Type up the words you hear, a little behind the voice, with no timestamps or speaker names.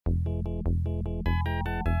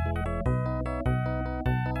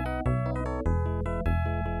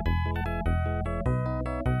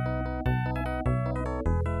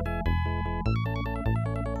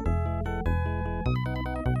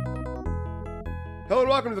Hello and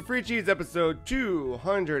welcome to the Free Cheese episode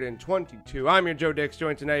 222. I'm your Joe Dix,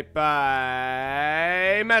 joined tonight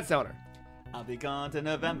by Matt Sellner. I'll be gone to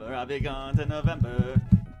November, I'll be gone to November.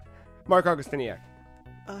 Marc Augustiniak.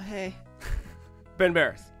 Oh, hey. Ben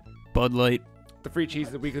Barris. Bud Light. The Free Cheese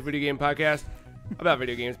is the weekly video game podcast about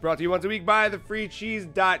video games, brought to you once a week by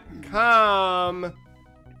thefreecheese.com.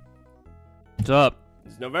 What's up?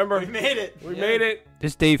 It's November. We made it. We made it.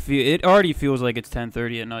 This day it already feels like it's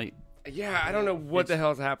 10:30 at night. Yeah, I don't know what the hell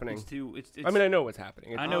is happening. It's I mean, I know what's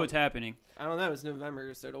happening. I know what's happening. I don't know. It's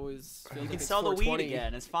November, so it always feels You like can it's sell the 420. weed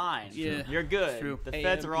again. It's fine. Yeah. You're good. It's true. The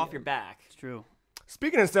feds are off your back. It's true.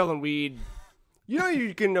 Speaking of selling weed, you know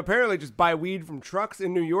you can apparently just buy weed from trucks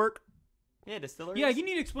in New York? Yeah, distilleries. Yeah, you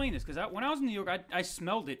need to explain this because when I was in New York, I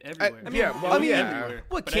smelled it everywhere. Everywhere.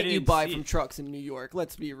 What But I can't you didn't buy see from it. trucks in New York?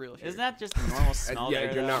 Let's be real here. Isn't that just the normal smell yeah, there,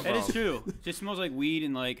 you're though? not That wrong. is true. It just smells like weed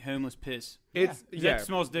and like homeless piss. It's That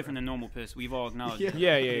smells different than normal piss. We've all acknowledged. Yeah. that.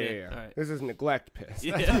 Yeah. All right. This is neglect piss.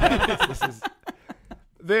 Yeah. This is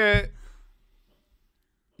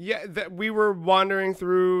that we were wandering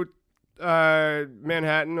through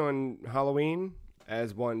Manhattan on Halloween,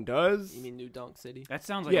 as one does. You mean New Donk City? That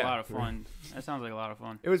sounds like Yeah. a lot of fun. That sounds like a lot of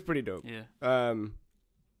fun. It was pretty dope. Yeah.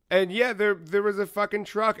 And yeah, there was a fucking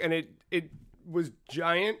truck, and it was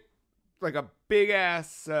giant, like a big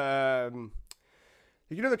ass.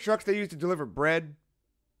 You know the trucks they use to deliver bread?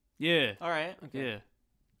 Yeah. All right. Yeah.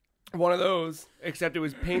 One of those, except it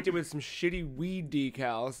was painted with some shitty weed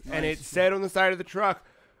decals, and it said on the side of the truck,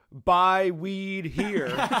 "Buy weed here."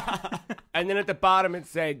 And then at the bottom it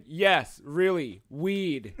said, "Yes, really,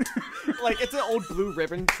 weed." Like, it's an old blue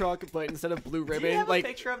ribbon truck, but instead of blue ribbon, Do you have like, a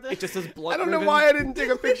picture of this? it just says blood I don't know ribbon. why I didn't take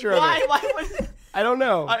a picture of Why? it. Why would I don't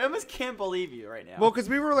know. I almost can't believe you right now. Well, because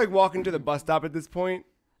we were like walking to the bus stop at this point,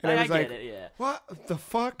 and I was like, get it, yeah. "What the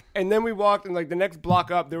fuck?" And then we walked, and like the next block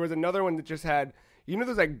up, there was another one that just had, you know,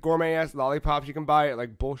 those like gourmet ass lollipops you can buy at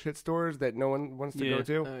like bullshit stores that no one wants to Yeah. go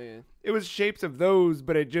to. Oh, yeah. It was shapes of those,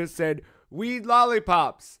 but it just said weed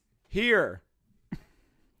lollipops here,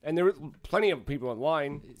 and there was plenty of people in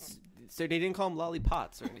line. So they didn't call them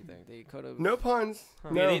lollipots or anything. They could have. No puns. Huh.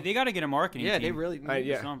 No. Yeah, they got to get a marketing Yeah, team. they really.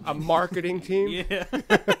 Yeah, something. a marketing team. Yeah.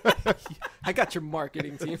 I got your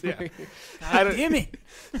marketing team. Yeah. God damn it.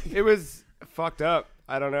 It was fucked up.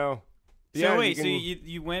 I don't know. So Yeah, wait, you so can-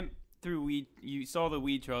 you went through weed, you saw the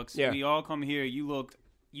weed trucks. Yeah. We all come here. You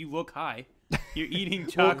look high. You're eating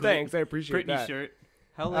Well, chocolate. thanks. I appreciate Britney that. shirt.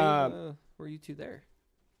 How late were you two there?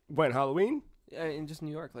 When Halloween? In just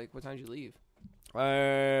New York. Like, what time did you leave?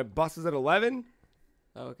 Bus is at 11.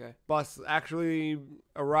 Oh, okay. Bus actually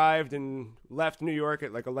arrived and left New York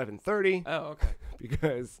at like 11:30 Oh, okay.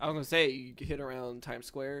 because I was gonna say you hit around Times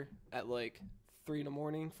Square at like 3 in the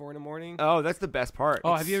morning, 4 in the morning. oh, that's the best part.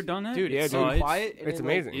 Oh, have you ever done that? Dude, Yeah, it's dude. so it's- quiet. And it's then,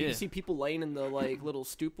 amazing. Like, Yeah. You see people laying in the like little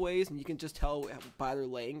stoopways, and you can just tell by their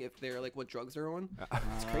laying if they're like what drugs they're on.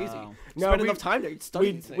 It's crazy. Wow. No, Spend we- enough time there, you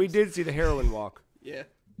study these we things. did see the heroin walk. Yeah.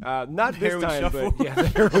 Not this Heroin time, shuffle. but yeah, the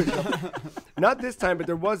heroin shuffle. Not this time, but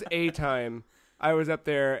there was a time I was up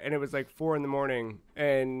there and it was like 4 in the morning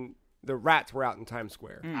and the rats were out in Times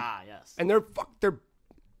Square. Ah, yes. And they're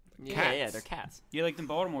Yeah, cats. yeah, they're cats. You like them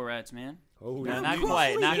Baltimore rats, man. oh No, yeah. not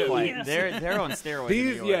quite, not quite. Yes. They're on steroids. in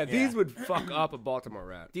These New York, these would fuck up a Baltimore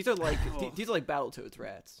rat. These are like these are like Battletoads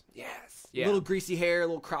rats. Yes. Yeah. Little greasy hair,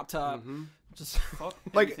 little crop top. Mhm. Just Fuck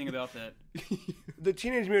Like- everything about that. The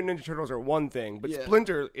Teenage Mutant Ninja Turtles are one thing, but Yeah.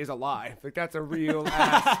 Splinter is alive. Like that's a real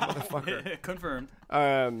ass motherfucker. Confirmed.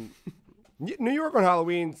 New York on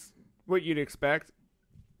Halloween's what you'd expect.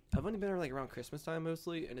 I've only been there like around Christmas time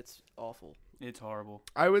mostly, and it's awful. It's horrible.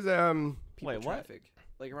 I was People Wait, what? traffic.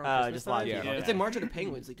 Like around Christmas just time. live people. It's Yeah. like March of the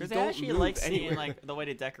Penguins. Like you Because they don't actually move like seeing anywhere. like the way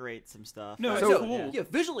to decorate some stuff. No, So, it's cool. yeah,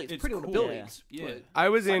 visually it's It's pretty on the cool. buildings. Yeah. but- I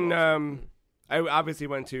was in Sidewalks. I obviously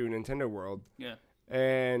went to Nintendo World, Yeah.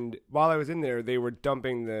 and while I was in there, they were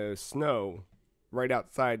dumping the snow right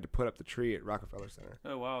outside to put up the tree at Rockefeller Center.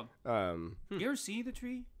 Oh wow. You ever see the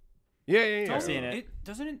tree? Yeah. I've seen it.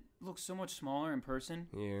 Doesn't it look so much smaller in person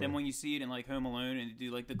Yeah. than when you see it in like Home Alone and they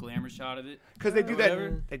do like the glamour shot of it? Because they do that.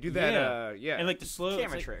 Whatever. They do that. Yeah. Yeah. And like the slow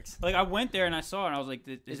Camera it's tricks. Like I went there and I saw it and I was like,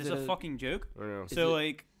 is Is this it a a- fucking joke? I know. Is So it-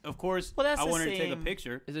 like, of course, Well, that's I the wanted to take a same-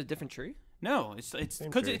 picture. Is it a different tree? No, it's Same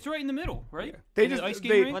because tree. it's right in the middle, right? Yeah. They In the just- ice they-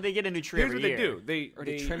 skating rink? Well, they get a new tree Here's every what year. they do. They, Or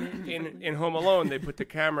they trim it in differently? Home Alone they put the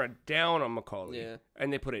camera down on Macaulay. Yeah.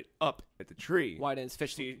 And they put it up at the tree. Wide ends,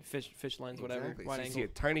 fish lines, whatever. Exactly. Wide So you see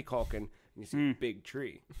angle. a tiny caulkin and you see a big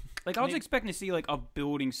tree. Like I was expecting to see like a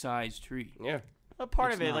building sized tree. Yeah. But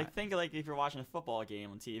part It's of it, not. like, think of, like, if you're watching a football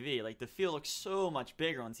game on TV, like, the field looks so much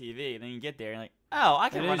bigger on TV. Then you get there and like, oh, I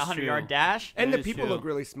can That run a is 100-yard true. dash. And That the is people true. look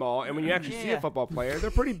really small, and when you actually see a Yeah. football player,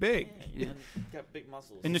 they're pretty big. Yeah, got big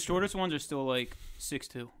muscles. And the shortest ones are still like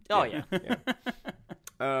 6'2". Oh yeah.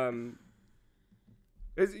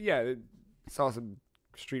 Saw some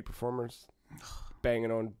street performers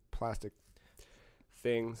banging on plastic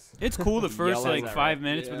things. It's cool the first Yelling. like Is that 5 right?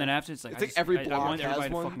 minutes, Yeah. but then after it's like It's like every block I want has everybody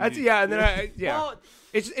to one. fucking That's move. and then Well,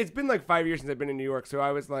 it's been like 5 years since I've been in New York, so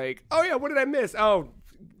I was like, oh yeah, what did I miss? Oh,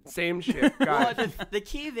 same shit. well, God. the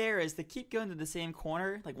key there is to keep going to the same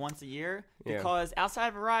corner like once a year Yeah. because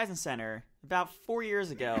outside Verizon Center, about 4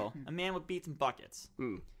 years ago, a man would beat some buckets.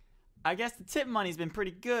 Mm. I guess the tip money's been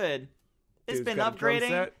pretty good. It's Dude's been got a drum upgrading.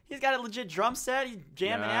 set? He's got a legit drum set. He's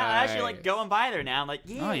jamming out. I actually like Nice. going by there now. I'm like,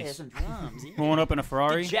 yeah, Nice. some drums. Yeah. Pulling up in a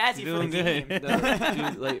Ferrari. Get jazzy Doing for the good. game. No,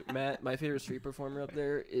 dude, like Matt, my favorite street performer up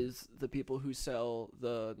there is the people who sell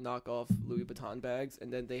the knockoff Louis Vuitton bags,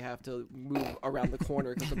 and then they have to move around the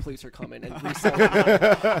corner because the police are coming and resell them.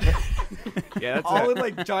 Yeah, that's all a, in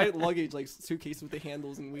like giant luggage, like suitcases with the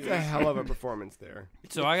handles and wheels. it's a hell of a performance there.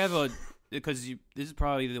 So I have a because this is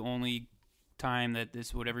probably the only time that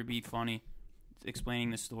this would ever be funny explaining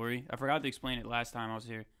this story. I forgot to explain it last time I was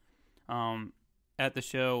here. At the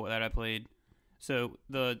show that I played. So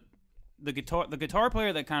the guitar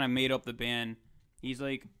player that kind of made up the band, he's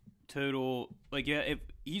like total like if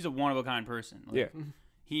he's a one of a kind person. Like, Yeah.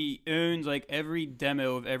 He owns like every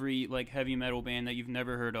demo of every like heavy metal band that you've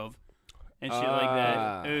never heard of. And shit like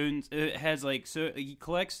Ah. that. It has like so he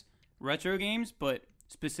collects retro games, but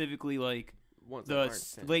specifically like Ones that the aren't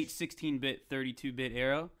finished. late 16-bit, 32-bit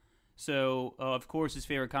era. So of course his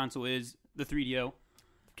favorite console is the 3DO.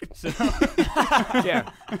 So Yeah,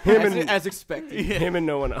 him and as expected. him and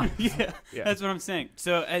no one else. yeah, Yeah. that's what I'm saying.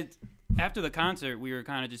 So after the concert, we were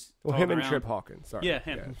kind of just Well, talking him and around. Trip Hawkins. Sorry. Yeah,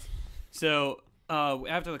 him. So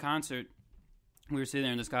after the concert, we were sitting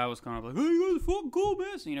there, and this guy was kind of like, "Hey, you guys are fucking cool,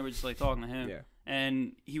 man." So, we're just like talking to him. Yeah.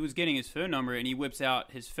 And he was getting his phone number, and he whips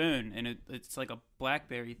out his phone, and it's like a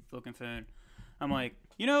BlackBerry looking phone. I'm like,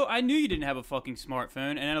 I knew you didn't have a fucking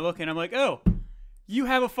smartphone, and then I look and I'm like, oh, you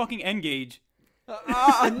have a fucking N-Gage. No,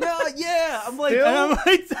 yeah. I'm like, Still? And I'm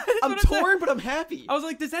like, that's I'm what I said. torn, but I'm happy. I was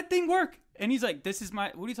like, does that thing work? And he's like, this is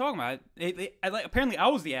my, what are you talking about? Apparently I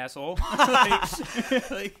was the asshole.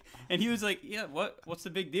 And he was like, yeah, what's the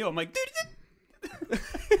big deal? I'm like, dude,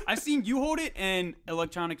 I've seen you hold it and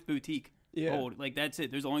Electronics Boutique hold. Like, that's it.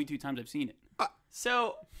 There's only 2 times I've seen it.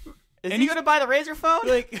 So, is And he he's- going to buy the Razor phone?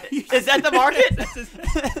 Like, Is that the market?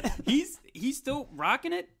 he's still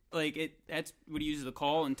rocking it. Like, that's what he uses to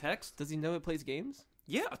call and text. Does he know it plays games?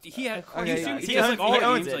 Yeah, he had. Okay, he yeah. has like all He the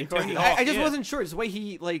owns games, it. like Tony I Hawk. just yeah. wasn't sure. Just the way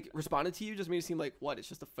he like responded to you just made it seem like what? It's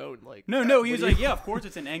just a phone. Like No, he what was do like, you- yeah, of course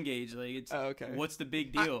it's an N-Gage. Like, it's Oh, okay. what's the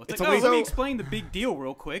big deal? It's it's like, oh, always- let me So- explain the big deal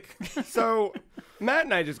real quick. So Matt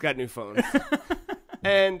and I just got new phones,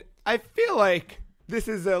 and I feel like this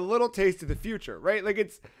is a little taste of the future, right? Like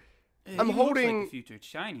He I'm looks holding- like the future. It's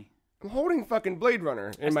shiny. I'm holding fucking Blade Runner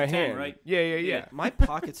in That's my the 10, hand, right? Yeah. My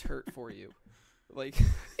pockets hurt for you. Like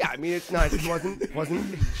Yeah, I mean it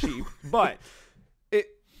wasn't cheap, but it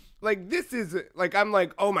like this is like I'm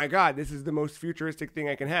like, oh my god, this is the most futuristic thing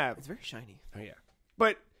I can have. it's very shiny. Oh yeah,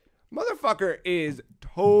 but motherfucker is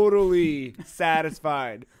totally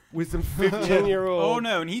satisfied with some 15-year-old. Oh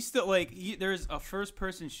no, and he's still like, there's a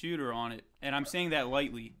first-person shooter on it, and I'm saying that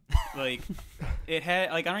lightly. Like, it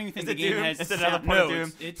had like I don't even think Is the it game Doom? has Is it another sound- part of no,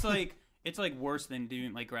 Doom? it's like worse than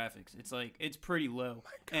Doom, like graphics. It's like it's pretty low.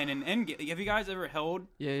 And an N-Gage, have you guys ever held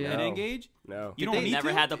Yeah. an No. N-Gage? No. You don't need Never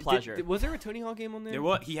to? had the pleasure. Was there a Tony Hawk game on there? There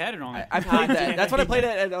was. He had it on. I played that. That's what I played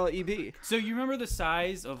at EB. So you remember the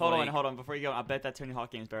size of Hold like, on. Before you go, I bet that Tony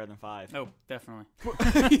Hawk game is better than 5. Oh, definitely.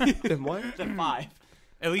 Then what? Than 5.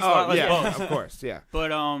 At least a lot Oh less yeah, bugs. of course, yeah. But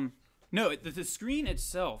no, the screen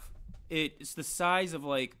itself, it's the size of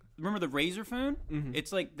like, remember the Razor phone? Mhm.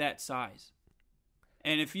 It's like that size.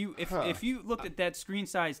 And if you Huh. if you looked at that screen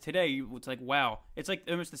size today, it's like, wow, it's like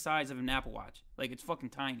almost the size of an Apple Watch. Like, it's fucking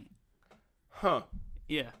tiny. Huh.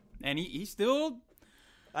 Yeah, and he still.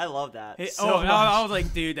 I love that. I was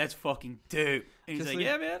like, dude, that's fucking dope. And he's Just like, like-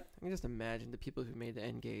 yeah, man. I can just imagine the people who made the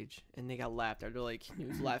N-Gage and they got laughed at. They're like, he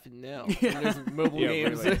was laughing now. Yeah. And there's mobile Yeah,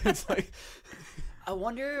 games. really. It's like, I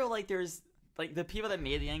wonder, like, there's, like, the people that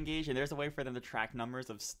made the N-Gage, and there's a way for them to track numbers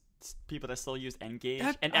of people that still use N-Gage.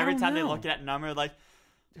 And I every don't time they know. look at that number, like,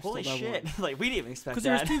 holy still that shit. Like, we didn't even expect Because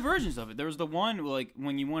that. there was 2 versions of it. There was the one like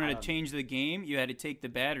when you wanted to Um, change the game, you had to take the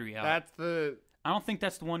battery out. That's the. I don't think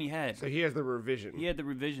that's the one he had. So he has the revision. He had the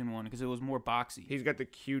revision one because it was more boxy. He's got the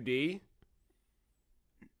QD.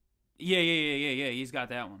 Yeah. He's got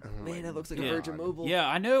that one. Man, that looks like Yeah. a Virgin Mobile. Yeah,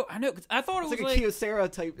 I know. 'Cause I thought it It's was like a like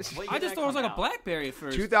Kyocera type. What I year just did thought it was that like a come out? BlackBerry at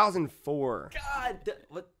first. 2004. God,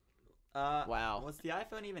 what? Wow. Was the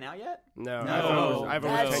iPhone even out yet? No, No. iPhone was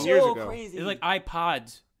That's 10 so years ago. crazy. It's like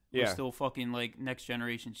iPods Yeah. were still fucking like next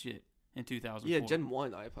generation shit in 2004. Yeah, Gen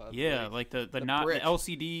 1 iPod. Yeah, like the not brick. the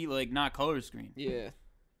LCD, like not color screen. Yeah.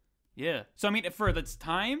 Yeah. So I mean, for its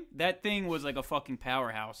time, that thing was like a fucking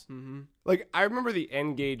powerhouse. Mm-hmm. Like, I remember the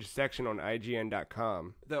N-Gage section on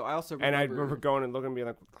IGN.com. Though I also And I remember going and looking and being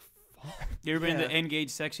like, what the fuck? You ever been in Yeah. the N-Gage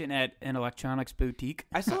section at an electronics boutique?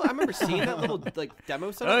 I remember seeing that little like demo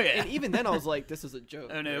setup. Oh, yeah. And even then I was like, this is a joke.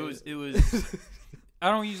 Oh no, right? it was. I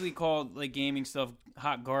don't usually call like gaming stuff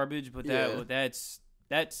hot garbage, but Yeah. that's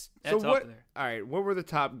So up what? there. All right, what were the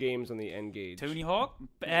top games on the N-Gage? Tony Hawk,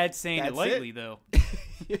 bad saying it That's lightly though.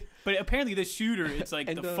 But apparently the shooter, it's like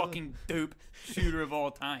And, the fucking dope shooter of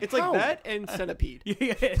all time. It's like How? that and Centipede.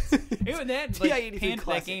 yeah, even that like, TI-83 that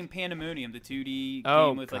classic. game Pandemonium, the 2D Oh,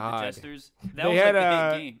 game with like God. the jesters. That They was had like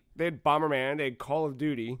the big game. they had Bomberman, they had Call of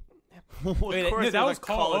Duty. Of Wait, course, no, it that was was a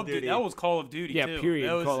Call of Duty. That was Call of Duty Yeah, too. period,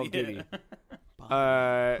 That was, Call of yeah. Duty.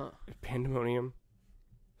 Huh. Pandemonium.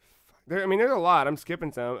 I mean, there's a lot. I'm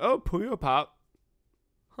skipping some. Oh, Puyo Pop.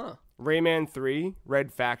 Huh. Rayman 3,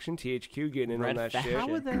 Red Faction, THQ getting in Red on that Faction. shit. How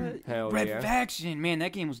would that? Hell Red yeah. Faction, man,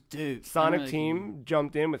 that game was dope. Sonic I really- Team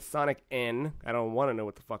jumped in with Sonic N. I don't want to know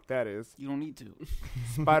what the fuck that is. You don't need to.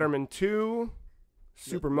 Spider-Man 2,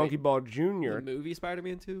 Super Wait. Monkey Ball The Jr. movie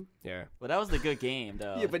Spider-Man 2? Yeah. Well, that was the good game,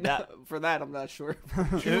 though. Yeah, but that, for that, I'm not sure.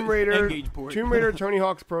 Tomb Raider, N-Gage port. Tomb Raider, Tony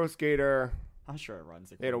Hawk's Pro Skater. I'm sure it runs.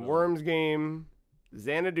 They had a equivalent. Worms game.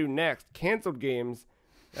 Xanadu Next. Canceled games.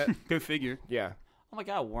 Go figure. Yeah. Oh my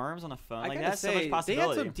god, Worms on a phone. I Like gotta that's so say, much they had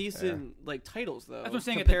possibility. some decent like titles though. That's what I'm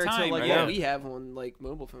saying at the compared time, to like right? what Yeah. we have on like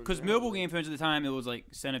mobile phones. Because now. mobile game phones at the time, it was like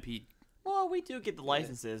Centipede. Well, we do get the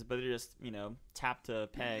licenses, but they're just tap to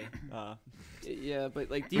pay. Yeah, but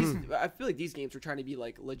like these, I feel like these games were trying to be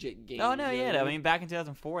like legit games. Oh no, you know yeah. what I mean, back in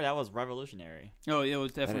 2004, that was revolutionary. Oh, it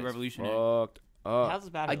was That definitely is revolutionary. Fucked up. How's this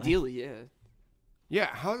bad? ideally, yeah. Yeah.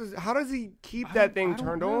 How does he keep I that don't- thing I don't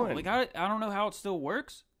turned know. on? Like I don't know how it still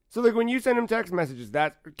works. So like when you send him text messages,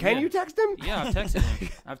 can Yeah. you text him? Yeah, I've texted him.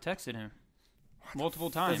 I've texted him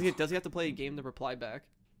multiple times. Does he have to play a game to reply back?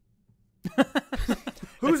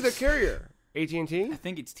 Who's the carrier? AT&T? I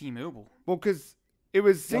think it's T-Mobile Well, because it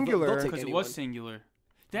was they'll singular, take because it anyone. was singular.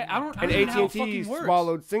 That I don't. I and don't know how it AT&T fucking works.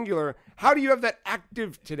 swallowed singular. How do you have that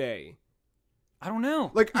active today? I don't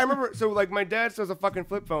know. Like I remember, so like my dad still has a fucking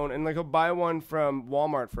flip phone, and like he'll buy one from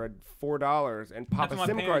Walmart for $4 and pop That's a what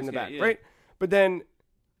SIM my card in the parents back, get, yeah. right? But then,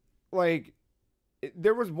 like,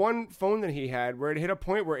 there was one phone that he had where it hit a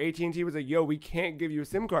point where AT&T was like, "Yo, we can't give you a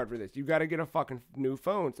SIM card for this. You got to get a fucking new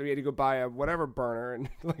phone." So he had to go buy a whatever burner and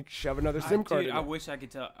like shove another SIM card. Dude, in I it. wish I could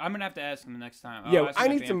tell. I'm gonna have to ask him the next time. I'll Yeah, ask him I at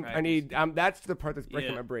need band some. practice. I need. That's the part that's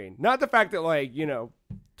breaking Yeah. my brain. Not the fact that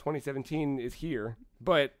 2017 is here,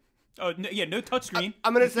 but Oh no, yeah, no touchscreen.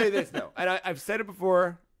 I'm gonna say this though, and I've said it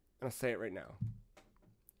before, and I'll say it right now.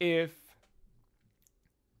 If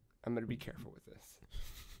I'm gonna be careful with this,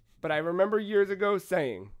 but I remember years ago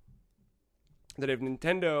saying that if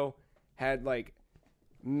Nintendo had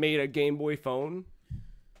made a Game Boy phone,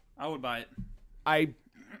 I would buy it. I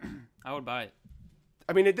would buy it.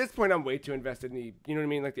 mean, at this point, I'm way too invested in you know what I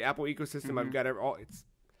mean, like the Apple ecosystem. I've got it's.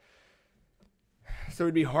 So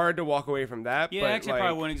it'd be hard to walk away from that. Yeah, but actually, I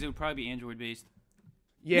probably wouldn't because it would probably be Android based.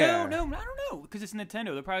 Yeah. No, I don't know because it's Nintendo.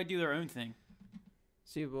 They'll probably do their own thing.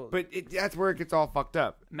 See, well, But that's where it gets all fucked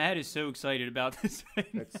up. Matt is so excited about this.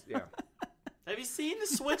 That's yeah. Have you seen the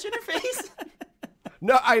Switch interface?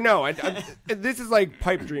 No, I know. This is like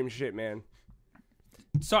pipe dream shit, man.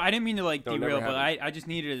 So I didn't mean to Don't derail, never but happen. I just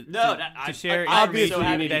needed to, No, to, that- to I- share I- Obviously, so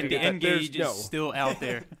happy you that need the to do that. N-Gage There's is still out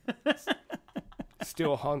there.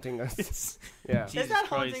 Still haunting us. Yeah. Jesus Is that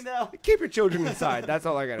Christ. haunting though? Keep your children inside. That's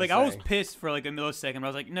all I gotta Like say. I was pissed for like a millisecond, but I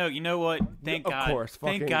was like, no, you know what? Thank Of God. course,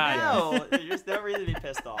 Thank fucking- God. No, there's no reason to be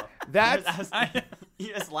pissed off. That's You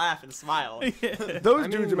just laugh and smile. those I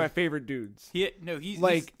dudes mean- are my favorite dudes. He's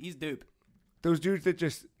Like- he's dope. Those dudes that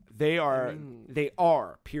just they are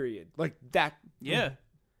period. Like that. Yeah,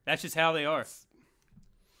 that's just how they are.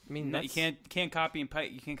 I mean, No, you that's, can't copy and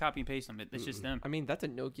paste. You can't copy and paste them. It's just them. I mean, that's a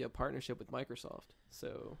Nokia partnership with Microsoft.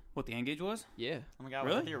 So What the N-Gage was? yeah, Oh my god,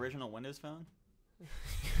 Really? was that the original Windows phone?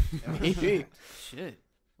 maybe. Shit,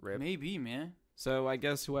 Rip. maybe, man. So I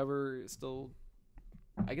guess whoever is still,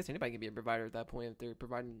 I guess anybody can be a provider at that point if they're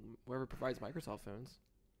providing whoever provides Microsoft phones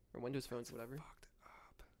or Windows phones, whatever.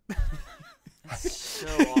 So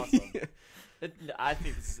awesome. I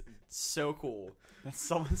think it's so cool. That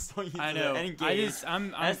someone still uses I know. N-Gage.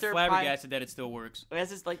 I'm As their flabbergasted that it still works. As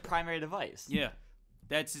his like primary device. Yeah.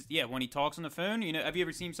 When he talks on the phone, have you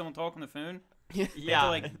ever seen someone talk on the phone? Yeah.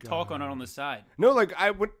 They have to talk on it on the side. No, like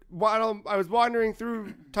while I was wandering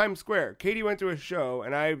through Times Square, Katie went to a show,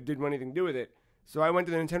 and I didn't want anything to do with it. So I went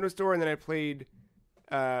to the Nintendo store, and then I played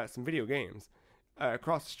some video games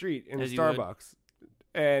across the street in the Starbucks.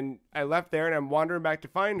 And I left there, and I'm wandering back to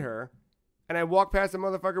find her, and I walked past a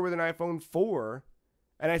motherfucker with an iPhone 4,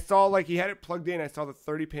 and I saw like he had it plugged in. I saw the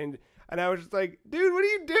 30-pin, and I was just like, "Dude, what are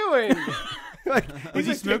you doing?" Like, was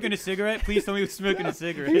he smoking a cigarette? Please tell me he was smoking a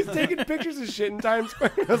cigarette. He's taking pictures of shit in Times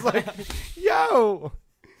Square. I was like, "Yo,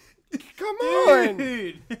 come on!"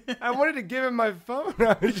 Dude. I wanted to give him my phone.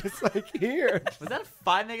 I was just like, "Here." Was that a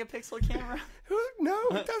 5-megapixel camera? No,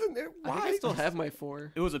 it doesn't. I think I still have my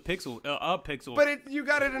 4. It was a pixel. A pixel. But you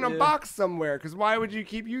got it in a box somewhere. Because why would you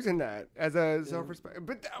keep using that as a self-respect?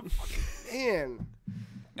 But man.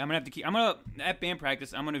 I'm gonna at band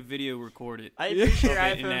practice. I'm gonna video record it. I appreciate your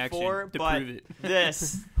in iPhone action 4, to but prove it.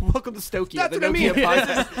 this. Welcome to Stokey. That's what I mean.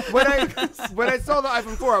 When I saw the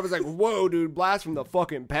iPhone 4, I was like, "Whoa, dude, blast from the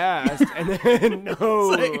fucking past!" And then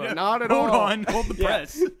not at all. Hold the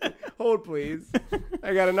press. Hold, please.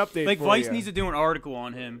 I got an update. Like for Vice you. needs to do an article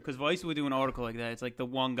on him because Vice would do an article like that. It's like the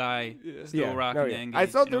one guy still rocking the N-Gage. I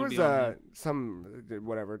saw there and was it'll be on him. some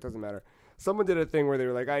whatever. It doesn't matter. Someone did a thing where they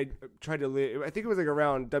were like, I tried to live. I think it was like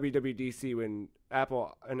around WWDC when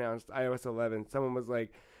Apple announced iOS 11. Someone was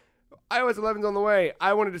like, iOS 11's on the way.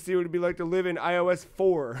 I wanted to see what it'd be like to live in iOS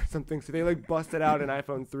 4 or something. So they like busted out an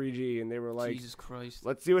iPhone 3G and they were like, Jesus Christ.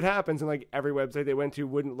 let's see what happens. And like every website they went to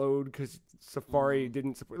wouldn't load because Safari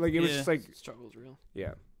didn't support. Like it was just like Struggle's real.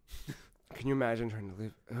 yeah. Can you imagine trying to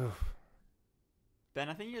live? Ugh. Ben,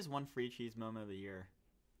 I think you just won Free Cheese Moment of the Year.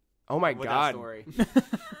 Oh my With god. that story.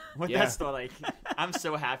 With Yeah. that story, like, I'm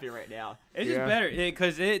so happy right now. It's just better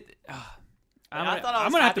because it. I thought I was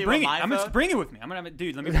I'm gonna have happy to bring with it. my I'm gonna phone. bring it with me. I'm gonna have it,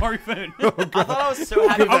 dude. Let me borrow your phone. I thought I was so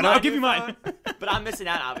happy with I'll my give you new mine. phone, but I'm missing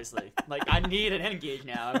out, obviously. Like, I need an N-Gage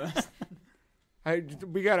now. I'm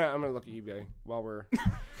gonna look at eBay while we're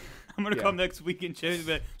I'm gonna Yeah. come next week and show you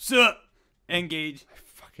that. Sup, N-Gage.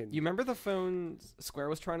 fucking. You remember the phone Square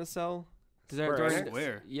was trying to sell? Square During- Enix?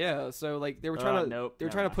 Square. Yeah, so like they were trying to nope, they were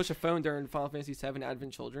never trying to mind. push a phone during Final Fantasy VII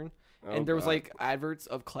Advent Children, Oh, and there was God. like adverts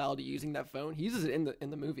of Cloud using that phone. He uses it in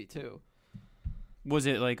the movie too. Was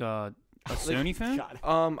it like a Sony phone? God.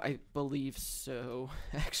 I believe so.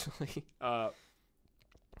 Actually,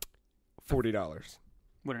 $40.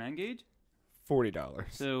 What, an N-Gage? $40.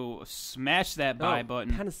 So smash that buy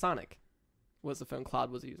button. Panasonic was the phone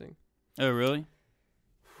Cloud was using. Oh, really?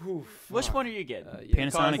 Which one are you getting? Yeah.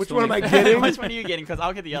 Panasonic. Which still one am I makes- getting? Which one are you getting? Because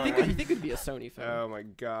I'll get the You other think, one. you think it'd be a Sony phone? Oh my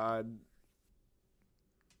god.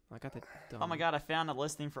 I got that. Oh my god, I found a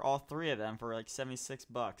listing for all 3 of them for like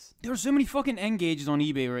 $76. There's so many fucking N-Gages on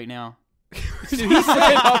eBay right now. Dude, he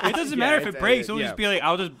said, it doesn't matter if it breaks. He'll just be like,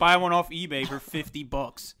 I'll just buy one off eBay for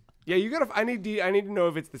 $50. Yeah, you gotta. I need to know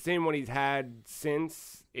if it's the same one he's had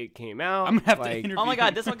since it came out. I'm gonna have to like, interview Oh my him.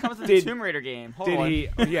 god, this one comes in the Did- Tomb Raider game. Hold Did on. he?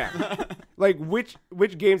 Yeah. Like which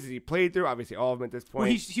games has he played through? Obviously, all of them at this point.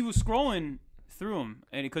 Well, he was scrolling through them,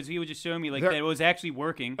 and because he was just showing me like They're- that it was actually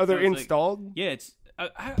working. Oh, they're So it's like- installed. yeah, it's.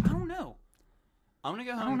 I don't know. I'm gonna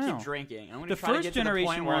go I home and don't keep know. drinking. I'm gonna The try to first get to the generation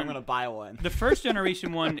point where I'm one- gonna buy one. The first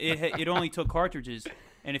generation one, it only took cartridges,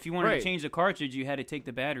 and if you wanted Right. to change the cartridge, you had to take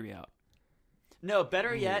the battery out. No,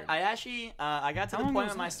 better yet, I actually I got to How the long point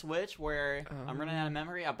was with my that? Switch where I'm running out of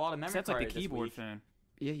memory. I bought a memory That's card like the this keyboard week. phone.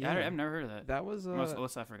 Yeah. I've never heard of that. That was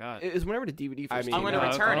Unless I forgot. it was whenever the DVD first I mean, came I'm gonna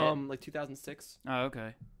out. return it. Like 2006. Oh,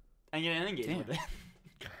 okay. And get an N-Gage Damn. with it.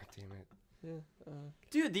 God damn it. Yeah.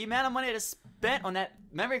 Dude, the amount of money I just spent on that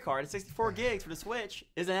memory card, 64 gigs for the Switch,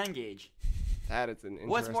 is an N-Gage. That is an.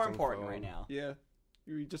 What's more interesting important phone. right now? Yeah.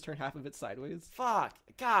 You just turn half of it sideways. Fuck.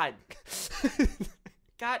 God.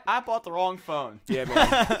 God, I bought the wrong phone. Yeah,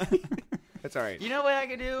 man. That's all right. You know what I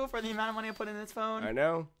could do for the amount of money I put in this phone? I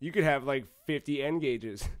know. You could have like 50 N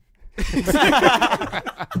gauges.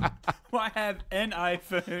 Well, I have an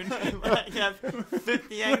iPhone. I have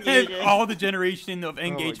 50 I have N-Gages. all the generation of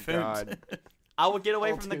N-Gage Oh my phones. God. I would get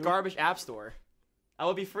away All from the two. garbage app store. I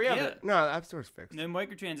would be free of Yeah. it. No, the App Store's fixed. No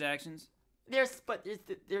microtransactions. There's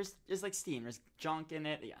like Steam. There's junk in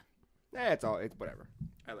it. Yeah. It's whatever.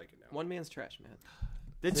 I like it now. One man's trash, man.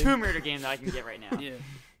 The Tomb Raider game that I can get right now. Yeah.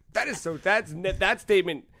 That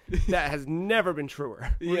statement that has never been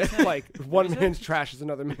truer. Yeah. Like one man's trash is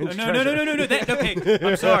another man's No, treasure. no. Okay,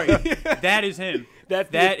 I'm sorry. That is him. That's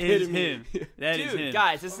the That is epitome. him. That is Dude, him.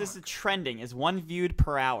 guys, this is trending. Is 1 viewed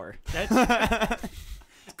per hour. That's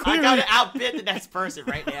I gotta outbid the next person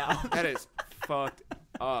right now. That is fucked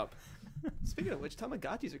up. Speaking of which,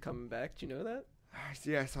 Tamagotchis are coming back. Did you know that?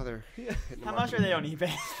 Yeah, I saw their. Yeah. How much are they on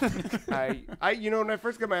eBay? When I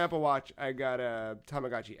first got my Apple Watch, I got a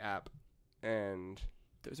Tamagotchi app, and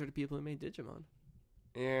Those are the people who made Digimon.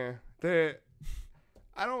 yeah,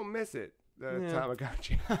 I don't miss it. The Yeah.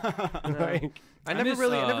 Tamagotchi. No. Like, I I never miss,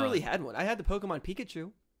 really had one. I had the Pokemon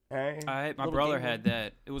Pikachu. my My Little brother Game Boy. had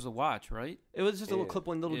that. It was a watch, right? It was just a little Yeah.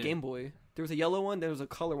 clip-on little Yeah. Game Boy. There was a yellow one. There was a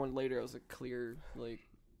color one later. It was a clear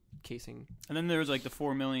casing. And then there was like the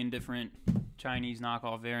 4 million different Chinese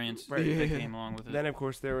knockoff variants Right. that Yeah. came along with it. Then of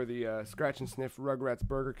course there were the Scratch and Sniff Rugrats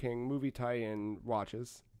Burger King movie tie-in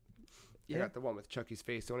watches. I Yeah. got the one with Chucky's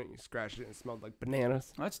face on it. And you scratched it and it smelled like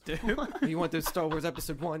bananas. That's dope. You want those Star Wars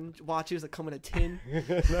Episode 1 watches that come in a tin?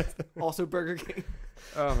 Also Burger King.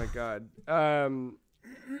 Oh my god.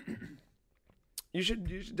 You should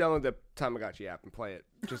download the Tamagotchi app and play it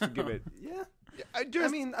just to give it. Yeah. I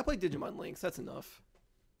I play Digimon Links. That's enough.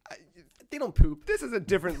 They don't poop. this is a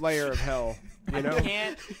different layer of hell. You know. I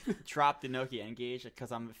can't drop the Nokia N-Gage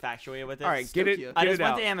because I'm infatuated with it. All right, get it. Stokia. Get I just it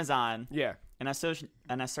went out. to Amazon Yeah. and I searched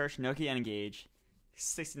Nokia N-Gage.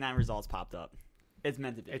 69 results popped up. It's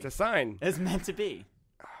meant to be. It's a sign. It's meant to be.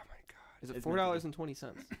 Oh my god. Is it It's meant to be.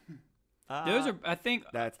 $4.20? Those are, I think,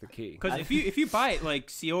 That's the key. because if you buy it like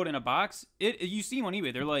sealed in a box, you see them on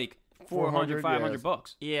eBay. They're like 400, 400, 500 yes.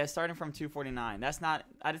 bucks. Yeah, starting from $249. That's not.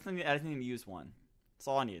 I just didn't even use one. That's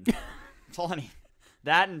all I need. That's all I need.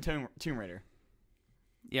 That and Tomb Raider.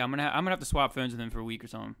 Yeah, I'm gonna have to swap phones with them for a week or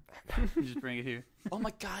something. Just bring it here. Oh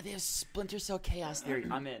my God, they have Splinter Cell Chaos Theory.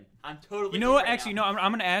 I'm in. I'm totally. You know in what? right Actually, now. no.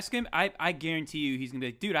 I'm gonna ask him. I guarantee you, he's gonna be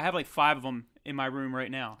like, dude, I have like 5 of them in my room right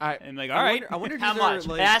now. And like, all right, I wonder if How these are, much?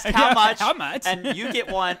 like, Ask how much. How much? And you get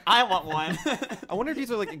one. I want one. I wonder if these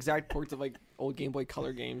are like exact ports of like old Game Boy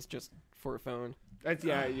Color games just for a phone. That's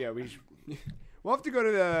we'll have to go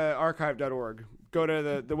to the archive.org. Go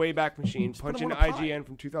to the Wayback Machine. Just put Punch them in on a pie. IGN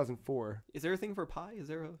from 2004. Is there a thing for Pi? Is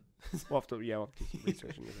there a? We'll have to do some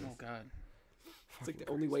research into this. Oh God. It's like the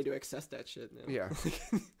only way to access that shit now. Yeah.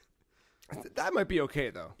 That might be okay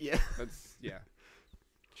though. Yeah. That's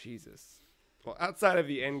Jesus. Well, outside of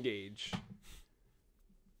the N-Gage,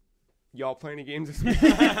 y'all play any games this week?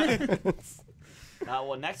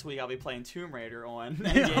 Well, next week I'll be playing Tomb Raider on On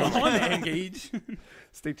the N-Gage.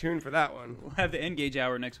 Stay tuned for that one. We'll have the N-Gage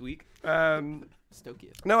hour next week. Stokia.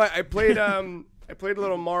 No, I played I played a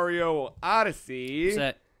little Mario Odyssey. What's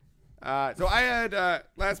that? So I had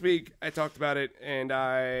last week I talked about it, and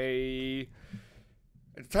at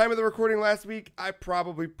the time of the recording last week I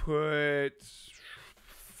probably put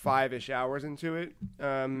 5-ish hours into it,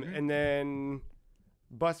 and then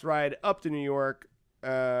bus ride up to New York,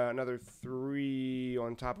 another 3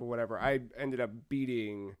 on top of whatever. I ended up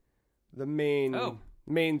beating the main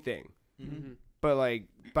thing, Mm-hmm. but like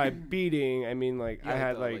by beating I mean like I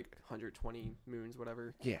had like 120 moons,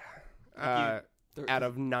 whatever. out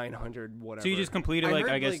of 900 whatever. So you just completed I like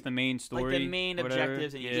heard, I guess like- the main story, like the main whatever.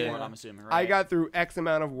 objectives, and you Yeah. do one. I'm assuming, right? I got through X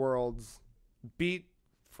amount of worlds, beat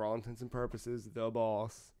for all intents and purposes the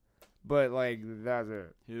boss, but like that's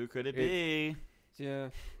it. Who could it be? Yeah.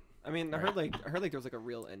 I mean, I heard like there was like a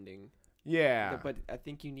real ending. Yeah. But I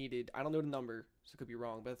think you needed, I don't know the number, so it could be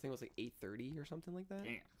wrong, but I think it was like 830 or something like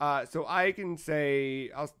that. So I can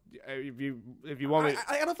say if you want me.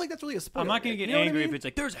 I don't think that's really a spoiler. I'm not gonna get You know what I angry mean? if it's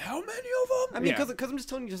like there's how many of them? I mean, Yeah. because I'm just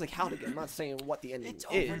telling you just like how to get. I'm not saying what the ending It's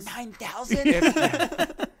is. over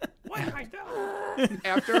 9,000.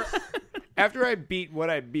 After I beat what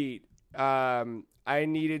I beat, I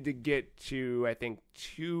needed to get to I think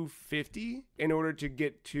 250 in order to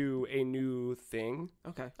get to a new thing.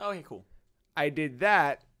 Okay. Okay, cool. I did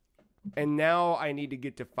that, and now I need to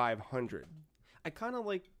get to 500. I kind of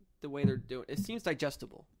like the way they're doing. It seems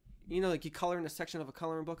digestible. You know, like you color in a section of a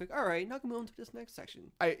coloring book. Like, all right, now move on to this next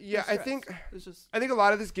section. I No stress. think It's just a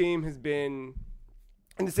lot of this game has been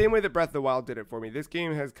in the same way that Breath of the Wild did it for me. This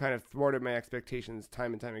game has kind of thwarted my expectations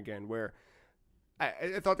time and time again, where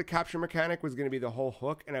I thought the capture mechanic was going to be the whole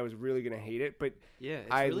hook, and I was really going to hate it. But yeah,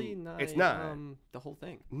 it's I- really not. it's not. The whole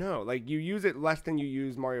thing. no, like you use it less than you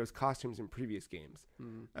use Mario's costumes in previous games.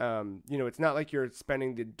 You know, it's not like you're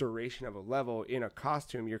spending the duration of a level in a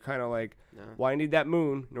costume. You're kind of like, No. well, I need that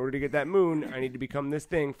moon. In order to get that moon, I need to become this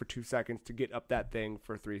thing for 2 seconds to get up that thing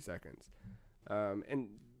for 3 seconds. And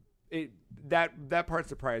that part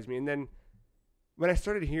surprised me. And then when I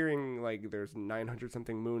started hearing like there's 900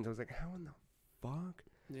 something moons, I was like, how in the fuck?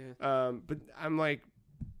 Yeah. But I'm like,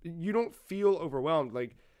 you don't feel overwhelmed.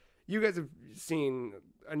 Like, you guys have seen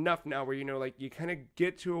enough now where, you know, like, you kind of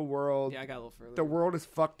get to a world. Yeah, I got a little further. The world is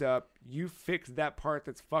fucked up. You fix that part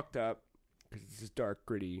that's fucked up because it's this dark,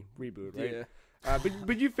 gritty reboot, right?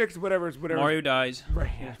 But you fix whatever. Mario dies. Right.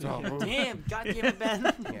 Yeah, it's all- Damn, goddamn it, Ben.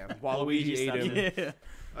 yeah. Waluigi ate him.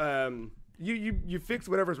 Yeah. You fix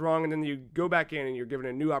whatever's wrong, and then you go back in, and you're given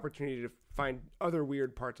a new opportunity to find other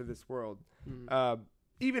weird parts of this world.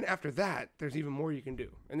 Even after that, there's even more you can do.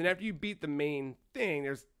 And then after you beat the main thing,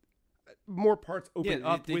 there's more parts open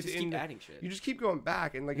up they just within. keep adding shit. You just keep going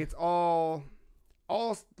back, and like it's all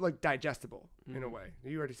like digestible in a way.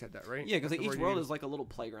 You already said that, right? Yeah, because That's the each word you world used. is like a little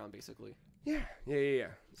playground, basically. Yeah.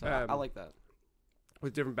 So I like that.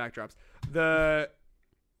 With different backdrops. The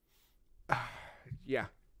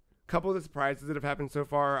couple of the surprises that have happened so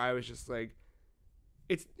far, I was just like,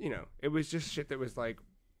 it's it was just shit that was like,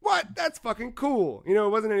 what? That's fucking cool. It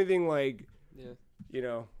wasn't anything like,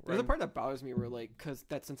 There's a part that bothers me where like, because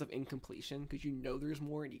that sense of incompletion, because there's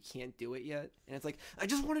more and you can't do it yet, and it's like I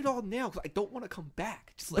just want it all now because I don't want to come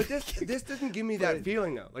back. Just like, but this doesn't give me that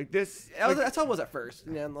feeling though. Like this, that's how it was at first,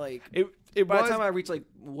 and then like it by was, the time I reached like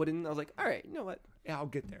wooden, I was like, all right, you know what? yeah, I'll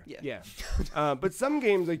get there. Yeah. But some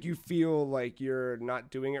games like you feel like you're not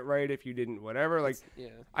doing it right if you didn't whatever. Like Yeah.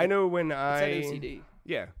 I know when It's that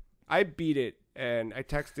OCD. I beat it and I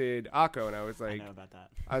texted Akko and I was I like, know about that.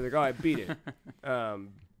 oh, I beat it.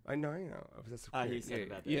 I know. That's He said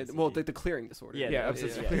about that. Yeah, well, the clearing disorder. Yeah,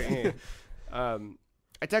 obsessive yeah. clearing.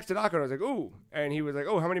 I texted Akko and I was like, ooh, and he was like,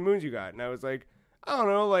 oh, how many moons you got? And I was like, I don't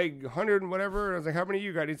know, like 100 and whatever. And I was like, how many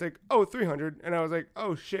you got? He's like, oh, 300. And I was like,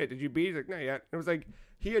 oh shit, did you beat? He's like, not yet. And it was like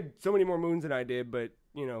he had so many more moons than I did, but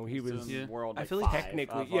he was. Yeah. World. I Like feel like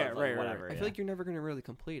technically- of, yeah, like, right. Whatever, I feel like you're never gonna really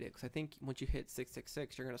complete it because I think once you hit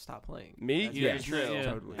 666, you're gonna stop playing. Me? That's Yeah, very true. Yeah.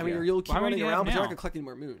 totally. I mean, yeah. you'll keep How many running do you have around, but you're not now? gonna collect any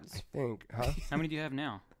more moons. I think, huh? How many do you have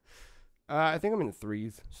now? I think I'm in the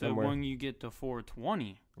threes So somewhere. when you get to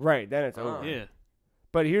 420, Right, then it's over. yeah.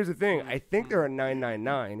 But here's the thing. I think they're a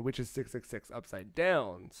 999, which is 666 upside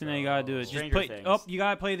down. So now you gotta do it. Just Stranger play. Things. Oh, you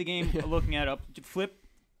gotta play the game. Looking at it up. Flip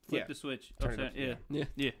Yeah. the switch. Turn it Upside, up,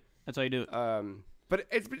 yeah. That's how you do it. But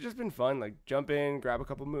just been fun. Like jump in, grab a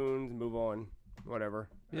couple moons, move on, whatever.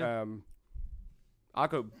 Yeah.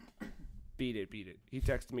 Akko beat it. He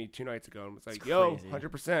texted me 2 nights ago and was like, It's "Yo, crazy.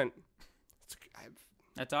 100%."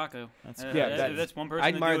 That's Akko. That's That's one person. I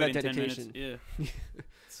admire to do that it in 10 minutes. dedication. Yeah.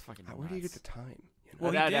 It's fucking Where do you get nuts. the time?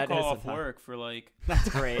 Well, That- he did that call is off the time. work for like. That's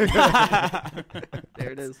great.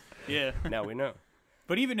 There it is. Yeah. Now we know.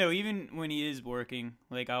 But even when he is working,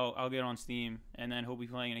 like I'll get on Steam and then he'll be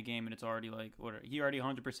playing a game and it's already like he already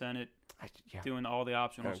 100% it, doing all the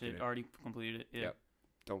optional Don't get shit, it. already completed it. Yeah. Yep.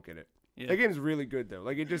 Don't get it. Yeah. That game's really good though.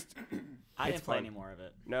 Like it just I It's didn't play fun. any more of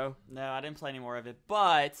it. no. No, I didn't play any more of it.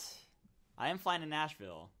 But I am flying to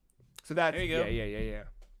Nashville. So that's There you go. yeah.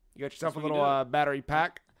 You got yourself That's a what you little do. battery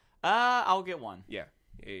pack. I'll get one. Yeah.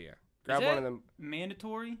 Grab Is one it of them.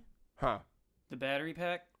 mandatory? Huh. The battery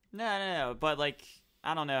pack? No. But like,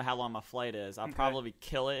 I don't know how long my flight is. I'll Okay. probably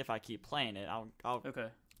kill it if I keep playing it. I'll Okay.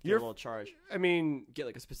 get You're- a little charge. I mean, Get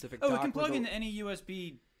like a specific. Oh, dock we can plug with into any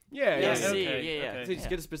USB. yeah. Yeah, yeah. see, okay, yeah. okay. So just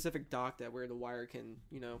get a specific dock that where the wire can,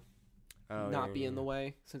 Oh, not yeah, be yeah, in the yeah.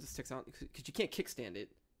 way since it sticks out because you can't kickstand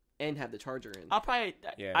it and have the charger in. I'll probably.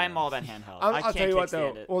 Yeah, I'm no. all about handheld. I'll I can't tell you what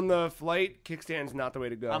though. kickstand it. On the flight, kickstand's not the way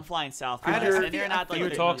to go. I'm flying south. I and heard- they're not like You were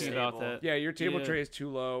the talking most about stable. that. Yeah, your table Yeah. tray is too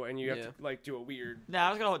low, and you have Yeah. to like do a weird. No, I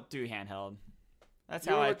was gonna do handheld. That's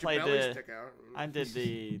You how don't I let your played belly the. stick out. I did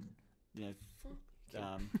the,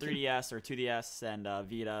 3DS or 2DS and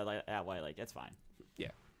Vita like that way. Like it's fine.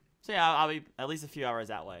 Yeah. So yeah, I'll be at least a few hours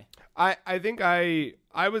that way. I think I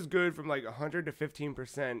was good from like 100 to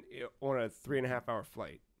 15% on a 3.5 hour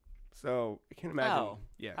flight. So I can't imagine. Oh.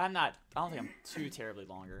 Yeah. I don't think I'm too terribly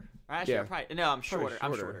longer. Actually, Yeah. I'm probably no. I'm Probably shorter.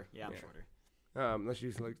 I'm shorter. shorter. Yeah, I'm Yeah. shorter.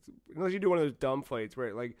 Unless you do one of those dumb flights where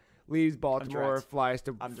it like leaves Baltimore, direct. flies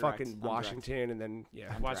to I'm direct. fucking I'm Washington, and then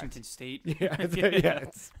yeah. I'm Washington State. Yeah.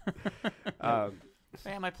 It's,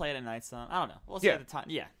 Yeah, I might play it at night. Some. I don't know. We'll see Yeah. at the time.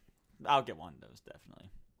 Yeah, I'll get one of those definitely.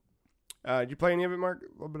 did you play any of it, Mark?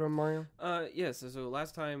 A little bit of Mario? Yeah. So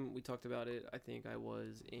last time we talked about it, I think I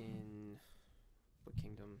was in what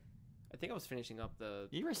kingdom? I think I was finishing up the.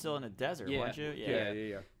 You were still in the desert, Yeah. weren't you?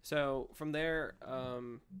 Yeah. So from there,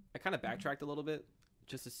 I kind of backtracked a little bit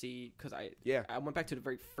just to see because I went back to the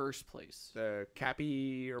very first place. The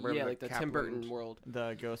Cappy or whatever. Yeah, like the Tim Burton Capland. world.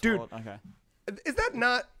 The Ghost Dude. World. Okay. Is that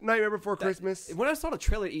not Nightmare Before Christmas? When I saw the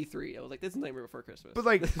trailer at E3, I was like, "This is Nightmare Before Christmas." But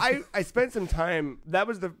like I spent some time. That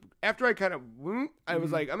was after I kind of I was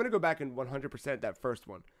Mhm. like I'm gonna go back and 100% that first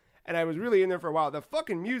one, and I was really in there for a while. The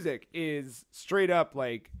fucking music is straight up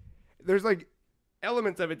like there's like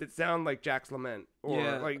elements of it that sound like Jack's Lament or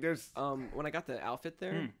Yeah. like there's. when I got the outfit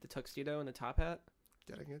there, the tuxedo and the top hat.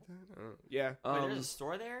 Did I get that? I don't know. Yeah. Wait, there's a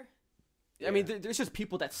store there. I mean, there's just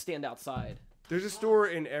people that stand outside. There's a store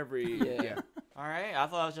in every. Yeah. Yeah. All right, I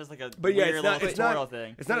thought it was just like a But yeah, weird it's not- little it's not- tutorial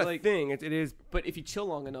thing. It's not But, a like- thing. It is. But if you chill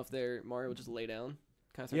long enough there, Mario will just lay down,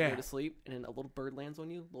 kind of start Yeah. going to sleep, and then a little bird lands on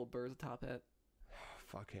you. Little bird's a top hat.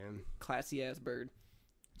 Fuck him. Classy ass bird.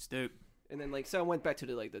 It's dope. And then so I went back to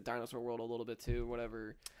the dinosaur world a little bit too,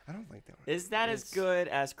 whatever. I don't like that one. Is that as It's- good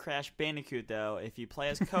as Crash Bandicoot though? If you play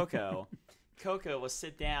as Coco, Coco will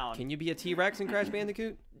sit down. Can you be a T-Rex in Crash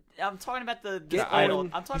Bandicoot? I'm talking about the Get idol.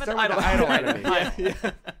 on- I'm talking He's about the talking idol. about the idol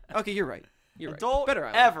enemy. Okay, you're right. You're right. Don't Better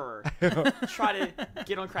island. ever try to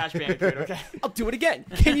get on Crash Bandicoot. Okay. I'll do it again.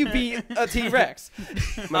 Can you be a T-Rex?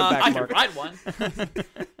 My back I mark. could ride one.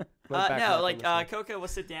 My back No, mark like on this one. Coco will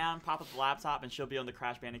sit down, pop up the laptop, and she'll be on the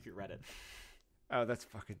Crash Bandicoot Reddit. Oh, that's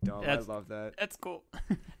fucking dumb. That's- I love that. That's cool.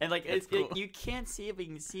 And like That's it's cool. You can't see it, but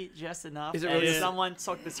you can see it just enough. Is it and really- someone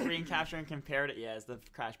took the screen capture and compared it. Yeah, it's the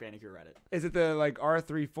Crash Bandicoot Reddit. Is it the like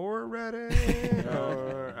R34 Reddit?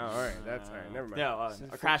 Or, oh, all right. That's all right. Never mind. No,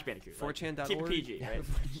 a Crash Bandicoot. Like, 4chan.org? keep it PG,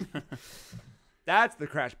 right? That's the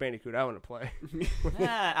Crash Bandicoot I want to play.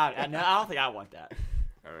 I don't think I want that.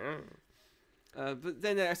 But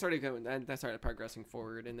then I started going, and I started progressing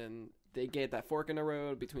forward, and then they get that fork in the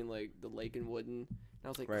road between like the lake and Wooden. And I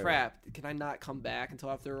was like, Right, crap, can I not come back until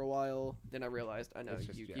after a while? Then I realized, I know It's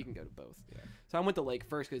just- you yeah. can go to both. Yeah. So I went to lake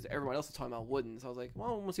first because everyone else was talking about Wooden. So I was like, well,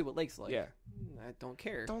 I want to see what lake's like. Yeah. I don't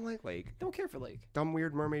care. Don't like Lake. Don't care for lake. Dumb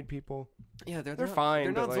weird mermaid people. Yeah, they're They're not, fine,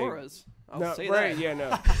 They're but, not like- Zoras. I'll no, say right? that. Yeah,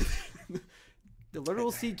 no. The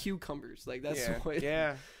literal sea cucumbers. Like that's yeah, what.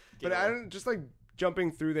 yeah. But I don't just like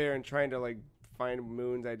jumping through there and trying to like find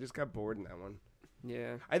moons. I just got bored in that one.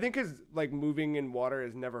 Yeah. I think because like moving in water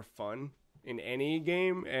is never fun in any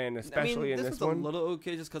game, and especially I mean, in this this was one. a little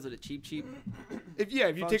okay just because of the cheap. If you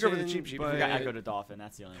take over the function, cheap, but- I got Echo the Dolphin.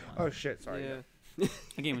 That's the only one. Oh shit! Sorry. Yeah.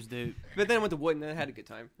 The game was dope. But then I went to Wooden and I had a good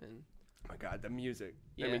time. And Oh my god, the music.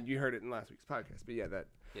 I Yeah. mean, you heard it in last week's podcast, but yeah,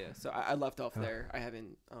 yeah, so I left off there. I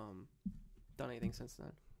haven't done anything since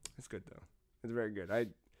then. it's good though. It's very good. I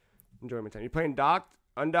enjoy my time. You playing docked,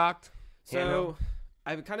 undocked? So Handheld?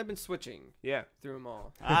 I've kind of been switching Yeah. through them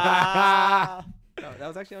all. Ah, No, that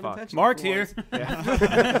was actually Fuck. unintentional. Mark's for here. once.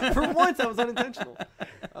 Yeah. For once, that was unintentional.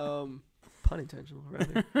 Pun intentional,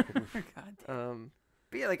 rather. God.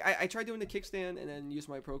 But yeah, like I tried doing the kickstand and then use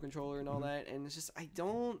my pro controller and all that, and it's just I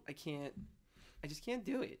just can't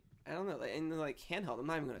do it. I don't know. And like handheld, I'm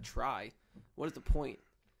not even gonna try. What is the point?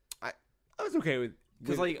 I was okay with.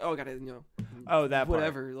 Because like, oh, gotta Oh, that part.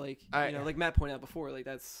 whatever. Like like Matt pointed out before, like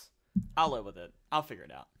that's I'll live with it. I'll figure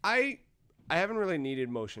it out. I haven't really needed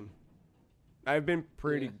motion. I've been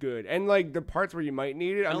pretty Yeah. good, and like the parts where you might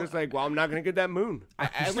need it, I'm Well, just like, well, I'm not gonna get that moon. I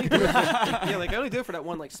only do it, yeah, like I only do it for that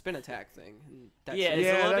one like spin attack thing. And that's Yeah, it. it's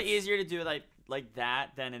Yeah, a little bit that's- easier to do like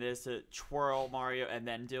that than it is to twirl Mario and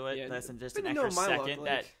then do it. Yeah, Less than just but an you know extra my luck, second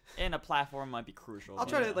like- that in a platform might be crucial. I'll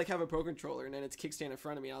try Yeah. to like have a pro controller and then it's kickstand in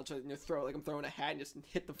front of me. I'll try to throw like I'm throwing a hat and just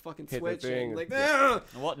hit the fucking Hit the switch thing. and like Yeah.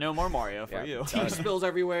 Well, no more Mario for Yeah. you. team spills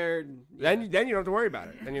everywhere. And, yeah. Then you don't have to worry about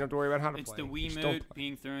it. Then you don't have to worry about how to It's play. the You Wii just don't mode play.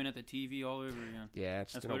 being thrown at the TV all over again. Yeah,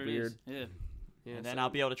 it's That's just what it weird. is. Yeah. Yeah, And then so I'll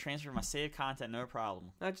be able to transfer my saved content, no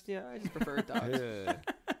problem. I just prefer it docked. Ugh.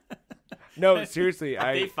 No, seriously,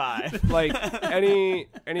 Day I 5. like any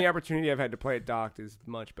opportunity I've had to play it docked is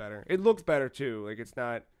much better. It looks better too. Like it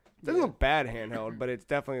doesn't Yeah. look bad handheld, but it's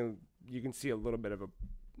definitely you can see a little bit of a.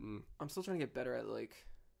 I'm still trying to get better at like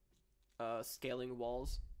scaling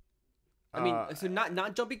walls. I mean, so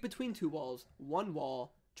not jumping between two walls, one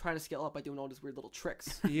wall, trying to scale up by doing all these weird little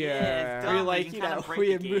tricks. Yeah. it's Where you're dumb. like, can you kinda know, break where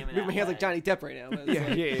you the game move in my that hands like way. Johnny Depp right now. but it's Yeah,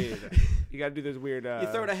 like- yeah. You got to do those weird. You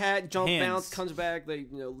throw the hat, jump, hands. bounce, comes back, like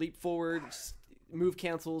leap forward, move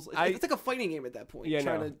cancels. It's, I- it's like a fighting game at that point. Yeah,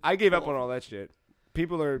 trying no. to I gave up pull on off. all that shit.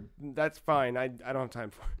 People are. That's fine. I don't have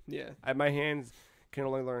time for it. Yeah, My hands can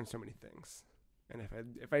only learn so many things, and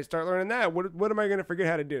if I start learning that, what am I gonna forget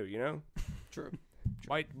how to do? You know. true.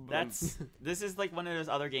 White. This is like one of those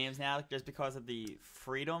other games now, just because of the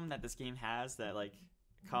freedom that this game has. That like,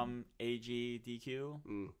 come AG DQ.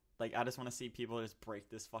 Mm. Like, I just want to see people just break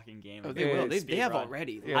this fucking game. Oh, and they do will. a They have speedrun.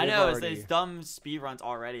 already. Yeah, I they've know already- it's dumb speedruns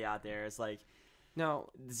already out there. It's like Now,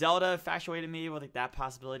 Zelda infatuated me with like that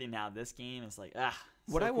possibility. Now this game is like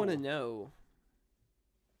what so I want to cool. know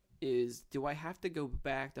is, do I have to go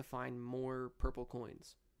back to find more purple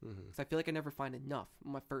coins? Mhm. Because I feel like I never find enough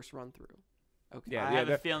on my first run through. Okay. Yeah, I have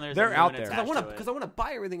a feeling there's they're a out moon there. attached Because to I want to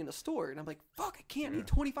buy everything in the store, and I'm like, fuck, I can't need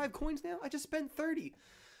 25 coins now. I just spent 30.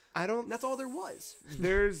 I don't. And that's all there was.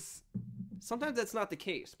 There's. Sometimes that's not the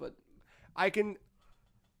case, but I can.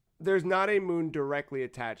 There's not a moon directly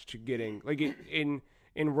attached to getting like in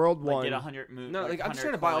in World Like 1. get 100 moon. No, like I'm just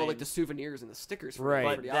trying to buy all like the souvenirs and the stickers for, Right.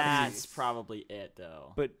 for But the that's Odyssey. probably it,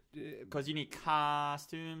 though. But Because you need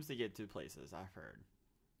costumes to get to places, I've heard.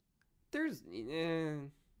 There's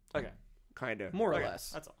Okay. kind of. more or Okay, less.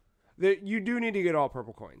 That's all. You do need to get all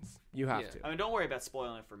purple coins. You have Yeah. to. I mean, don't worry about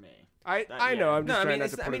spoiling it for me. I yeah. know. I'm No, just I trying mean, not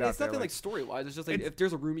it's, to I put mean, it out it's there. nothing like, like story wise. It's just like It's- if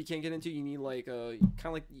there's a room you can't get into, you need like kind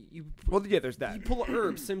of like you. well, yeah, there's that. You pull a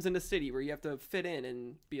herb Sims in the city where you have to fit in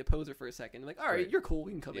and be a poser for a second. Like, all right, Right. you're cool.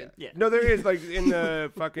 We can come in. Yeah. No, there is like in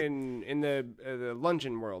the fucking in the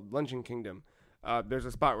luncheon world, luncheon kingdom. There's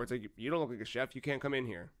a spot where it's like you don't look like a chef, you can't come in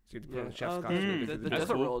here. So you have to put on the chef's Oh, costume. the to do the the That's desert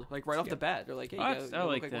job. cool. world, like right off the bat, they're like, hey, Oh, you that's- gotta I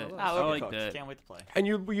look like one that. of those. Ah, I okay, like cool. that. Can't wait to play. And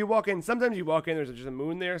you walk in. Sometimes you walk in. There's just a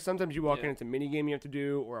moon there. Sometimes you walk Yeah. in. It's a mini game you have to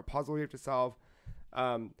do or a puzzle you have to solve.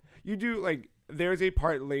 You do like there's a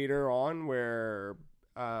part later on where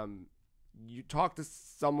you talk to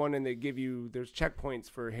someone and they give you there's checkpoints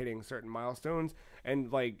for hitting certain milestones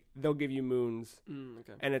and like they'll give you moons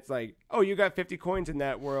Okay. and it's like, oh, you got 50 coins in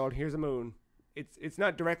that world. Here's a moon. It's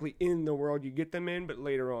not directly in the world you get them in, but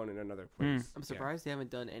later on in another place. I'm surprised they haven't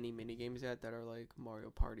done any mini games yet that are like Mario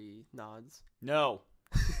Party nods. No.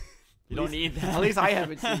 You don't need that. At least I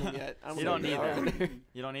haven't seen them yet. I You don't need know. that.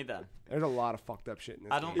 You don't need that. There's a lot of fucked up shit in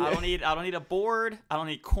this. I don't game. need a board. I don't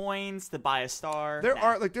need coins to buy a star. There Nah.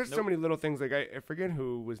 are like there's so Nope. many little things like I forget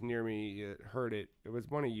who was near me heard it. It was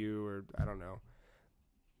one of you or I don't know.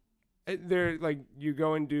 There like you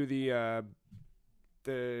go and do the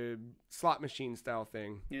slot machine style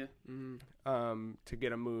thing Yeah. to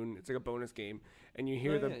get a moon. It's like a bonus game and you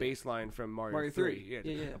hear Oh, the yeah. bass line from Mario, Mario 3. 3. Yeah.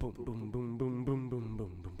 Yeah. Boom boom boom boom boom boom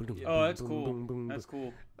boom boom. Yeah. Oh, that's boom, cool. boom, boom, That's boom.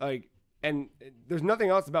 cool. Like and there's nothing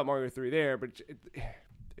else about Mario 3 there, but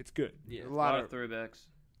it's good. Yeah. A A lot lot of of throwbacks.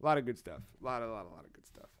 A lot of good stuff. A lot of good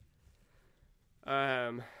stuff.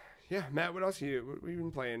 Yeah, Matt, what else what have you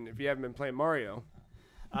been playing? If you haven't been playing Mario,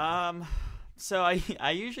 So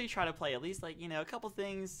I usually try to play at least like a couple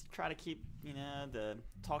things. Try to keep the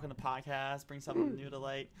talk on the podcast, bring something new to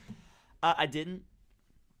light. I didn't.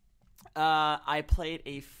 I played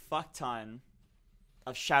a fuck ton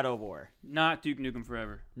of Shadow War. Not Duke Nukem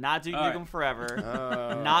Forever. Not Duke All Nukem right. Forever.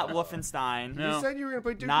 Not Wolfenstein. No. you said you were gonna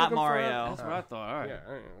play Duke Not Nukem Mario. Forever? That's what I thought. All right. Yeah,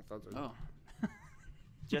 I thought so. Oh.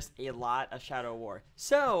 Just a lot of Shadow War.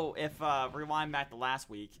 So if rewind back to last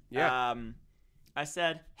week, Yeah. I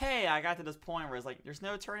said, hey, I got to this point where it's like, there's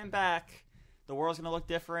no turning back. The world's gonna look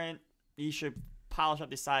different. You should polish up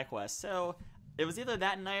these side quests. So it was either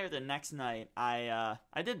that night or the next night. I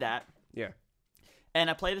did that. Yeah. And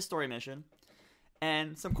I played the story mission.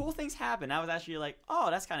 And some cool things happened. I was actually like,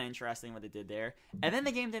 oh, that's kind of interesting what they did there. And then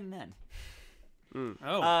the game didn't end.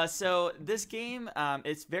 Oh. So this game,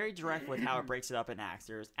 it's very direct with how it breaks it up in acts.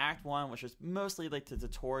 There's Act 1, which is mostly like the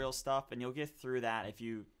tutorial stuff, and you'll get through that if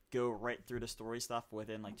you go right through the story stuff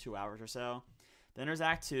within like 2 hours or so. Then there's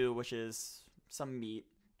Act 2, which is some meat.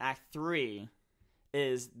 Act 3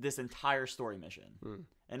 is this entire story mission.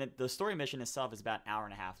 And the story mission itself is about an hour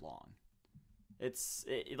and a half long. It's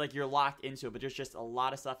like you're locked into it, but there's just a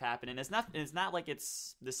lot of stuff happening. It's not like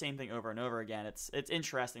it's the same thing over and over again. It's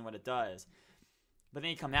interesting what it does. But then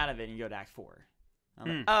you come out of it and you go to Act 4.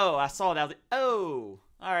 I'm like, oh, I saw that. I was like, oh,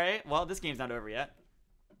 all right. Well, this game's not over yet.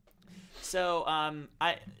 So,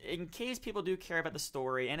 in case people do care about the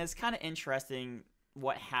story, and it's kind of interesting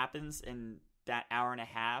what happens in that hour and a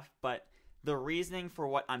half, but the reasoning for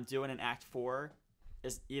what I'm doing in Act 4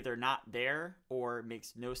 is either not there or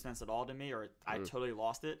makes no sense at all to me, or I totally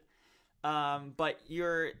lost it. But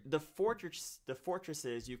the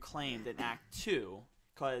fortresses you claimed in Act 2,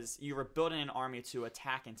 because you were building an army to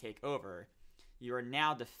attack and take over, you are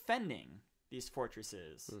now defending these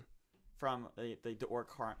fortresses from the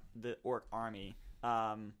orc army.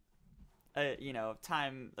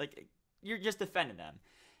 You're just defending them.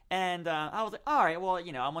 And I was like, all right, well,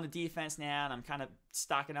 I'm on the defense now, and I'm kind of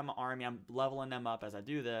stocking up my army. I'm leveling them up as I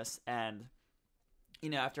do this. And,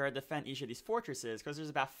 after I defend each of these fortresses, because there's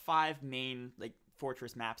about 5 main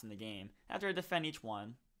fortress maps in the game, after I defend each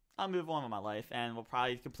one, I'll move on with my life, and we'll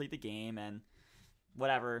probably complete the game, and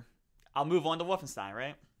whatever. I'll move on to Wolfenstein,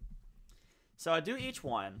 right? So I do each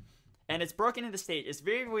one, and it's broken into stage. It's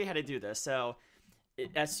very weird how to do this. So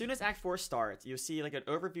as soon as Act 4 starts, you'll see an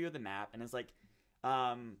overview of the map, and it's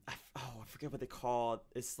I forget what they call it.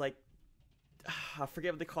 It's I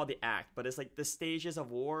forget what they call the act, but it's the stages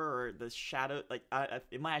of war or the shadow.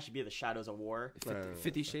 It might actually be the shadows of war.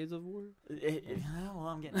 50 Shades of War? Well,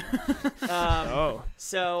 I'm getting there.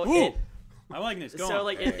 So Ooh. I like this. Go so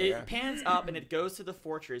on. it pans up and it goes to the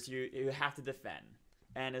fortress you have to defend,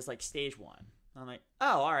 and it's stage 1. I'm like,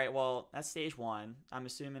 oh, all right, well that's stage 1. I'm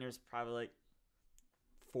assuming there's probably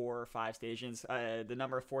 4 or 5 stations. The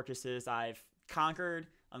number of fortresses I've conquered,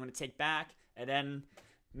 I'm going to take back, and then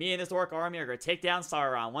me and this orc army are going to take down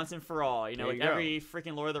Sauron once and for all. You know, There you like go. every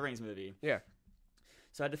freaking Lord of the Rings movie. Yeah.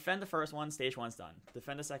 So I defend the first one, stage 1's done.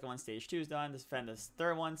 Defend the second one, stage 2's done. Defend the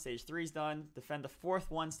third one, stage 3's done. Defend the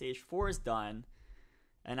fourth one, stage 4's done.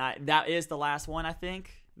 And that is the last one, I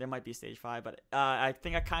think. There might be stage 5, but I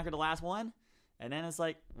think I conquered the last one. And then it's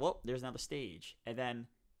like, well, there's another stage. And then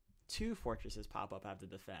 2 fortresses pop up I have to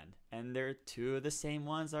defend. And they're 2 of the same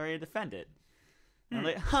ones I already defended. And I'm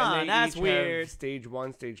like, And they that's each have weird. stage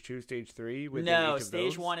 1, stage 2, stage 3. Within No, each of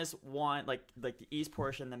stage those? 1 is one like the east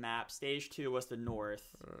portion of the map. Stage 2 was the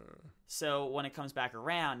north. So when it comes back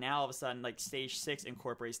around, now all of a sudden, like stage 6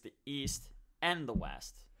 incorporates the east and the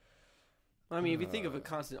west. I mean, if you think of a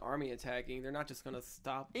constant army attacking, they're not just gonna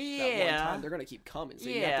stop that one Yeah. time. They're gonna keep coming. So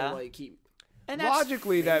you have Yeah. to like keep. And that's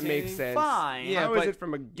Logically, that makes sense. fine. Yeah, How is but it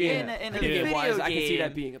from a game? in a Game video wise, I can see game,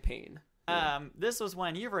 that being a pain. This was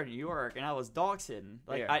when you were in New York and I was dog sitting.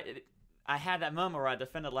 Like Yeah. I had that moment where I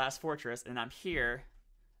defended the last fortress and I'm here,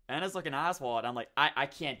 and it's looking at Oswald. And I'm like, I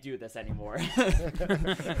can't do this anymore.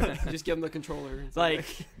 Just give them the controller. It's like,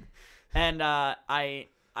 and I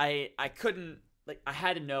couldn't, like, I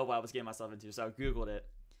had to know what I was getting myself into, so I googled it.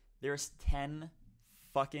 There's 10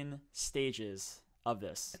 fucking stages of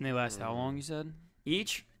this. And they last how long, you said?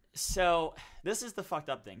 So this is the fucked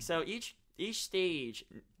up thing. So each stage,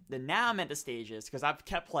 now I'm at the stages because I've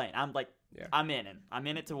kept playing. I'm like, Yeah. I'm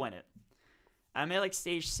in it to win it. I'm at like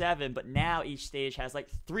stage 7, but now each stage has like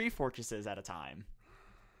 3 fortresses at a time.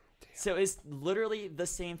 So it's literally the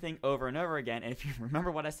same thing over and over again. And if you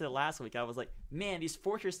remember what I said last week, I was like, man, these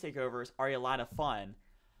fortress takeovers are a lot of fun.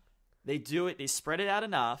 They do it, they spread it out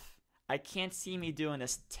enough. I can't see me doing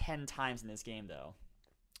this 10 times in this game though.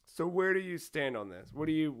 So where do you stand on this? What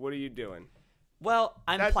are you doing? Well,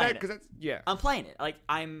 I'm playing it. That's, yeah. I'm playing it. Like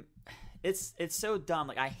it's so dumb.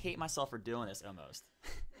 Like I hate myself for doing this almost.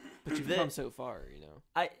 but you've come so far, you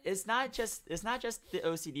know. It's not just the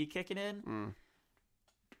OCD kicking in.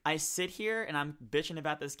 I sit here and I'm bitching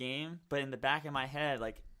about this game, but in the back of my head,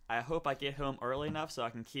 like I hope I get home early enough so I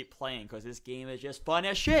can keep playing because this game is just fun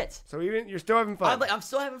as shit. So even you're still having fun. I'm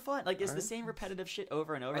still having fun. Like it's the same repetitive shit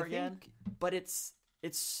over and over again, but it's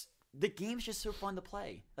the game's just so fun to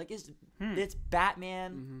play. Like it's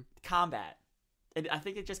Batman combat. And I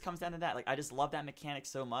think it just comes down to that. Like I just love that mechanic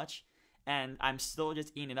so much, and I'm still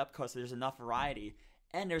just eating it up because there's enough variety,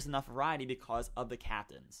 and there's enough variety because of the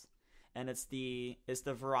captains, and it's the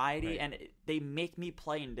variety, Right. and they make me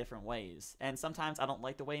play in different ways. And sometimes I don't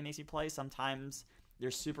like the way it makes me play. Sometimes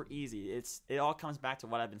they're super easy. It all comes back to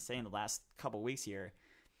what I've been saying the last couple weeks here.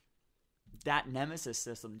 That Nemesis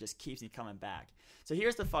system just keeps me coming back. So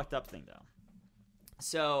here's the fucked up thing though.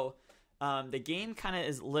 So the game kind of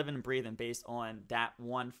is living and breathing based on that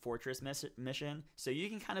one fortress mission. So you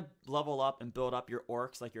can kind of level up and build up your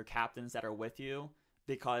orcs, like your captains that are with you,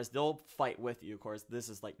 because they'll fight with you. Of course, this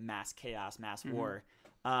is like mass chaos, mass war.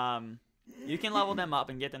 You can level them up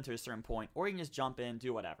and get them to a certain point, or you can just jump in,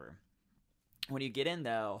 do whatever. When you get in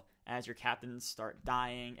though, as your captains start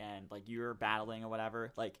dying and like you're battling or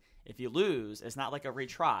whatever, like if you lose, it's not like a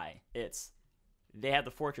retry. It's they have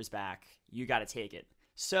the fortress back. You got to take it.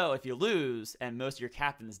 So if you lose and most of your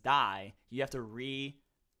captains die, you have to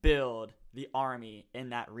rebuild the army in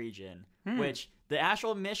that region, which the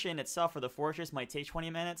actual mission itself for the fortress might take 20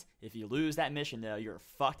 minutes. If you lose that mission, though, you're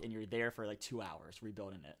fucked and you're there for like 2 hours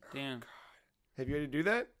rebuilding it. Damn. Have you had to do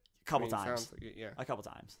that? A couple I mean, times. sounds like it, yeah. A couple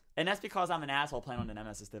times. And that's because I'm an asshole playing on the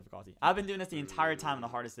Nemesis difficulty. I've been doing this the entire time on the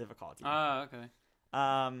hardest difficulty. Okay.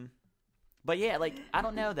 But yeah, like, I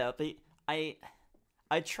don't know, though.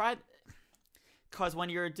 I tried... Because when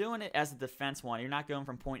you're doing it as a defense one, you're not going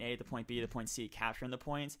from point A to point B to point C, capturing the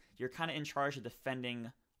points. You're kind of in charge of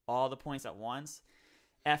defending all the points at once.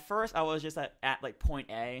 At first, I was just at like point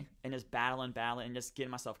A and just battling and just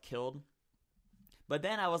getting myself killed. But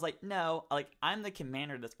then I was like, no, like I'm the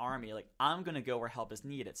commander of this army. Like I'm going to go where help is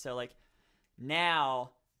needed. So like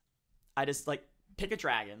now I just like pick a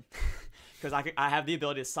dragon because I have the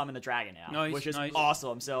ability to summon the dragon now, which is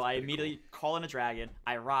awesome. So I immediately call in a dragon,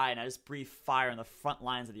 I ride, and I just breathe fire in the front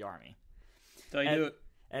lines of the army. So you do it.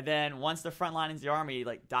 And then once the front lines of the army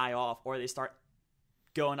like die off or they start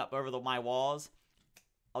going up over my walls,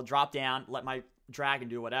 I'll drop down, let my dragon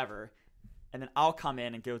do whatever, and then I'll come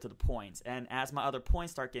in and go to the points. And as my other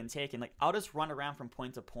points start getting taken, like I'll just run around from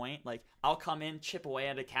point to point. Like I'll come in, chip away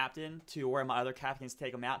at a captain to where my other captains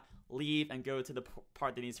take them out, leave, and go to the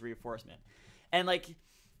part that needs reinforcement. And like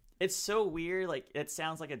it's so weird. Like it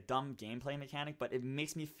sounds like a dumb gameplay mechanic, but it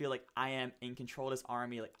makes me feel like I am in control of this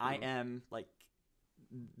army. Like I am like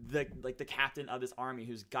the captain of this army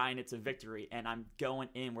who's guiding it to victory, and I'm going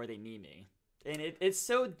in where they need me. And it's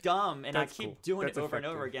so dumb, and That's I keep cool. doing That's it over and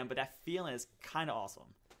over effective. again, but that feeling is kind of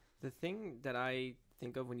awesome. The thing that I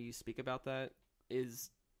think of when you speak about that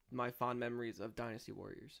is my fond memories of Dynasty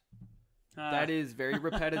Warriors. That is very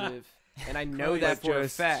repetitive, and I know Like that for a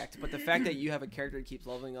just- fact. But the fact that you have a character that keeps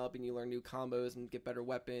leveling up and you learn new combos and get better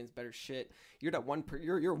weapons, better shit, you're that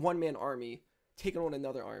you're a one-man army taking on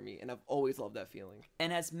another army, and I've always loved that feeling.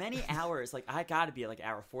 And as many hours, like I gotta be like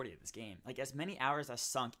hour 40 of this game. Like as many hours I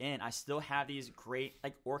sunk in, I still have these great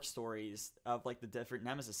like orc stories of like the different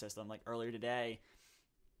Nemesis system. Like earlier today,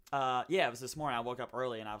 it was this morning. I woke up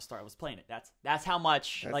early and I was playing it. That's how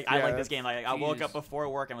much I like this game. Like I woke Jeez. up before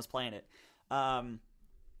work and was playing it. I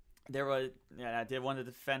did one of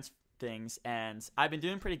the defense things, and I've been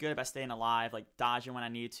doing pretty good about staying alive, like dodging when I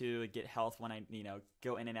need to, get health when I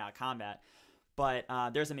go in and out of combat. But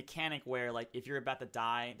there's a mechanic where, like, if you're about to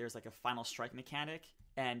die, there's like a final strike mechanic,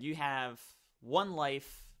 and you have one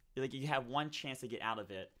life, like you have one chance to get out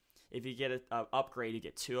of it. If you get an upgrade, you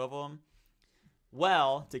get 2 of them.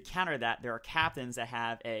 Well, to counter that, there are captains that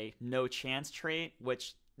have a no chance trait,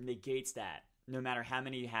 which negates that, no matter how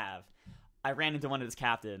many you have. I ran into one of his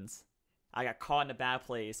captains. I got caught in a bad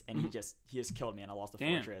place, and he just killed me, and I lost the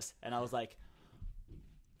fortress. And I was like,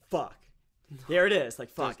 fuck. There it is. Like,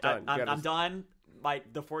 fuck. Done. I'm done.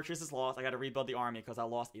 The fortress is lost. I got to rebuild the army because I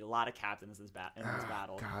lost a lot of captains in this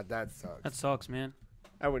battle. God, that sucks. That sucks, man.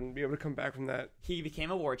 I wouldn't be able to come back from that. He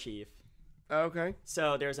became a war chief. Okay.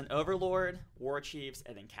 So there's an overlord, war chiefs,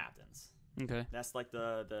 and then captains. Okay. That's like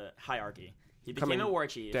the hierarchy. He became Coming a war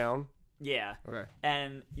chief. Down. Yeah. Okay.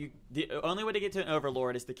 And the only way to get to an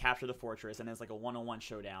overlord is to capture the fortress, and it's like a one-on-one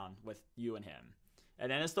showdown with you and him.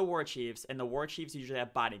 And then it's the war chiefs, and the war chiefs usually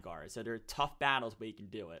have bodyguards, so they're tough battles, but you can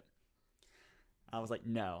do it. I was like,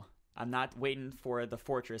 no, I'm not waiting for the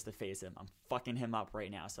fortress to face him. I'm fucking him up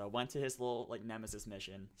right now. So I went to his little like Nemesis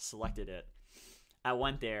mission, selected it. I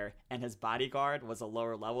went there, and his bodyguard was a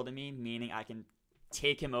lower level than me, meaning I can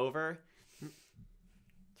take him over.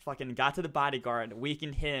 Fucking got to the bodyguard,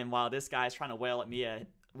 weakened him while this guy's trying to wail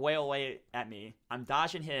away at me. I'm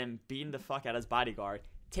dodging him, beating the fuck out of his bodyguard,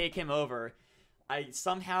 take him over. I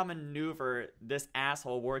somehow maneuver this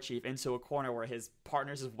asshole war chief into a corner where his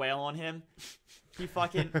partners is wail on him.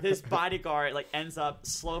 His bodyguard like ends up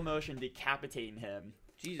slow motion decapitating him.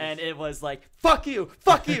 Jesus. And it was like, fuck you,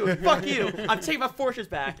 fuck you, fuck you. I'm taking my fortress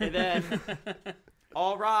back. And then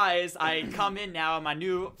all rise, I come in now in my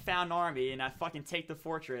new found army, and I fucking take the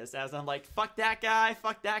fortress as I'm like, fuck that guy,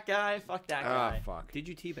 fuck that guy, fuck that guy. Ah, fuck. Did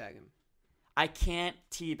you teabag him? I can't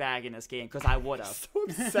teabag in this game because I would have. So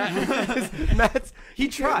upset. Matt's He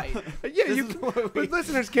tried. Yeah, but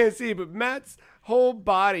listeners can't see, but Matt's whole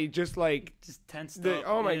body just tensed the, up.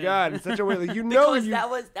 oh my Yeah. God, in such a way like Because that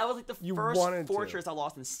was like the you first wanted to. fortress I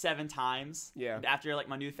lost in 7 times. Yeah. After like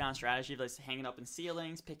my newfound strategy of like hanging up in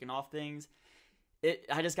ceilings, picking off things,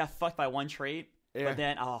 I just got fucked by one trait. Yeah. But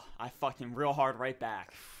then I fucked him real hard right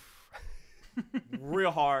back.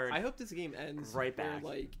 Real hard. I hope this game ends Right where, back.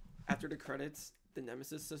 like, after the credits, the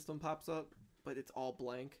Nemesis system pops up, but it's all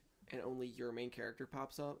blank, and only your main character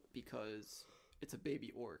pops up because it's a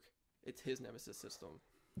baby orc. It's his Nemesis system.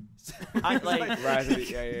 I like. Rise of the-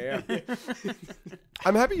 yeah.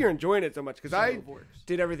 I'm happy you're enjoying it so much because I Shadow of Orcs.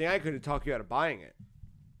 did everything I could to talk you out of buying it.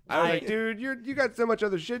 I was I- like, dude, you got so much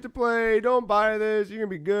other shit to play. Don't buy this. You're gonna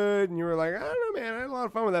be good. And you were like, I don't know, man. I had a lot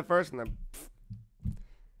of fun with that first, and then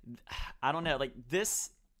I don't know. Like this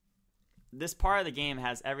part of the game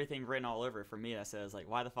has everything written all over it for me that says like,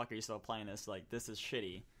 why the fuck are you still playing this? Like, this is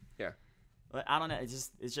shitty. Yeah. But I don't know.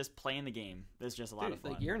 It's just playing the game. It's just a lot Dude, of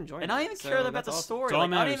fun. like, you're enjoying and I don't it, even so care about that's the awesome. story. It's all Like, I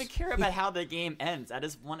don't matters. even care about how the game ends. I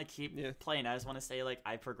just want to keep Yeah. playing. I just want to say like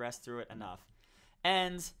I progressed through it enough.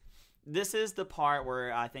 And this is the part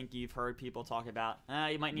where I think you've heard people talk about.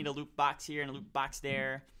 You might need a loot box here and a loot box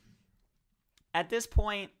there. At this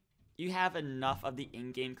point, you have enough of the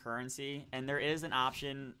in-game currency, and there is an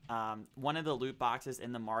option. One of the loot boxes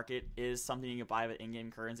in the market is something you can buy with in-game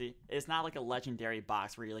currency. It's not like a legendary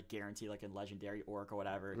box where you're like guaranteed like a legendary orc or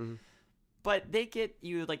whatever. Mm-hmm. But they get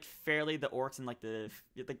you like fairly the orcs in like the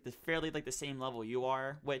fairly like the same level you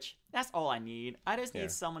are, which that's all I need. I just need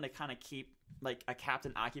someone to kind of keep like a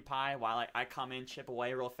captain occupied while like I come in, chip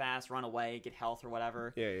away real fast, run away, get health or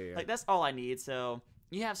whatever. Yeah. Like that's all I need. So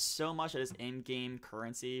you have so much of this in-game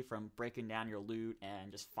currency from breaking down your loot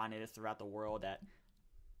and just finding it throughout the world that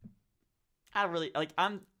I really like.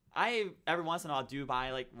 I every once in a while do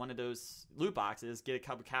buy like one of those loot boxes, get a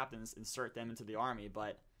couple captains, insert them into the army.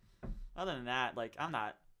 But other than that, like I'm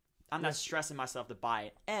not stressing myself to buy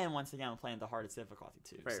it. And once again, I'm playing the hardest difficulty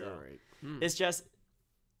too. Right, so right. it's just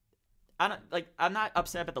I'm not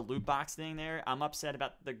upset about the loot box thing there. I'm upset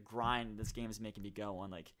about the grind this game is making me go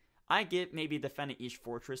on. Like, I get maybe defending each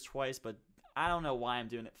fortress twice, but I don't know why I'm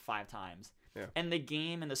doing it 5 times. Yeah. And the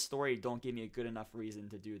game and the story don't give me a good enough reason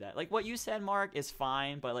to do that. Like, what you said, Mark, is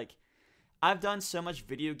fine, but, like, I've done so much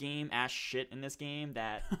video game ass shit in this game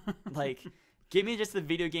that, like, give me just the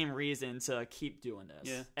video game reason to keep doing this.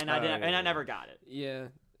 Yeah. And I never got it. Yeah.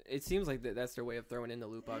 It seems like that's their way of throwing in the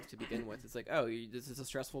loot box to begin with. It's like, oh, this is a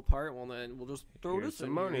stressful part. Well, then we'll just throw Here's this some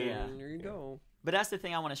in money. here, Yeah. and there you go. But that's the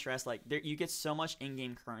thing I want to stress. Like, you get so much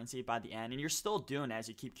in-game currency by the end, and you're still doing it as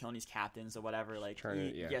you keep killing these captains or whatever. Like,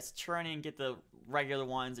 churning, get the regular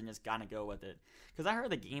ones, and just gotta go with it. Because I heard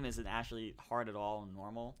the game isn't actually hard at all and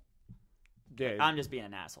normal. Yeah. I'm just being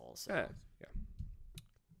an asshole. So. Yeah.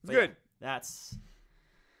 But Good. yeah, that's.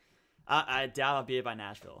 I doubt I'll beat it by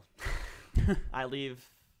Nashville. I leave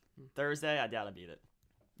Thursday. I doubt I'll beat it.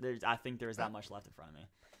 I think there's that much left in front of me. Did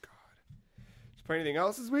you play anything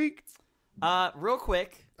else this week? Real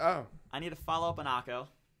quick, Oh. I need to follow up on Akko.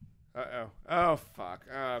 Uh-oh. Oh, fuck.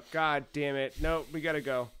 Oh, God damn it. Nope, we gotta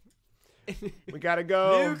go. We gotta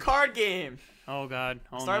go. New card game. Oh God.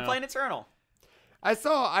 Oh, Started no. playing Eternal. I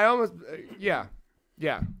almost, yeah.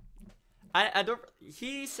 Yeah. I don't.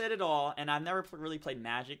 He said it all, and I've never really played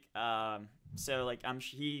Magic. So like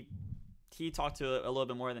he talked to it a little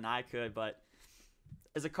bit more than I could, but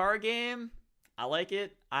as a card game, I like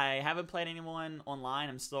it. I haven't played anyone online.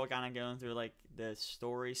 I'm still kind of going through like the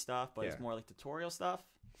story stuff, but it's more like tutorial stuff.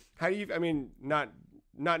 How do you, I mean, not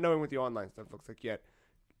knowing what the online stuff looks like yet,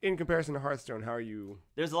 in comparison to Hearthstone, how are you?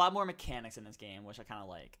 There's a lot more mechanics in this game, which I kind of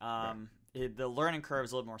like. The learning curve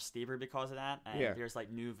is a little more steeper because of that. And there's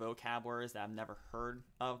like new vocab words that I've never heard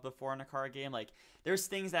of before in a card game. Like there's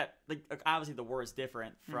things that like obviously the word's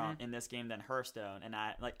different from in this game than Hearthstone, and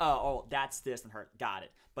I like that's this and got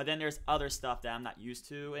it. But then there's other stuff that I'm not used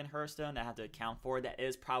to in Hearthstone that I have to account for that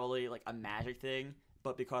is probably like a Magic thing,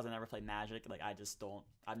 but because I never played Magic, like I've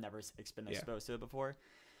never been exposed to it before.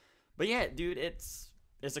 But yeah, dude, it's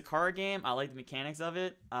a card game. I like the mechanics of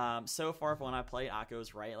it. So far, when I play,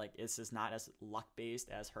 Akko's right. Like, it's just not as luck-based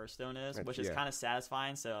as Hearthstone is, which is kind of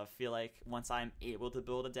satisfying. So I feel like once I'm able to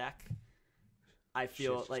build a deck, I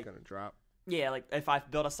feel Shit's like... just gonna drop. Yeah, like, if I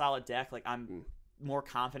build a solid deck, like, I'm more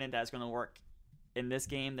confident that it's going to work in this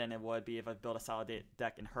game than it would be if I built a solid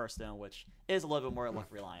deck in Hearthstone, which is a little bit more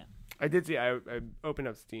luck-reliant. I did see, I opened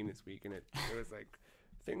up Steam this week, and it was like,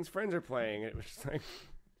 things friends are playing. It was just like...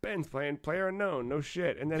 Ben's playing Player Unknown, no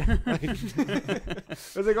shit. And then like, it was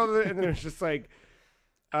like and then it was just like,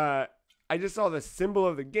 I just saw the symbol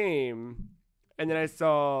of the game, and then I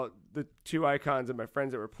saw the 2 icons of my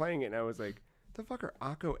friends that were playing it, and I was like, the fuck are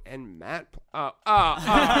Akko and Matt? That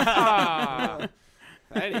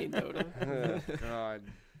ain't Dota. Oh,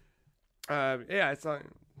 God. Yeah, I saw.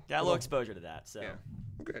 Got a little exposure to that, so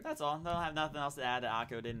Good. that's all. I don't have nothing else to add that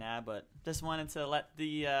Akko didn't add, but just wanted to let the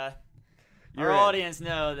You're our in. audience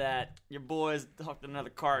know that your boys hooked another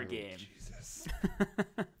card game. Jesus.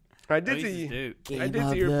 I did Places see. do. I did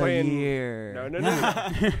see you were playing. Year. No.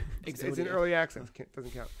 It's in early access.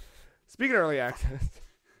 Doesn't count. Speaking of early access,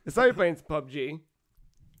 I saw you playing PUBG.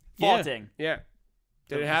 Faulting. Yeah.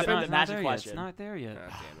 Did it It's happen? not- magic there yet. question. It's not there yet.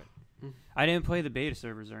 Ah, damn it. I didn't play the beta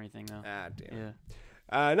servers or anything though. Ah, damn it.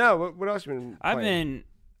 Yeah. No. What else you been? I playing?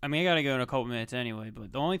 gotta go in a couple minutes anyway,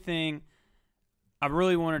 but the only thing I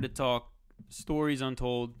really wanted to talk Stories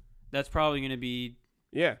Untold. That's probably gonna be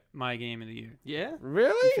my game of the year. Yeah?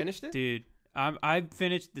 Really? You finished it? Dude, I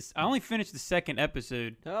finished this. I only finished the second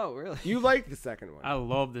episode. Oh, really? You liked the second one? I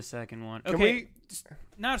love the second one. Can Okay, we?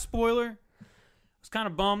 not a spoiler. I was kind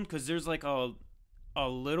of bummed because there's like a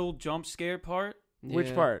little jump scare part. Which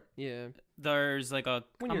Yeah. part? Yeah. There's like a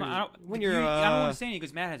When I'm- you're- I don't, when you- you're, I don't want to say anything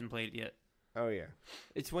because Matt hasn't played it yet. Oh yeah.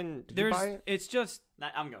 It's when... you There's buy it? it's just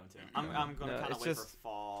I'm going to. I'm going to No, kind of it's wait for just-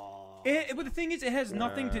 fall. but the thing is, it has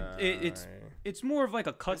nothing to. It's more of like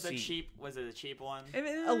a Was it cutscene. cheap? Was it a cheap one?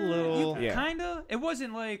 A little. Yeah. Kinda. It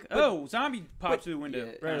wasn't like But- zombie pops through the window. yeah,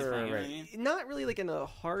 Right, That's right, fine, right, you know right. what I mean? Not really like in a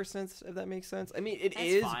horror sense, if that makes sense. I mean, it That's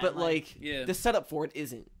is, fine, but like- Yeah. the setup for it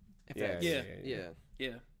isn't. If Yeah, that's- Yeah. Yeah.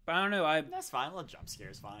 Yeah, but I don't know. That's fine. A little jump scare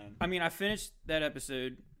is fine. I mean, I finished that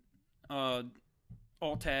episode. All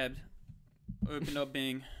tabbed. Opened up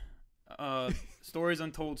Bing. Stories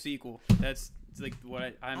Untold sequel. That's like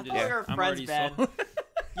what I'm I just. thought we were I'm friends, already Ben. sold.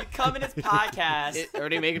 You come in this podcast. It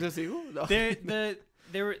already make it to sequel? No.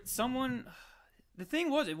 there were someone. The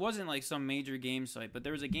thing was, it wasn't like some major game site, but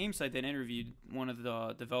there was a game site that interviewed one of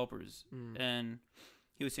the developers, and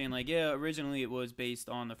he was saying like, yeah, originally it was based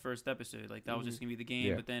on the first episode, like that was just gonna be the game,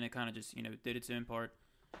 Yeah. but then it kind of just did its own part,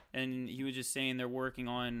 and he was just saying they're working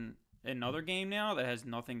on another game now that has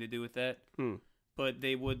nothing to do with that. But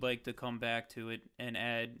they would like to come back to it and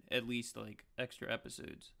add at least like extra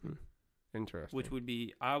episodes. Interesting. Which would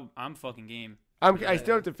be I'm fucking game. I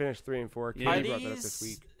still have to finish 3 and 4. Are Katie brought that up these this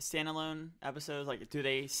week. standalone episodes? Like, do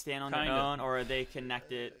they stand on their Kinda. own, or are they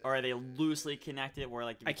connected, or are they loosely connected? Where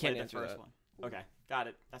like you I can't play the answer first that. one. Okay, got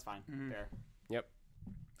it. That's fine. Fair.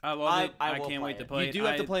 I love it. I I will can't play wait to it. play You it. do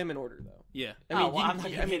have to play them in order, though. Yeah. I mean, I'm not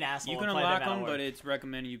gonna be an asshole. You and can play them unlock out of them, but order. it's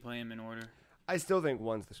recommended you play them in order. I still think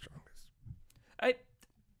 1's the strongest.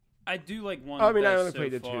 I do like 1 I mean, I best only so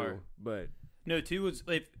played the far. 2, but No, 2 was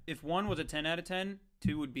if 1 was a 10 out of 10,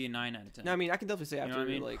 2 would be a 9 out of 10. No, I mean, I can definitely say You know after what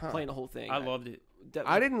I mean? like Huh. playing the whole thing, I loved it.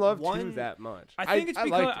 I didn't love 2 one, that much. I think it's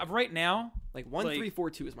because liked it. right now, Like 1, like- 3,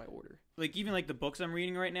 4, 2 is my order. like even like the books I'm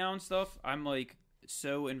reading right now and stuff, I'm like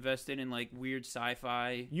so invested in like weird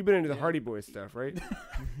sci-fi. You've been into the Yeah. Hardy Boys stuff, right?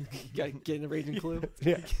 You gotta get in the Raging Clue.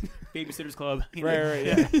 Yeah. Babysitter's Club. Right,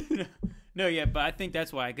 yeah. No, yeah, but I think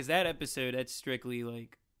that's why, because that episode, that's strictly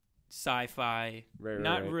like sci-fi, Right,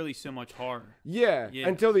 not right. really so much horror. Yeah, Yeah.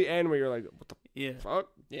 until the end where you're like, what the Yeah, fuck?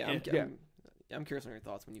 Yeah, Yeah. I'm curious on your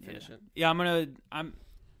thoughts when you finish it. yeah. I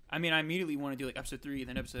mean, I immediately want to do like episode 3,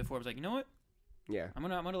 then episode 4. I was like, you know what? Yeah. I'm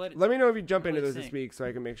gonna let it. Let me know if you jump I'm into gonna those this think. week so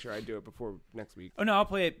I can make sure I do it before next week. Oh no, I'll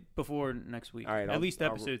play it before next week. All right, at least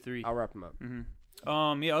episode 3. I'll wrap them up.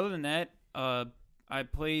 Yeah. Other than that, I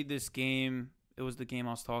played this game. It was the game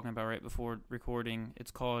I was talking about right before recording. It's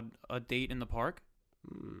called A Date in the Park.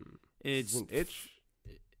 It's Isn't itch?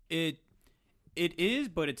 It is,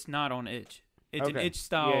 but it's not on itch. It's an Okay. itch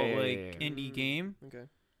style Yeah. indie game, Okay.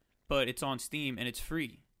 but it's on Steam and it's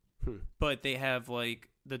free. But they have like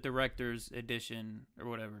the director's edition or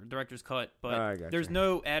whatever, director's cut. But I gotcha. there's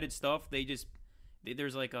no added stuff.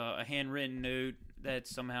 There's like a handwritten note that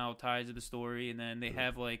somehow ties to the story, and then they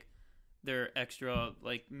have like their extra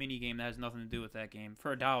like mini game that has nothing to do with that game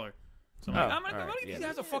for $1. So I'm like, I'm gonna give these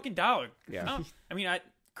guys a fucking $1. Yeah. I mean, I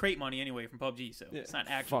crate money anyway from PUBG, so it's not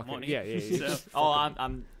actual Fuck it. money. Yeah. So, Oh,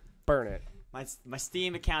 I'm Burn it. my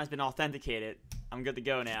Steam account has been authenticated. I'm good to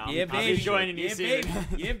go now. yeah, I'll baby. be joining you yeah, soon.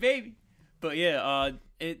 baby. Yeah, baby. But yeah,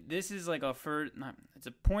 this is like it's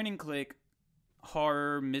a point and click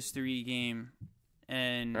horror mystery game,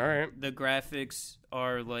 and All right. the graphics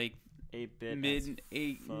are like 8-bit. mid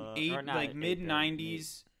or not like 8-bit, mid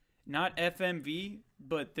 90s, not FMV,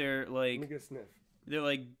 but they're Let me like get a sniff.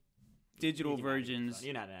 digital You can versions.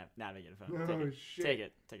 You're not navigating a phone. Oh, Take it. shit. Take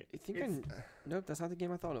it. Take it. I think nope, that's not the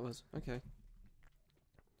game I thought it was. Okay.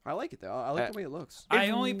 I like it though. I like the way it looks. I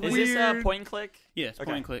It's only Is play. this Weird. point and click? Yeah, it's Okay.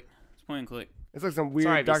 point and click. It's point and click. It's like some Sorry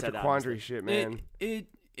weird if you Dr. said that, Quandary shit, man.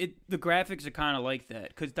 The graphics are kind of like that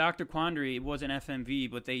because Dr. Quandary, it wasn't FMV,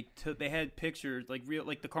 but they had pictures like real,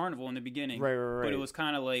 like the carnival in the beginning, Right. but it was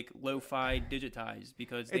kind of like lo-fi digitized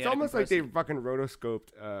because they It's had to almost like compress they it. fucking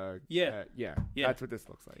rotoscoped. Yeah. Yeah. Yeah. That's what this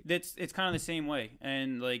looks like. It's kind of the same way,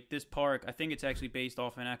 and like this park, I think it's actually based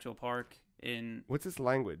off an actual park in What's this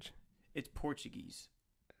language? it's Portuguese.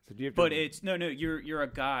 So do you have to, But it's no, you're a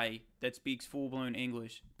guy that speaks full blown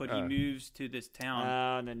English, but he moves to this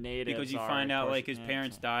town The natives because you are, find of out course, like his yeah,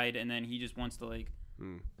 parents so- died, and then he just wants to like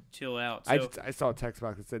chill out. So, I saw a text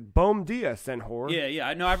box that said "Bom dia, senhor." yeah,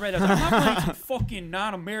 I know. I read that. I was like, I'm not playing some fucking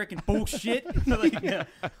non-American bullshit. Like,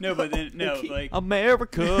 no, but then no, like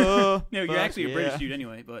America. no, you're Fuck actually a yeah. British dude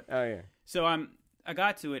anyway. But Oh yeah. so I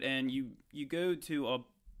got to it, and you go to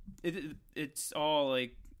it's all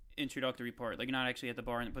like introductory part, like you're not actually at the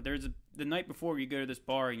bar, but there's the night before you go to this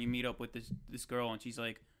bar and you meet up with this girl, and she's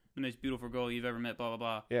like the most beautiful girl you've ever met, blah blah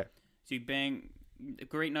blah. Yeah. So you bang a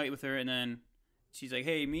great night with her, and then she's like,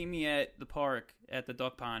 hey, meet me at the park at the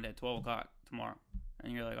duck pond at 12 o'clock tomorrow.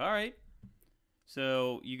 And you're like, all right.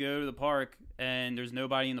 So you go to the park and there's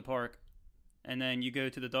nobody in the park, and then you go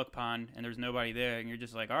to the duck pond and there's nobody there, and you're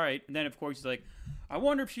just like, all right. And then of course he's like, I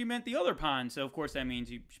wonder if she meant the other pond. So of course that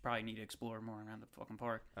means you probably need to explore more around the fucking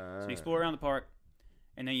park. So you explore around the park,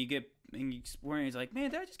 and then you explore, and he's like, man,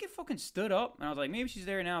 did I just get fucking stood up? And I was like, maybe she's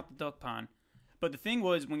there now at the duck pond. But the thing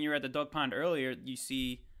was, when you're at the duck pond earlier, you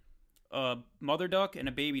see a mother duck and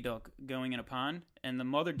a baby duck going in a pond, and the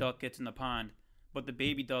mother duck gets in the pond, but the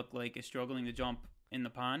baby duck like is struggling to jump in the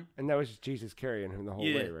pond. And that was just Jesus carrying him the whole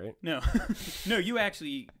way, right? No, no, you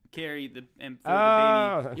actually carry the and for the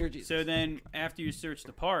Oh, You're baby. Jesus. So then, after you search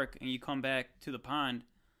the park and you come back to the pond,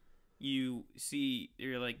 you see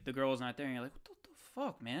you're like the girl's not there, and you're like, what the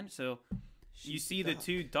fuck, man? So you see the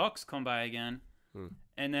two ducks come by again,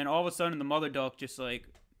 and then all of a sudden the mother duck just like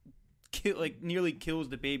nearly kills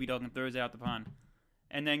the baby duck and throws it out the pond,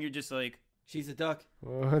 and then you're just like, She's a duck.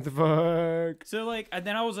 what the fuck? so like, and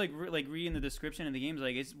then I was like reading the description of the game's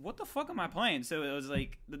like, what the fuck am I playing? So it was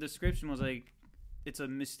like the description was like, it's a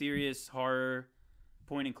mysterious horror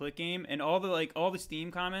point and click game, and all the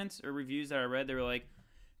Steam comments or reviews that I read, they were like,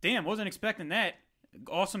 "Damn, wasn't expecting that.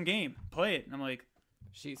 Awesome game. Play it." And I'm like,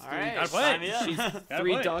 She's All three, right, gotta play it. she's Gotta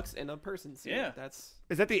three play it. ducks in a person suit. Yeah. That's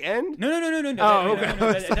Is that the end? No. Oh, okay. I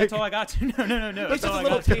was That's all I got to. No. that's That's just all a I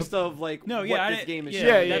little got to. taste of like No, what yeah, this game is.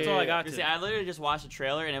 Yeah, that's all I got to. See, I literally just watched the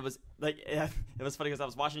trailer, and it was like it was funny because I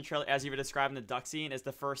was watching the trailer as you were describing the duck scene. It's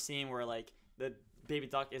the first scene where like the baby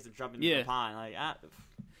duck is jumping into the pond. Like,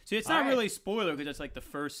 See, it's All not right. really a spoiler because that's like the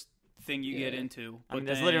first thing you get into. I mean, But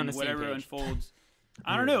that's then literally on the same whatever page. unfolds.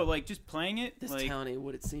 I don't know, like just playing it. This like, town ain't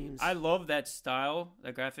what it seems. I love that style,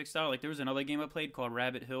 that graphic style. Like there was another game I played called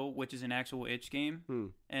Rabbit Hill, which is an actual itch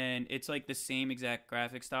game, and it's like the same exact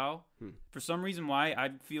graphic style. For some reason, why I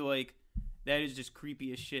feel like that is just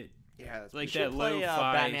creepy as shit. Yeah, that's Like you should that play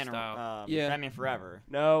lo-fi Batman, style. Yeah. Batman Forever.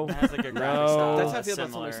 no. That has like a graphic No. style. That's how I feel about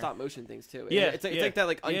some similar. of the stop motion things too. Yeah, it's like, yeah. it's like that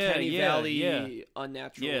like uncanny Yeah, valley, yeah.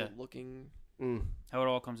 unnatural looking. How it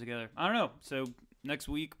all comes together. I don't know. So next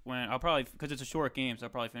week, when I'll probably because it's a short game, so I'll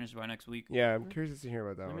probably finish it by next week. Yeah, I'm curious to hear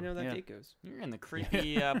about that Let me one. know how that Yeah. date goes. You're in the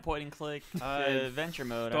creepy point and click adventure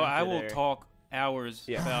mode. So I aren't you will there? talk hours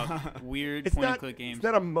Yeah. about weird It's point not and click games. It's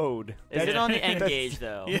not a mode. Is it on the That's- N-Gage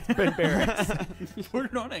though? Yeah. It's been barracks. We're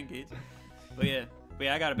not N-Gage. But yeah,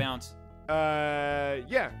 I gotta bounce.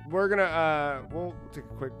 Yeah, we're gonna we'll take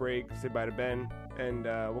a quick break, say bye to Ben, and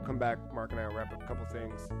we'll come back. Mark and I will wrap up a couple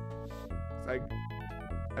things. 'Cause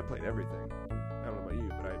I played everything. I don't know about you,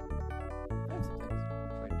 but I have some things.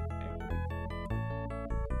 played everything.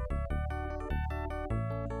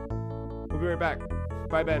 We'll be right back.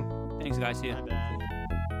 Bye, Ben. Thanks, guys. See ya. My bad.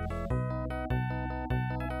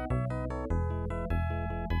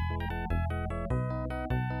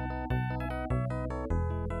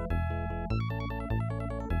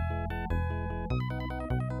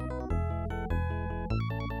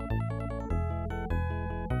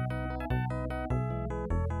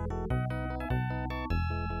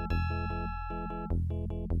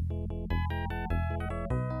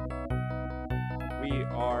 We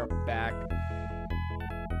are back.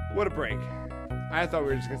 What a break. I thought we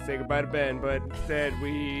were just going to say goodbye to Ben, but instead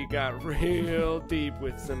we got real deep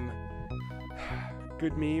with some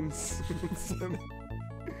good memes. Some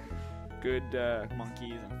good,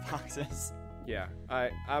 Monkeys and foxes. yeah.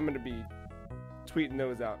 I'm going to be tweeting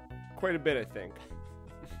those out quite a bit, I think.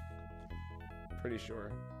 Pretty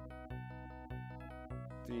sure.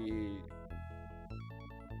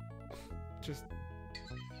 Just...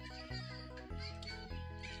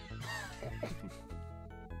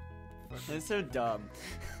 It's so dumb.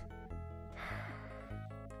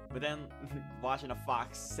 But then watching a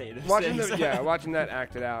fox say those watching things. watching that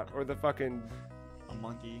acted out, or the fucking a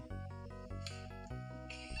monkey.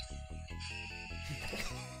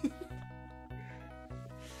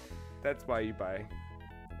 that's why you buy an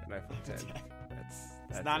iPhone 10.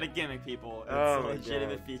 It's not a gimmick, people. It's Oh a my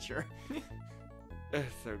legitimate God. feature.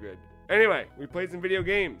 It's so good. Anyway, we played some video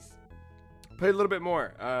games. Played a little bit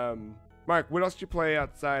more. Mark, what else did you play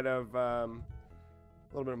outside of a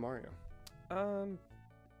little bit of Mario?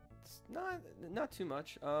 It's not too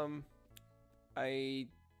much. I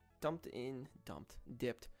dipped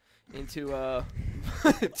into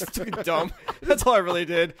just dumb. That's all I really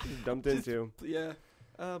did. Dumped into. Yeah.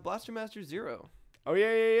 Blaster Master Zero. Oh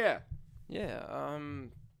yeah. Yeah.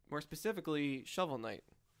 More specifically, Shovel Knight.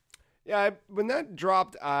 Yeah, when that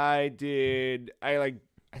dropped, I think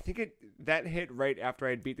that hit right after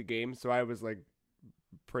I had beat the game, so I was like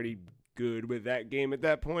pretty good with that game at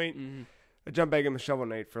that point. Mm-hmm. I jumped back in the Shovel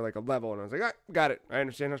Knight for like a level, and I was like, got it. I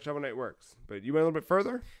understand how Shovel Knight works. But you went a little bit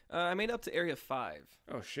further? I made it up to Area 5.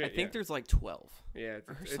 Oh shit! I think there's like 12 yeah,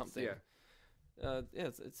 or it's something. Yeah. Yeah,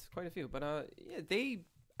 it's quite a few. But yeah,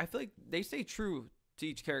 I feel like they stay true to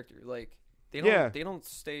each character. Like they don't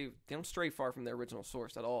stray far from their original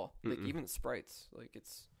source at all. Like even the sprites, like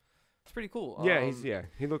it's pretty cool. Yeah,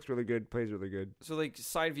 he looks really good, plays really good. So like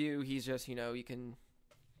side view, he's just you can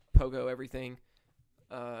pogo everything.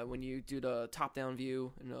 When you do the top down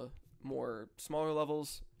view in the more smaller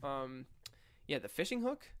levels, yeah, the fishing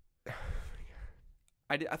hook.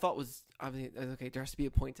 I thought was obviously okay. There has to be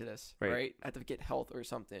a point to this, right? I have to get health or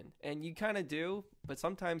something, and you kind of do, but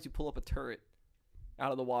sometimes you pull up a turret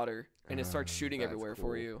out of the water and it starts shooting that's everywhere cool.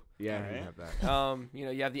 for you. Yeah, Alright. you have that.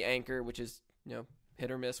 You have the anchor, which is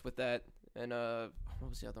hit or miss with that, and what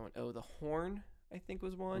was the other one? Oh, the horn, I think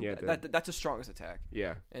was one. Yeah, that's the strongest attack.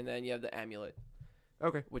 Yeah. And then you have the amulet,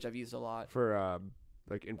 Okay. which I've used a lot. For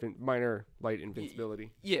like minor light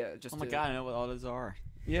invincibility. Yeah, just Oh my god, I know what all those are.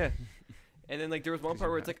 Yeah, And then like there was one 'Cause part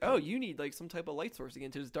you where it's have like, oh, you need like some type of light source to get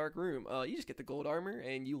into this dark room. You just get the gold armor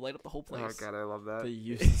and you light up the whole Oh place. god, I love that. The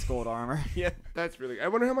useless gold armor. Yeah. That's really. I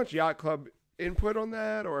wonder how much Yacht Club input on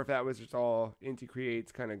that, or if that was just all Inti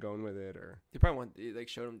Creates kind of going with it, or. They probably like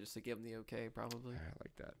showed him just to give him the okay, probably. I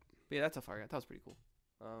like that. But yeah, that's a fire guy. That was pretty cool.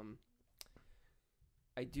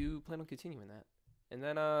 I do plan on continuing that. And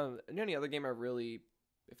then the only other game I really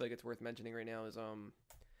feel like it's worth mentioning right now is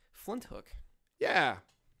Flinthook. Yeah.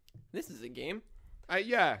 This is a game. I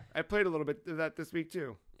played a little bit of that this week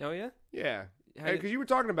too. Oh yeah. Yeah. How did- Because you were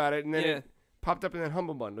talking about it, and then Yeah. it popped up in that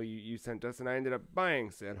Humble Bundle you sent us, and I ended up buying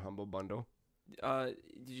said Humble Bundle. Did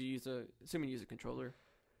you use assuming you use a controller?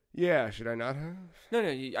 Yeah, should I not have? No.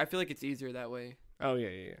 I feel like it's easier that way Oh,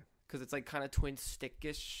 yeah. because it's like kind of twin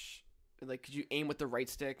stickish. Like, could you aim with the right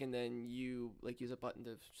stick and then you like use a button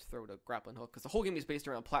to throw the grappling hook? Because the whole game is based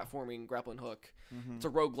around platforming, grappling hook. Mm-hmm. It's a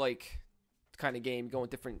roguelike kind of game. You go on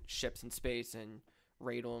different ships in space and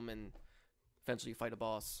raid them, and eventually you fight a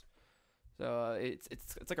boss. So it's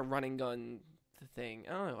like a running gun thing.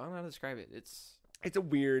 I don't know how to describe it. It's It's a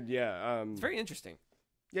weird, yeah. it's very interesting.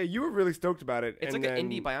 Yeah, you were really stoked about it. It's and like an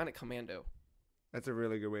then- indie Bionic Commando. That's a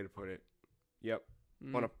really good way to put it. Yep.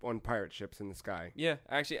 On pirate ships in the sky. Yeah,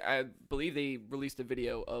 actually, I believe they released a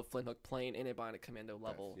video of Flinthook playing in a Bionic Commando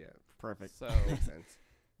level. Yeah, Perfect. So makes sense.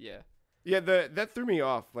 yeah, Yeah, that threw me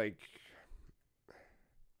off, like,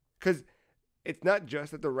 because it's not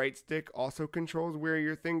just that the right stick also controls where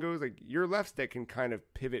your thing goes. Like, your left stick can kind of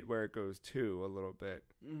pivot where it goes too a little bit.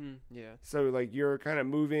 yeah. So like you're kind of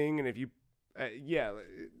moving, and if you,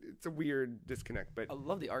 it's a weird disconnect. But I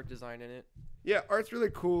love the art design in it. yeah, art's really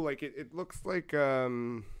cool. Like it looks like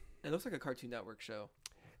It looks like a Cartoon Network show.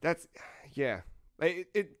 that's yeah. Like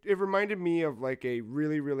it reminded me of like a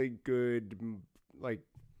really really good like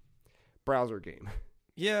browser game.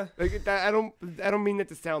 Yeah. Like that, I don't mean that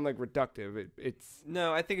to sound like reductive. It's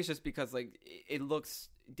No, I think it's just because like it looks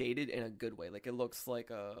dated in a good way. Like it looks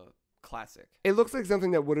like a classic. it looks like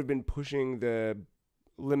something that would have been pushing the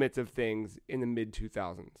limits of things in the mid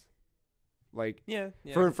 2000s. Like Yeah.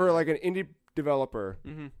 for like an indie developer.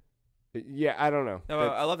 Mm-hmm. Yeah, I don't know. No,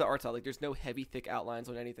 That's- I love the art style. Like, there's no heavy, thick outlines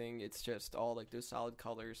on anything. It's just all like those solid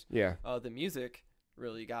colors. yeah, The music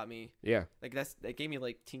really got me. yeah, Like that gave me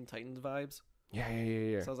like Teen Titans vibes.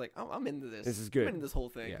 yeah. So I was like, I'm into this. This is good. I'm into this whole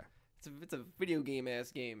thing. Yeah. It's a video game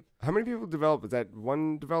ass game. How many people developed? Is that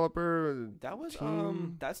one developer? That was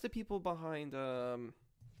Team? that's the people behind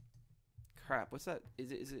crap. What's that?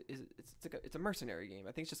 Is it it's a mercenary game.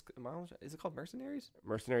 I think it's just is it called Mercenaries?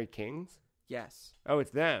 Mercenary Kings? Yes. Oh,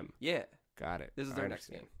 it's them. Yeah. Got it. This is I their next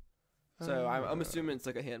understand. game. So I'm assuming it's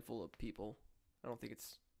like a handful of people. I don't think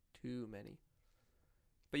it's too many.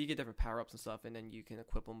 But you get different power ups and stuff, and then you can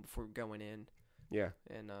equip them before going in. Yeah.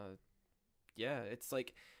 And yeah, it's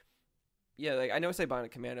like, yeah, like I know I say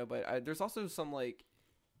Bionic Commando, but there's also some like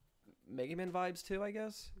Mega Man vibes too, I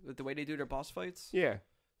guess, with the way they do their boss fights. Yeah.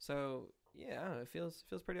 So yeah, I don't know, it feels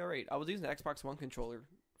pretty alright. I was using the Xbox One controller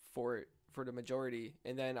for it for the majority,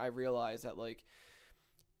 and then I realized that like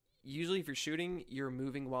usually if you're shooting, you're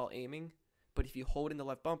moving while aiming. But if you hold in the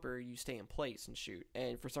left bumper, you stay in place and shoot.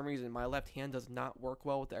 And for some reason, my left hand does not work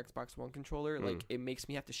well with the Xbox One controller. Like, it makes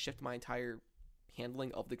me have to shift my entire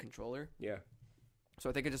handling of the controller. Yeah. So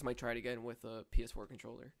I think I just might try it again with a PS4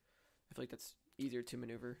 controller. I feel like that's easier to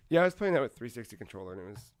maneuver. Yeah, I was playing that with 360 controller, and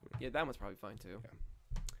it was. Yeah, that one's probably fine too.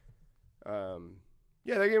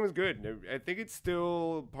 Yeah, that game was good. I think it's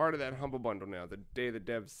still part of that Humble Bundle now. The day of the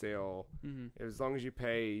dev sale. Mm-hmm. As long as you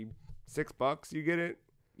pay $6, you get it.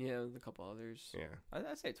 Yeah, a couple others. Yeah.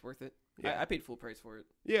 I'd say it's worth it. Yeah. I paid full price for it.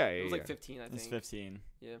 Yeah, It was like yeah. 15, I think. It's 15.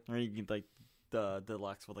 Yeah. Or you can like the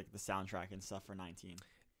deluxe with like the soundtrack and stuff for 19.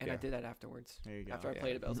 And Yeah. I did that afterwards. There you go. After I yeah.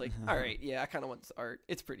 played it, I was like, all right, yeah, I kind of want this art.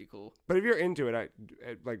 It's pretty cool. But if you're into it, I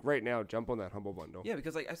like right now, jump on that Humble Bundle. Yeah,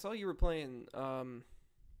 because like I saw you were playing,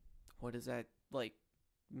 what is that, like,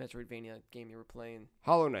 Metroidvania game you were playing?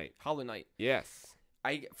 Hollow Knight. Hollow Knight. Yes.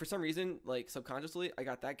 For some reason, like subconsciously, I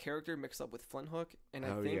got that character mixed up with Flinthook, and I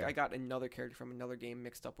Oh, think yeah. I got another character from another game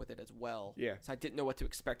mixed up with it as well. Yeah. So I didn't know what to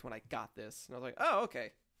expect when I got this, and I was like, "Oh,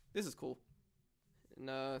 okay, this is cool."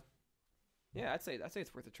 And yeah, I'd say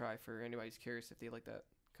it's worth a try for anybody who's curious if they like that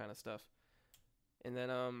kind of stuff. And then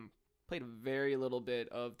played a very little bit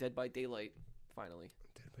of Dead by Daylight. Finally,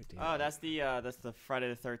 Oh, that's the Friday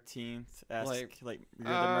the 13th esque, like you're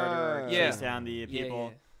the Ah. murderer, Yeah. chase down the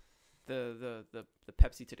people. Yeah. The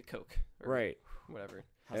Pepsi to the Coke, or Right. whatever.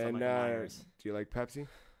 Has some, And like, Myers. do you like Pepsi?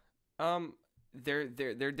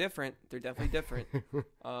 They're different. They're definitely different.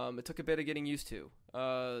 It took a bit of getting used to.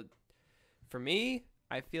 For me,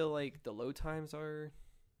 I feel like the load times are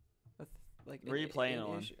like Where are you playing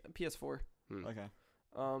on? PS4. Okay.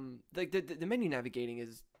 The menu navigating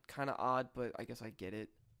is kind of odd, but I guess I get it.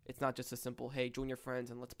 It's not just a simple, hey, join your friends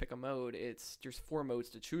and let's pick a mode. There's 4 modes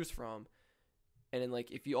to choose from. And then,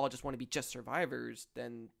 like, if you all just want to be just survivors,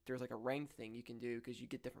 then there's, like, a rank thing you can do because you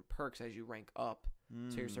get different perks as you rank up.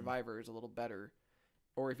 So your survivor is a little better.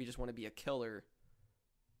 Or if you just want to be a killer,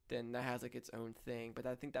 then that has, like, its own thing. But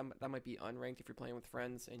I think that might be unranked if you're playing with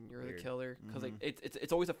friends and you're the killer. Because, like,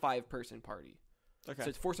 it's always a 5-person party. Okay. So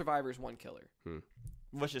it's 4 survivors, 1 killer.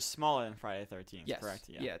 Which is smaller than Friday the 13th, yes. correct?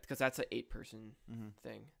 Yeah, because that's an 8-person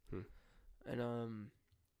thing. And,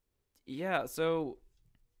 yeah, so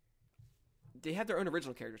they have their own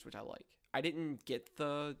original characters, which I like. I didn't get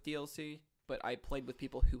the DLC, but I played with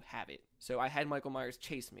people who have it. So I had Michael Myers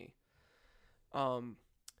chase me.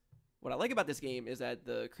 What I like about this game is that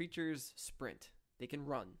the creatures sprint. They can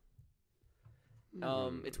run.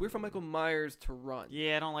 It's weird for Michael Myers to run.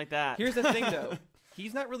 Yeah, I don't like that. Here's the thing, though.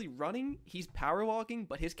 He's not really running. He's power walking,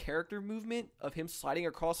 but his character movement of him sliding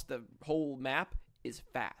across the whole map is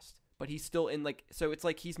fast. But he's still in, like, so it's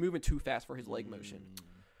like he's moving too fast for his leg motion.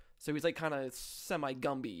 So he's, like, kind of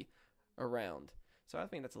semi-Gumby around. So I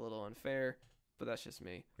think that's a little unfair, but that's just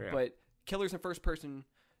me. Yeah. But killer's in first person,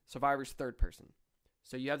 survivor's third person.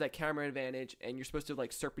 So you have that camera advantage, and you're supposed to,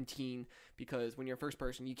 like, serpentine, because when you're in first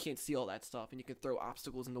person, you can't see all that stuff, and you can throw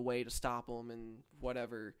obstacles in the way to stop them and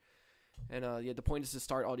whatever. And, the point is to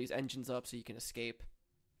start all these engines up so you can escape.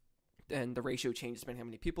 And the ratio changes depending on how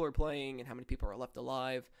many people are playing and how many people are left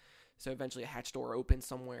alive. So eventually a hatch door opens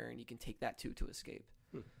somewhere, and you can take that, too, to escape.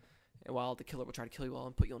 And while the killer will try to kill you all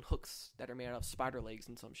and put you on hooks that are made out of spider legs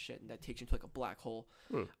and some shit, and that takes you to, like, a black hole.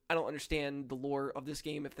 I don't understand the lore of this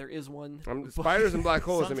game, if there is one. Spiders and black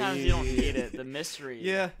holes. Sometimes you don't need it. The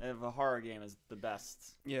mystery of a horror game is the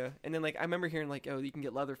best. Yeah, and then, like, I remember hearing, like, oh, you can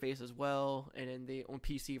get Leatherface as well, and then on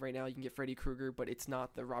PC right now you can get Freddy Krueger, but it's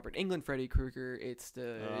not the Robert Englund Freddy Krueger, it's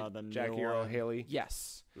the Jackie Earle Haley.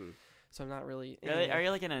 Yes. So I'm not really... Are you,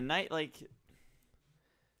 like, in a night, like...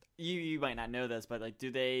 You might not know this, but, like,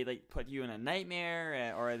 do they, like, put you in a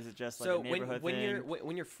nightmare, or is it just, like, a neighborhood thing?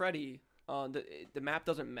 When you're Freddy, the map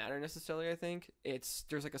doesn't matter necessarily. I think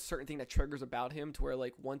there's like a certain thing that triggers about him to where,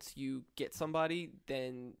 like, once you get somebody,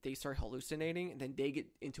 then they start hallucinating, and then they get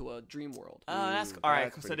into a dream world. Oh, that's all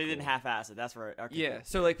right. So they didn't half-ass it. That's right. Okay. Yeah.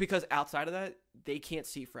 So, like, because outside of that, they can't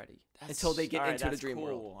see Freddy until they get into the dream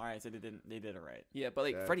world. All right, so they did it right. Yeah, but,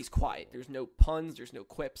 like, Freddy's quiet. There's no puns. There's no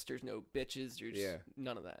quips. There's no bitches. There's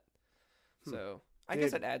none of that. So I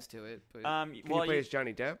guess it adds to it. But can you play as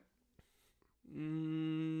Johnny Depp?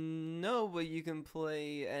 No, but you can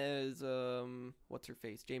play as what's her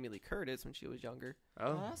face, Jamie Lee Curtis when she was younger.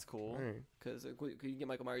 Oh, that's cool. Because you get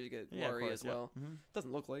Michael Myers, you get Laurie as well.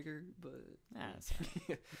 Doesn't look like her, but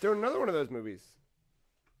There another one of those movies.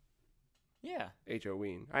 Yeah,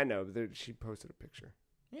 Halloween. I know. She posted a picture.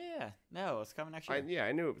 Yeah, no, it's coming next year.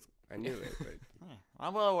 I knew it was. I knew it, but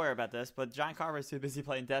I'm well aware about this. But John Carver's too busy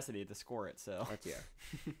playing Destiny to score it. So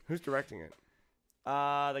who's directing it?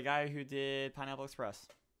 The guy who did Pineapple Express.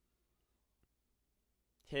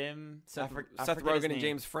 Him, Seth Rogen and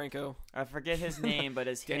James Franco. I forget his name, but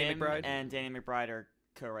it's Danny him McBride? and Danny McBride are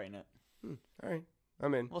co-writing it. All right,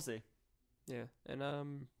 I'm in. We'll see. Yeah,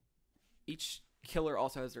 and each killer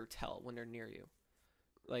also has their tell when they're near you.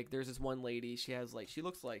 Like, there's this one lady, she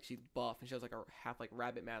looks like she's buff, and she has, like, a half, like,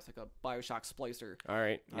 rabbit mask, like a Bioshock splicer. All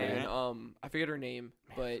right. And, I forget her name,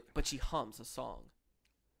 but she hums a song.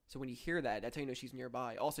 So when you hear that, that's how you know she's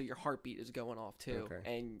nearby. Also, your heartbeat is going off, too.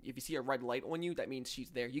 Okay. And if you see a red light on you, that means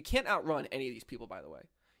she's there. You can't outrun any of these people, by the way.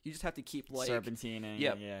 You just have to keep, like... serpentining.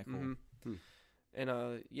 Yep. Yeah, cool. Mm-hmm. And,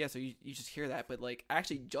 so you just hear that, but, like, I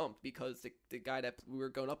actually jumped because the guy that we were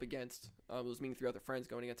going up against, was me and 3 other friends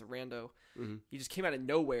going against a rando. Mm-hmm. He just came out of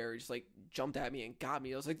nowhere, just, like, jumped at me and got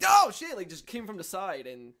me. I was like, oh, shit! Like, just came from the side,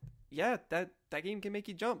 and, yeah, that game can make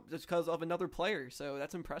you jump just because of another player, so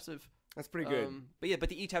that's impressive. That's pretty good. But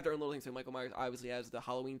they each have their own little things. So Michael Myers obviously has the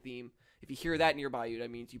Halloween theme. If you hear that nearby you,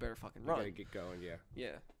 that means you better fucking run. You gotta get going, yeah.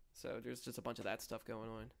 Yeah. So there's just a bunch of that stuff going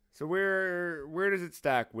on. So where does it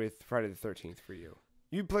stack with Friday the 13th for you?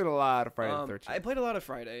 You played a lot of Friday the 13th. I played a lot of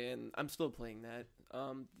Friday, and I'm still playing that.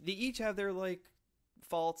 They each have their, like,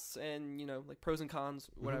 faults and, you know, like, pros and cons,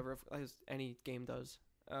 whatever, as any game does.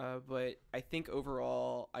 But I think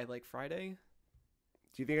overall I like Friday.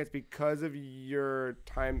 Do you think it's because of your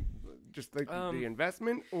time, just like the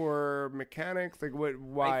investment or mechanics? Like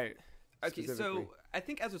why? Okay, so I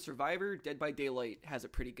think as a survivor, Dead by Daylight has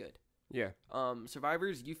it pretty good. Yeah.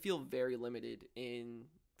 Survivors, you feel very limited in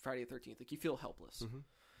Friday the 13th. Like, you feel helpless.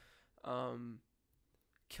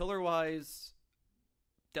 Killer-wise,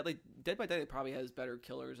 Dead by Daylight probably has better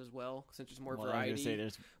killers as well, since there's more I was variety. gonna say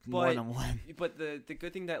there's more than one. But the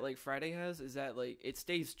good thing that like Friday has is that like it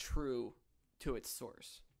stays true to its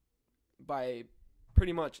source by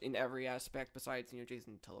pretty much in every aspect besides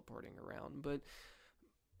Jason teleporting around. But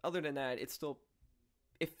other than that, it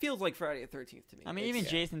feels like Friday the 13th to me. I mean, even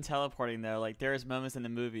Jason teleporting though, like there's moments in the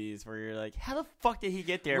movies where you're like, how the fuck did he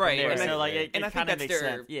get there? Right, From there? and So I- like, it and I kind think of that's makes their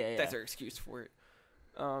sense. Yeah. that's their excuse for it.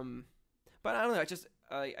 But I don't know.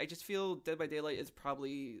 I just feel Dead by Daylight is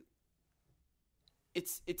probably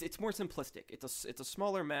it's more simplistic. It's a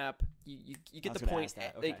smaller map. You get I was the gonna point. ask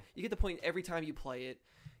that. Like, Okay. you get the point every time you play it.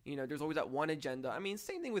 There's always that one agenda. I mean,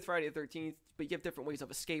 same thing with Friday the 13th, but you have different ways of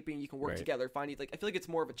escaping. You can work Right. together, finding I feel like it's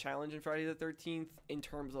more of a challenge in Friday the 13th in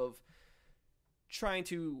terms of trying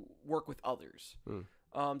to work with others.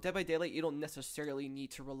 Dead by Daylight, you don't necessarily need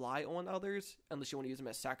to rely on others unless you want to use them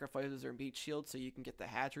as sacrifices or meat shields so you can get the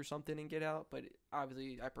hatch or something and get out. But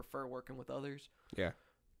obviously, I prefer working with others. Yeah.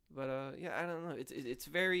 But yeah, I don't know. It's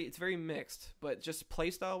very mixed. But just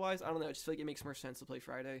playstyle wise, I don't know. I just feel like it makes more sense to play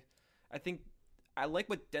Friday. I think I like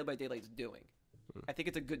what Dead by Daylight's doing. I think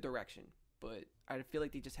it's a good direction, but I feel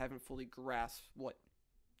like they just haven't fully grasped what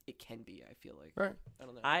it can be. I feel like. Right. I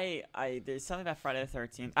don't know. I there's something about Friday the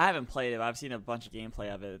 13th. I haven't played it, but I've seen a bunch of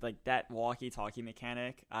gameplay of it. Like that walkie-talkie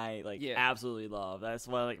mechanic, I absolutely love. That's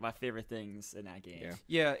one of like my favorite things in that game. Yeah.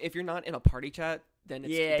 Yeah, if you're not in a party chat, then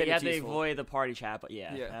it's Yeah, then you have it's to useful. avoid the party chat, but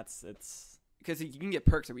yeah. It's Because you can get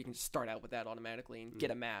perks where you can just start out with that automatically and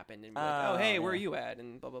get a map and then be like, oh, hey, where are yeah. you at?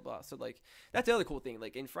 And blah, blah, blah. So, like, that's the other cool thing.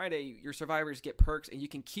 Like, in Friday, your survivors get perks and you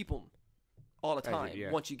can keep them all the time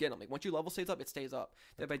once you get them. Like, once your level stays up, it stays up.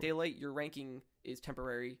 Dead by Daylight, your ranking is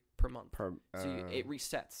temporary per month. It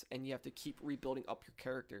resets and you have to keep rebuilding up your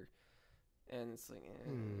character. And it's like,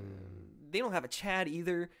 they don't have a Chad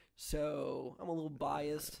either, so I'm a little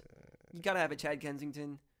biased. You got to have a Chad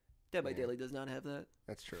Kensington. Dead by Daylight does not have that.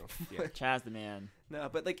 That's true. Yeah. Chaz the man. No,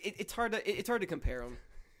 but like it's hard to compare them.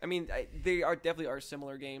 I mean, they definitely are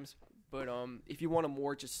similar games, but if you want a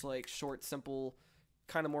more just like short, simple,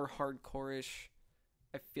 kind of more hardcore-ish,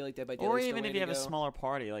 I feel like Dead by Daylight. Or even if you have a smaller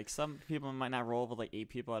party, like some people might not roll with like 8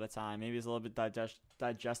 people at a time. Maybe it's a little bit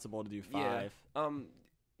digestible to do 5. Yeah.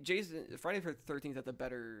 Friday the 13th has a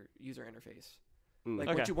better user interface. Like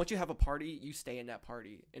Okay. once you have a party, you stay in that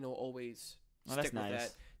party, and it'll always Oh, stick that's with nice.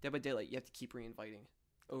 that. Dead by Daylight, you have to keep re-inviting.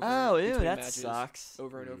 Oh, ew, between that matches, sucks.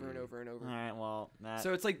 over and over and over and over. All right, well, that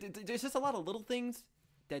So it's like there's just a lot of little things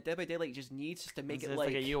that Dead by Daylight just needs just to make it's it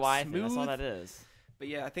like like a UI smooth. thing. That's all that is. But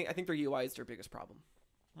yeah, I think their UI is their biggest problem.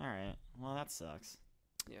 All right, well, that sucks.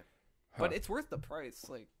 But it's worth the price,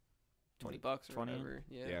 like $20 or 20? whatever.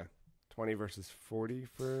 Yeah. Yeah. 20 versus 40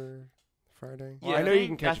 for Friday. Yeah, I know you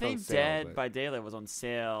can catch it I on think sale, Dead but- by Daylight was on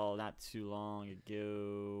sale not too long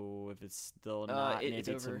ago. If it's still not, it's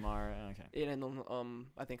maybe over. tomorrow. Okay. And then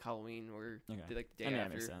I think Halloween or Okay. like the day I mean, that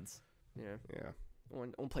after. makes sense. Yeah. Yeah.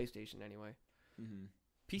 On PlayStation anyway. Mm-hmm.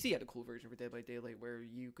 PC had a cool version for Dead by Daylight where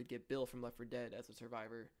you could get Bill from Left 4 Dead as a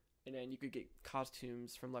survivor, and then you could get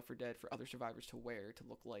costumes from Left 4 Dead for other survivors to wear to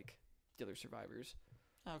look like the other survivors.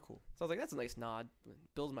 Oh, cool. So I was like, that's a nice nod.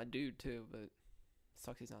 Bill's my dude too, but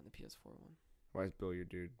sucks he's not in the PS4 one. Why is Bill your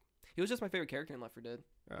dude? He was just my favorite character in Left 4 Dead.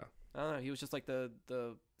 Oh. I don't know. He was just like the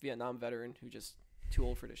Vietnam veteran who just too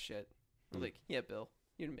old for this shit. I was like, yeah, Bill,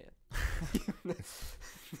 you're the man.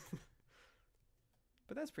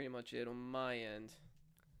 But that's pretty much it on my end.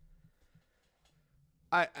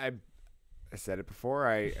 I said it before.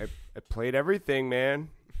 I played everything, man.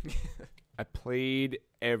 I played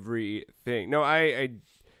everything. No, I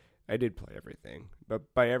did play everything.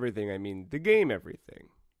 But by everything, I mean the game everything.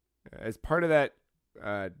 As part of that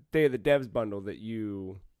Day of the Devs bundle that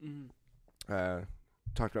you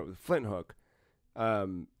talked about with Flinthook,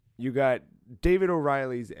 you got David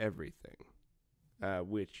O'Reilly's Everything,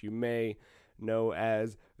 which you may know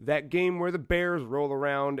as that game where the bears roll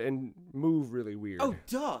around and move really weird. Oh,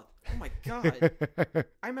 duh. Oh, my God.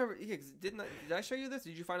 I remember. Yeah, did I show you this? Or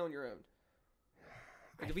did you find it on your own?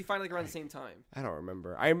 Or did we find it like around the same time? I don't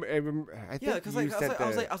remember. I think Yeah, because you like, sent I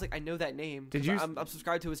was like, I know that name. Did you? I'm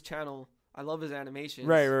subscribed to his channel. I love his animations.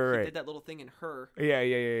 Right. He did that little thing in Her. Yeah.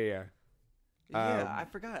 Yeah, I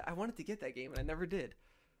forgot. I wanted to get that game, and I never did.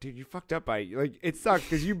 Dude, you fucked up. It sucked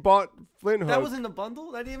because you bought Flinthook. That was in the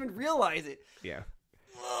bundle? I didn't even realize it. Yeah.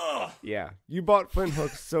 Ugh. Yeah. You bought Flinthook,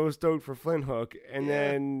 so stoked for Flinthook, and Yeah,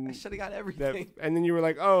 then I should have got everything. and then you were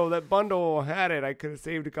like, "Oh, that bundle had it. I could have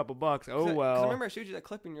saved a couple bucks." Oh 'Cause well. I remember I showed you that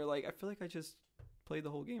clip, and you're like, I feel like I just played the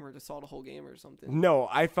whole game or just saw the whole game or something. No,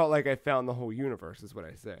 I felt like I found the whole universe is what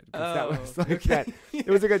I said. 'Cause that was like okay. that. It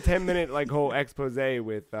was like a 10-minute like whole expose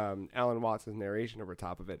with Alan Watts's narration over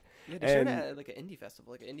top of it. Yeah, they showed And- it at like an indie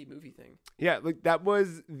festival, like an indie movie thing. Yeah, like that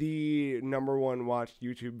was the #1 watched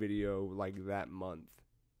YouTube video like that month.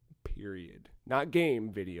 Period. Not game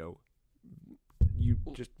video.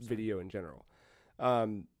 Just video in general.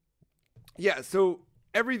 Yeah, so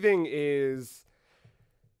everything is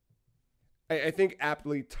I think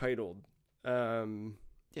aptly titled.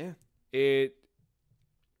 Yeah. The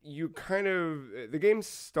game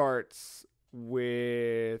starts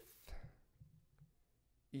with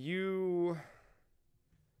you're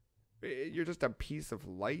just a piece of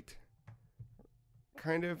light,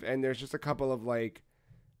 kind of, and there's just a couple of like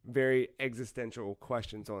very existential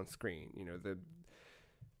questions on screen. You know,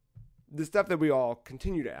 the stuff that we all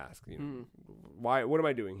continue to ask. You know, why? What am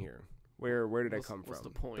I doing here? Where did I come from? What's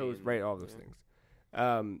the point? All those things.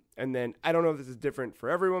 And then I don't know if this is different for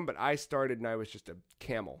everyone, but I started and I was just a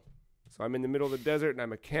camel. So I'm in the middle of the desert and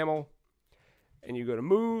I'm a camel, and you go to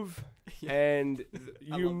move, and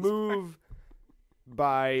you move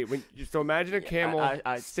by so imagine a camel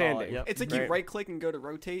I standing. saw it, yep. It's like you right click and go to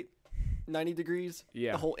rotate 90 degrees.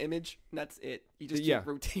 Yeah. The whole image, and that's it. You just Yeah. keep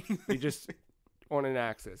rotating. You just on an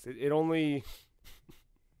axis. It only.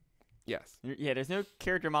 Yes. Yeah, there's no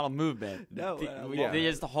character model movement. No, They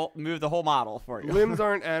just move the whole model for you. Limbs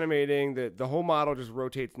aren't animating. The whole model just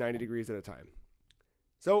rotates 90 degrees at a time.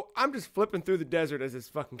 So I'm just flipping through the desert as this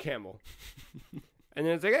fucking camel. And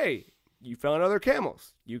then it's like, hey, you found other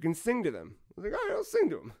camels. You can sing to them. I was like, all right, I'll sing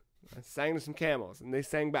to them. I sang to some camels, and they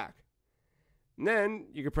sang back. And then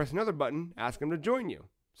you could press another button, ask them to join you.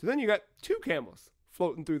 So then you got 2 camels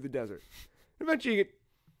floating through the desert. Eventually you get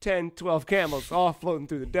 10, 12 camels all floating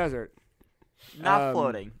through the desert. Not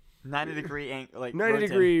floating. 90-degree like 90 rotating.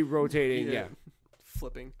 degree rotating, yeah.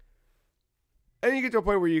 Flipping. And you get to a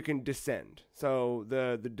point where you can descend. So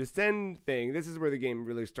the descend thing, this is where the game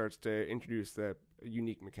really starts to introduce the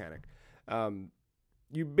unique mechanic.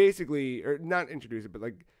 You basically, or not introduce it, but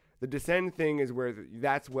like the descend thing is where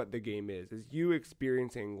that's what the game is you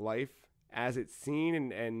experiencing life as it's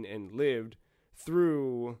seen and lived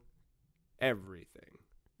through everything.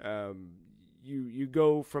 You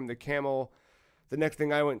go from the camel. The next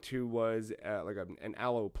thing I went to was like an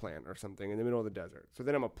aloe plant or something in the middle of the desert. So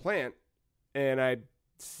then I'm a plant, and I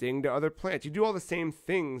sing to other plants. You do all the same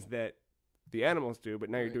things that the animals do, but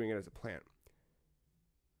now you're doing it as a plant.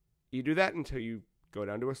 You do that until you go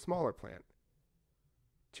down to a smaller plant,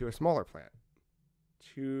 to a smaller plant,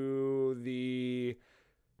 to the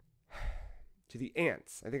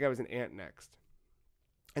ants. I think I was an ant next.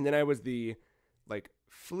 And then I was the like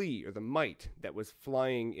flea or the mite that was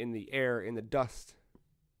flying in the air in the dust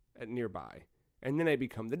at nearby. And then I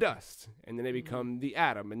become the dust, and then I become the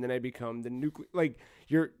atom, and then I become the nuclear. Like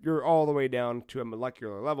you're all the way down to a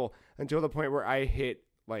molecular level until the point where I hit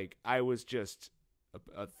like I was just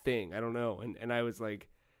a thing. I don't know, and I was like,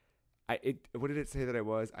 what did it say that I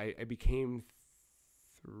was? I became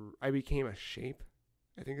a shape,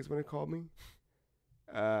 I think is what it called me.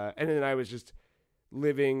 And then I was just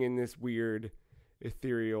living in this weird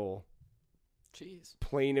ethereal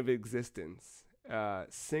plane of existence,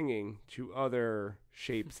 singing to other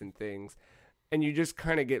shapes and things, and you just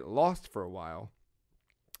kind of get lost for a while.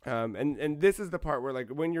 And this is the part where like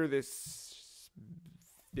when you're this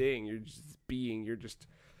thing, you're just being, you're just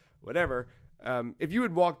whatever. If you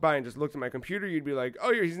had walked by and just looked at my computer, you'd be like,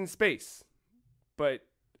 oh, he's in space. But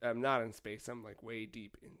I'm not in space. I'm like way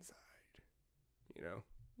deep inside. You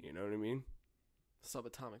know what I mean?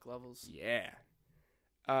 Subatomic levels. Yeah.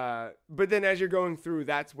 But then as you're going through,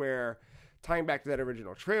 that's where, tying back to that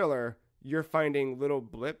original trailer, you're finding little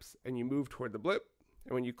blips, and you move toward the blip,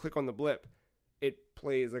 and when you click on the blip, it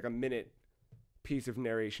plays like a minute piece of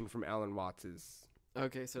narration from Alan Watts's.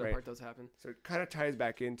 Okay, so that part does happen. So it kind of ties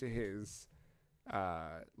back into his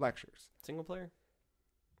lectures. Single player?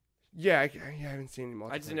 Yeah, I haven't seen any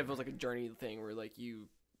multiplayer. I just didn't know if it was like a journey thing where like you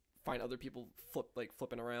find other people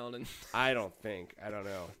flipping around and. I don't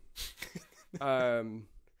know.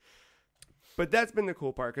 But that's been the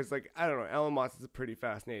cool part because, like, I don't know, Alan Watts is a pretty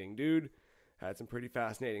fascinating dude. Had some pretty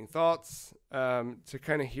fascinating thoughts. To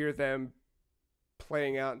kind of hear them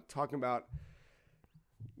playing out and talking about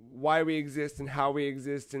why we exist and how we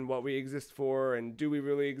exist and what we exist for and do we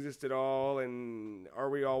really exist at all and are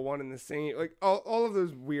we all one and the same? Like, all of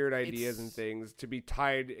those weird ideas and things to be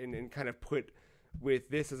tied and kind of put with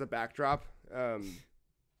this as a backdrop.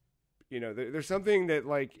 There's something that,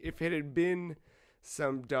 like, if it had been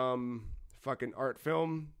some dumb fucking art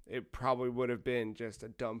film, it probably would have been just a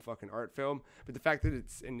dumb fucking art film. But the fact that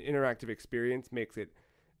it's an interactive experience makes it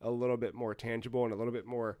a little bit more tangible and a little bit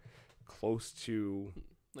more close to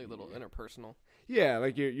Like a little interpersonal. Yeah,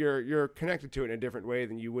 like you're connected to it in a different way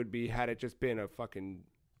than you would be had it just been a fucking,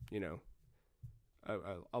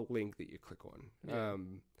 a link that you click on. Yeah.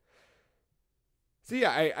 So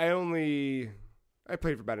yeah, I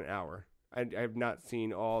played for about an hour. I have not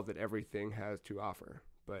seen all that everything has to offer,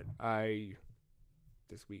 but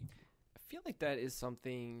this week. I feel like that is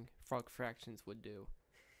something Frog Fractions would do.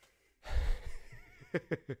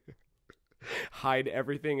 Hide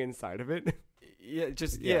everything inside of it.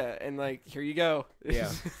 Yeah, and like here you go.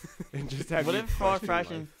 Yeah, and just have. What you if Frog question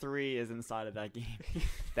Fraction life. 3 is inside of that game?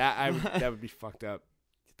 That would be fucked up.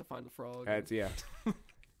 You have to find the frog. That's you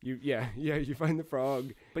find the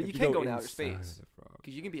frog, But if you can go in inside outer space. the frog.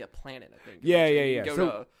 Because you can be a planet, I think. Yeah, eventually. yeah, You can yeah. go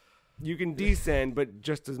So- to- You can descend, but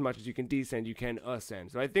just as much as you can descend, you can ascend.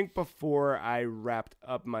 So I think before I wrapped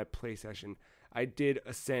up my play session, I did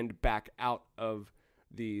ascend back out of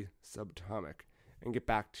the subatomic and get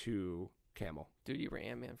back to Camel. dude, you were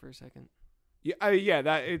Ant-Man for a second. Yeah,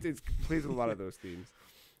 that it plays with a lot of those themes.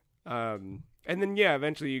 And then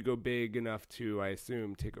eventually you go big enough to, I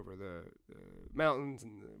assume, take over the mountains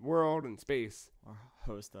and the world and space. Or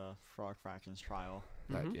host a Frog Fractions trial.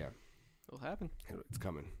 Mhm. Yeah, It'll happen. it's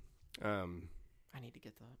coming. I need to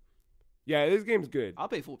get that. Yeah, this game's good. I'll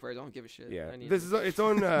pay full price. I don't give a shit. Yeah, I need this to. is it's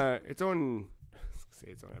on say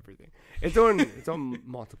it's on everything. It's on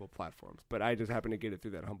multiple platforms, but I just happened to get it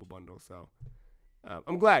through that humble bundle. So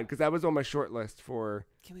I'm glad because that was on my short list for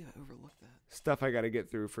Can't believe I overlooked that. stuff I got to get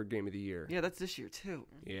through for Game of the Year. Yeah, that's this year too.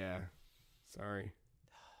 Yeah, sorry.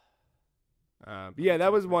 But yeah,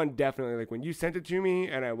 that was one definitely. Like when you sent it to me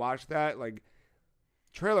and I watched that, like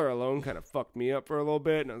trailer alone kind of fucked me up for a little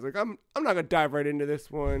bit, and I was like, I'm not gonna dive right into this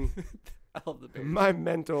one. I love the bear. My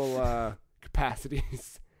mental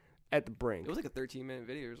capacities at the brink. It was like a 13-minute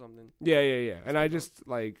video or something. Yeah. And I just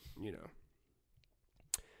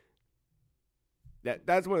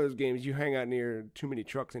that's one of those games you hang out near too many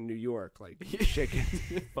trucks in New York, like shit gets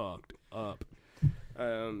fucked up.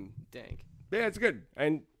 Dang. Yeah, it's good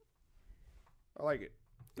and I like it.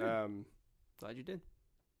 Good. Glad you did.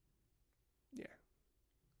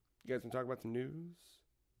 You guys want to talk about some news?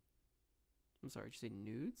 I'm sorry, did you say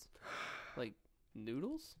nudes? Like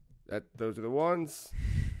noodles? Those are the ones.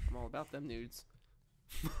 I'm all about them nudes.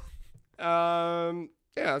 Yeah,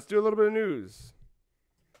 let's do a little bit of news.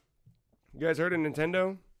 You guys heard of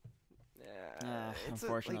Nintendo? It's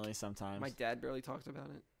Unfortunately, sometimes. my dad barely talks about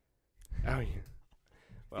it. Oh yeah.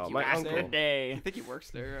 Well, you my asked uncle. her? Good day. I think he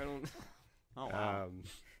works there. I don't. Oh, wow.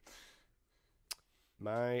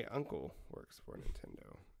 My uncle works for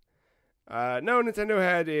Nintendo. No, Nintendo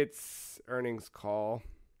had its earnings call.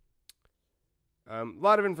 A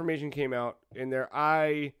lot of information came out in there.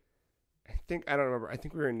 I don't remember. I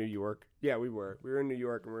think we were in New York. Yeah, we were. We were in New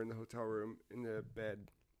York and we were in the hotel room in the bed.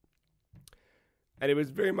 And it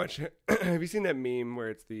was very much. Have you seen that meme where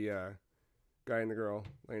it's the guy and the girl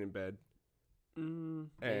laying in bed? And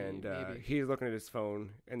maybe. he's looking at his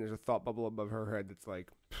phone, and there's a thought bubble above her head that's like,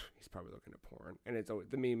 he's probably looking at porn. And it's always,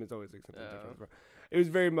 the meme is always like something different. It was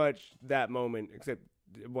very much that moment, except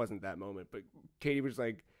it wasn't that moment. But Katie was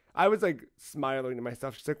like, I was like smiling to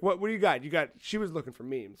myself. She's like, what do you got? She was looking for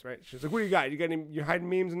memes, right? She was like, what do you got? You're hiding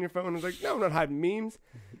memes on your phone? I was like, no, I'm not hiding memes.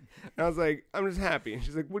 And I was like, I'm just happy. And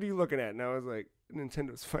she's like, what are you looking at? And I was like,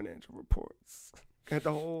 Nintendo's financial reports. Got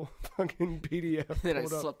the whole fucking PDF. Then I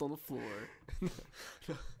pulled up. slept on the floor. And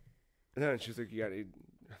then she was like, I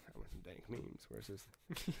want some dank memes. Where's this?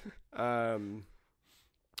 I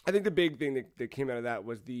think the big thing that came out of that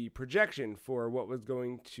was the projection for what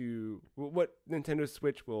Nintendo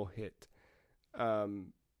Switch will hit by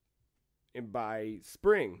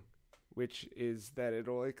spring, which is that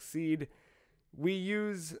it'll exceed Wii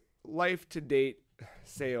U's life-to-date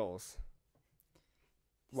sales.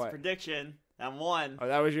 It's a What? prediction. And one. Oh,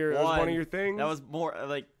 that was one of your things? That was more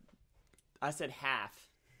like I said half.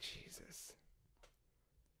 Jesus.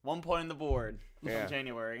 1 point on the board Yeah. from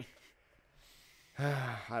January.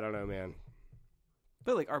 I don't know, man.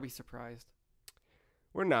 But like, are we surprised?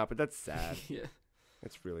 We're not, but that's sad. Yeah.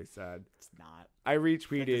 It's really sad. It's not. I They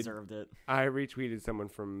retweeted deserved it. someone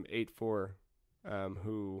from 8-4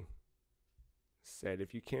 who said,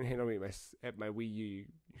 if you can't handle me at my Wii U, you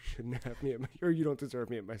shouldn't have me or you don't deserve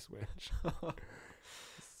me at my Switch.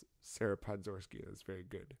 Sarah Podzorski, that's very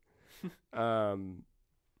good.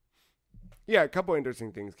 Yeah, a couple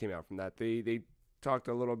interesting things came out from that. They talked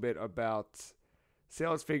a little bit about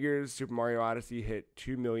sales figures. Super Mario Odyssey hit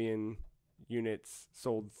 2 million units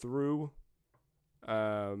sold through.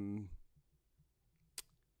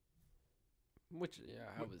 Which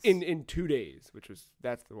I was in 2 days,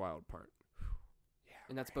 that's the wild part. Yeah,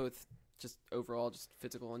 and that's both just overall just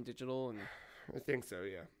physical and digital, and I think so.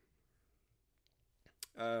 Yeah.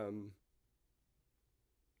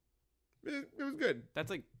 It was good. that's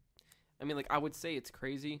like, I mean, like I would say it's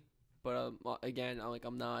crazy, but again,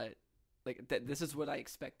 I'm not like this is what I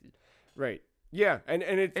expected, Right. Yeah, and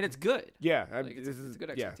it's good. yeah. Like, it's a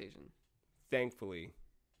good yeah. expectation. Thankfully,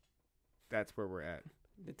 that's where we're at.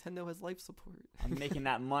 Nintendo has life support. I'm making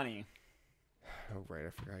that money. Oh right, I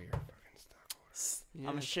forgot you're a fucking stockholder. Yeah.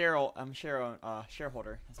 I'm a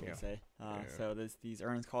shareholder. That's what Yeah. you say. Yeah. So these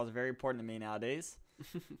earnings calls are very important to me nowadays.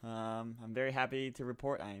 I'm very happy to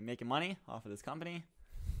report I'm making money off of this company.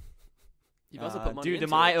 You've also put money due to into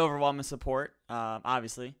my it. overwhelming support,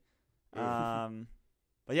 obviously.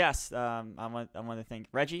 But yes, I want to thank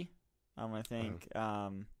Reggie. I want to thank.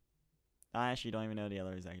 I actually don't even know the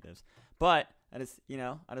other executives, but I just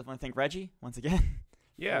want to thank Reggie once again.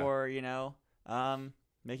 Yeah. For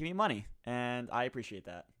making me money, and I appreciate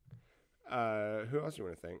that. Who else do you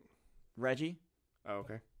want to thank? Reggie. Oh,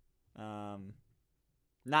 okay.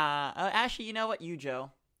 Actually, you know what, you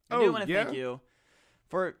Joe. I Oh, do want to yeah? thank you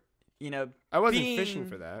for I wasn't being- fishing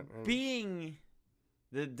for that. being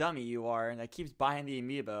the dummy you are that keeps buying the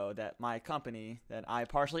amiibo that my company that I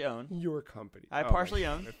partially own. Your company. I Oh, partially my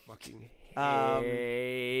own. God, I fucking Um,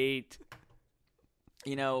 hate.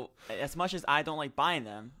 As much as I don't like buying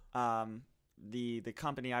them, the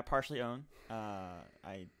company I partially own,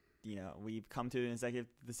 we've come to an executive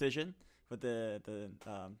decision with the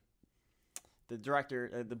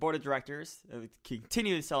director, the board of directors,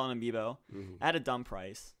 continue to sell an amiibo Mhm. at a dumb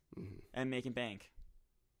price Mhm. and making bank.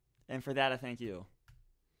 And for that, I thank you.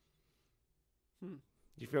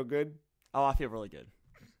 You feel good? Oh, I feel really good.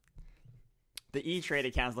 The E-Trade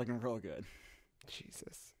account's looking real good.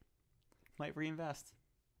 Jesus. Might reinvest.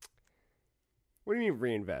 What do you mean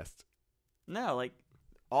reinvest? No, like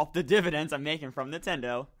off the dividends I'm making from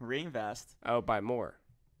Nintendo, reinvest. Oh, buy more.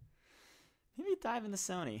 Maybe dive into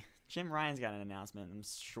Sony. Jim Ryan's got an announcement. I'm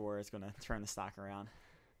sure it's going to turn the stock around.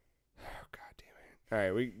 Oh, God damn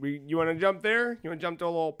it. All right, you want to jump there? You want to jump to a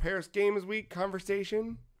little Paris Games Week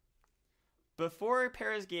conversation? Before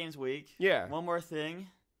Paris Games Week, Yeah. one more thing.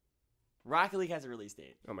 Rocket League has a release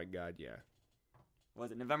date. Oh, my God, yeah.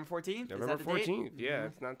 Was it November 14th? November Is that the date? 14th. Yeah,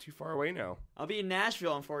 it's not too far away now. I'll be in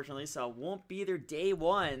Nashville, unfortunately, so I won't be there day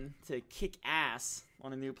one to kick ass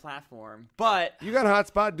on a new platform. But You got a hot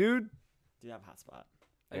spot, dude. do have a hotspot.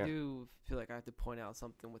 Yeah. I do feel like I have to point out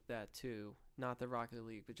something with that too. Not the Rocket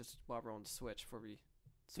League, but just while we're on the Switch before we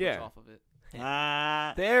switch Yeah. off of it.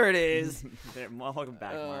 There it is. Welcome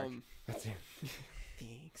back, Mark. That's it.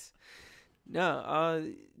 Thanks.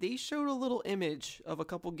 No, they showed a little image of a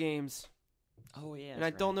couple games, Oh yeah, and I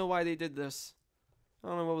don't know why they did this. I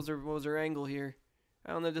don't know what was their angle here.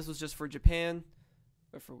 I don't know if this was just for Japan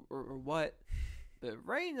or what. But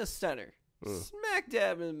right in the center, smack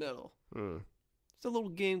dab in the middle, it's a little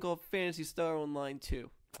game called Phantasy Star Online 2.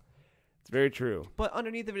 It's very true. But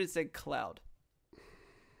underneath of it said Cloud.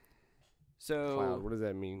 So Cloud, what does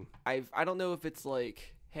that mean? I don't know if it's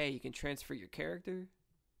like, hey, you can transfer your character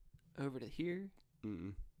over to here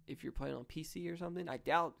if you're playing on PC or something. I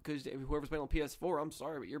doubt, because whoever's playing on PS4, I'm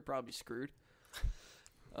sorry, but you're probably screwed.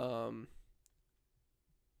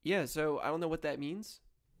 Yeah, so I don't know what that means,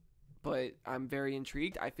 but I'm very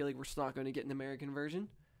intrigued. I feel like we're still not going to get an American version.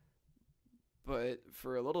 But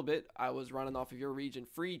for a little bit, I was running off of your region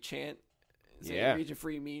free chant. Saying Yeah. region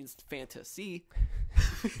free means fantasy.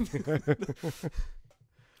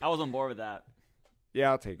 I was on board with that.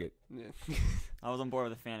 Yeah, I'll take it. Yeah. I was on board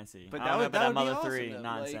with the fantasy. But I that don't would- know about that would be Mother awesome, 3 though,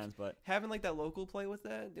 nonsense, but Having like that local play with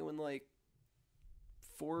that, doing like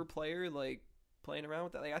 4-player, like playing around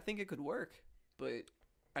with that, like I think it could work. But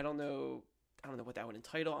I don't know what that would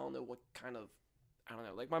entitle. I don't know what kind of, I don't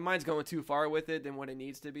know. Like my mind's going too far with it than what it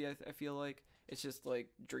needs to be. I feel like it's just like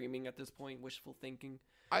dreaming at this point, wishful thinking.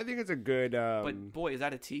 I think it's a good. But boy, is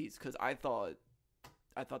that a tease? Because I thought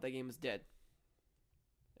that game was dead.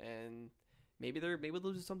 And maybe they'll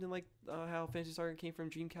do something like how Phantasy Star came from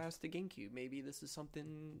Dreamcast to GameCube. Maybe this is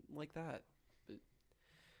something like that. But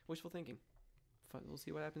wishful thinking. We'll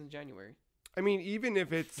see what happens in January. I mean, even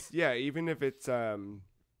if it's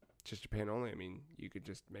just Japan only. I mean, you could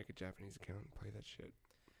just make a Japanese account and play that shit.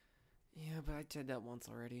 Yeah, but I did that once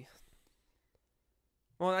already.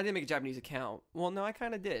 Well, I didn't make a Japanese account. Well, no, I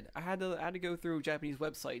kind of did. I had to go through Japanese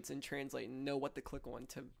websites and translate and know what to click on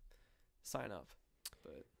to sign up.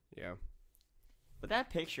 But Yeah. But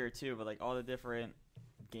that picture too, with like all the different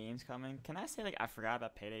games coming. Can I say like I forgot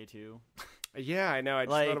about Payday 2? Yeah, I know. I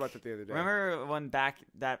just Like, thought about that the other day. Remember when back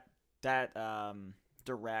that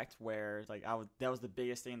direct where like that was the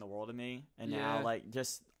biggest thing in the world to me, and Yeah. now like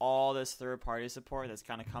just all this third party support that's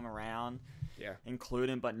kind of come around, Yeah.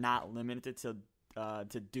 including but not limited to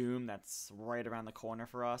Doom that's right around the corner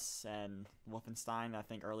for us, and Wolfenstein I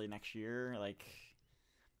think early next year. Like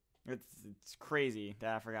it's crazy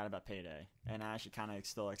that I forgot about Payday, and I'm actually kind of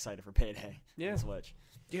still excited for Payday. Yeah. On Switch.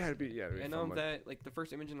 Yeah, it'd be And fun one. that like the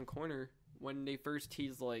first image in the corner when they first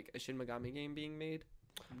teased like a Shin Megami game being made,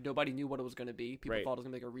 nobody knew what it was going to be. People Right. thought it was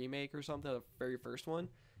going to be like a remake or something. The very first one.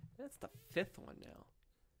 That's the 5th one now.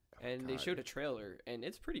 And they God. showed a trailer, and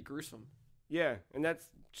it's pretty gruesome. Yeah, and that's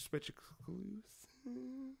Switch exclusive.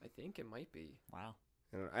 I think it might be. Wow.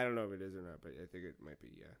 I don't know if it is or not, but I think it might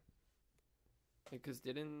be. Yeah. Because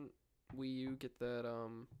didn't Wii U get that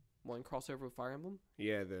one crossover with Fire Emblem?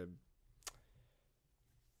 Yeah, the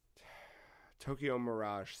Tokyo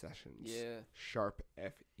Mirage Sessions. Yeah. Sharp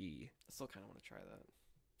FE. I still kind of want to try that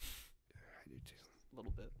I do too. a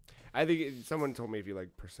little bit. I think someone told me if you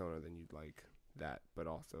like Persona, then you'd like that. But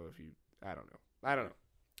also if you, I don't know.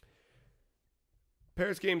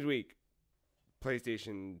 Paris Games Week.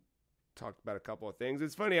 PlayStation talked about a couple of things.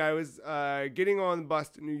 It's funny. I was getting on the bus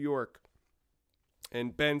to New York,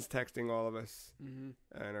 and Ben's texting all of us Mm-hmm.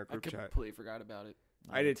 in our I group chat. completely forgot about it.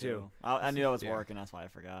 I did too. I knew I was Yeah. working, that's why I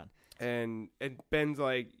forgot. And Ben's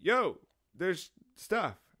like, "Yo, there's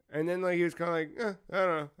stuff," and then like he was kind of like, I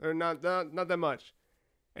don't know, or not that much,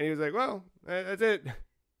 and he was like, "Well, that's it."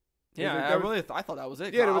 Yeah, like, I that was- really I thought that was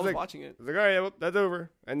it. Yeah, it I was was like- watching it. I was like, "All right, well, that's over,"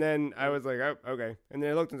 and then I was like, "Oh, okay," and then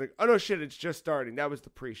I looked and was like, "Oh no, shit, it's just starting." That was the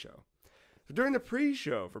pre-show. So during the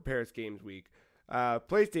pre-show for Paris Games Week,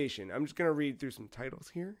 PlayStation. I'm just gonna read through some titles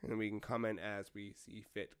here, and then we can comment as we see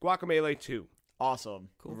fit. Guacamelee 2, Awesome.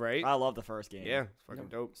 Cool. right? I love the first game. Yeah, it's fucking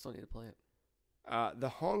Yep. dope. Still need to play it. The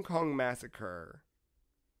Hong Kong Massacre.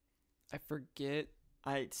 I forget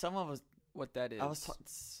Someone was what that is. it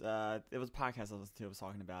was a podcast I was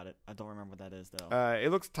talking about it. I don't remember what that is though. It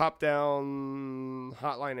looks top-down,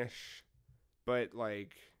 hotline-ish, but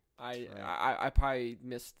like, I probably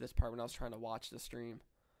missed this part when I was trying to watch the stream.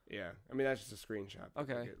 yeah. I mean, that's just a screenshot. but,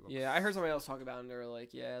 Okay. like, it looks- Yeah, I heard somebody else talk about it, and they were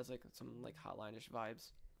like, yeah, it's like some like hotline-ish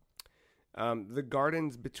vibes. The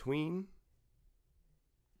Gardens Between.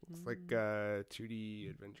 It's like 2D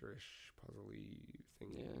adventure-ish, puzzly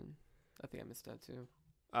thing. Yeah, I think I missed that too.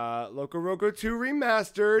 Loco Roco 2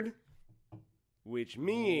 Remastered, which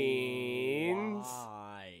means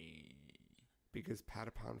Why? because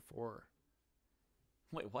Patapon 4.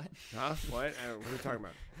 Wait, what? Huh? What? What are you talking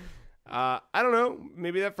about? I don't know.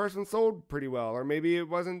 Maybe that first one sold pretty well, or maybe it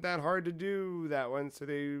wasn't that hard to do that one, so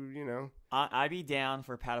they, I'd be down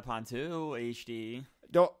for Patapon 2 HD.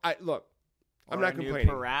 Don't. Look. I'm Or not a new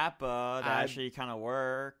complaining. Parappa that actually kind of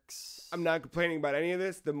works. I'm not complaining about any of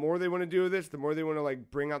this. The more they want to do this, the more they want to like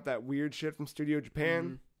bring out that weird shit from Studio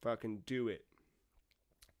Japan. Fucking do it.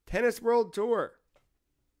 Tennis World Tour.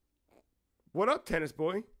 What up, tennis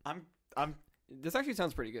boy? I'm. This actually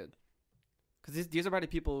sounds pretty good. Because these are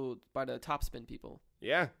by the top spin people.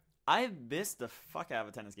 Yeah. I missed the fuck out of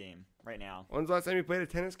a tennis game right now. When's the last time you played a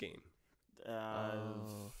tennis game?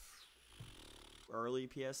 Early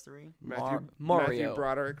PS3. Mario. Matthew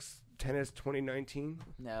Broderick's Tennis 2019.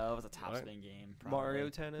 No, it was a top What? spin game. Probably. Mario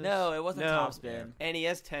Tennis? No, it wasn't No. top spin.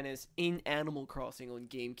 NES Tennis in Animal Crossing on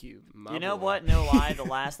GameCube. My You know boy. what? No lie. The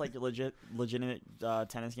last like legitimate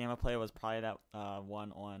tennis game I played was probably that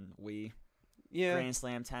one on Wii. Yeah. Grand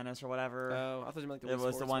Slam Tennis or whatever. Oh, I thought you meant like the It Wii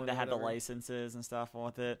was the Sports one that or had the whatever. licenses and stuff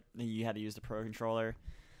with it. You had to use the Pro Controller.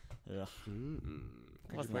 Ugh. Could you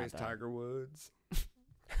Wasn't play that as bad. Tiger Woods?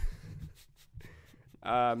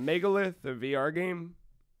 Megalith, the VR game.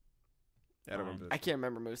 I don't Fine. remember I this. can't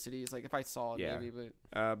remember most of these. Like if I saw it, Yeah. maybe,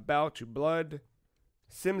 but Bow to Blood.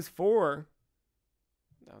 Sims 4.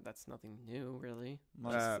 no, that's nothing new, really.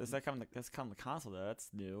 Well, that's come to console though. That's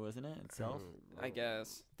new, isn't it itself? I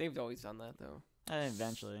guess they've always done that though.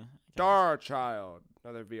 Eventually. I guess. Star Child,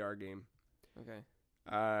 another VR game. Okay.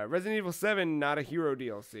 Resident Evil 7, Not a Hero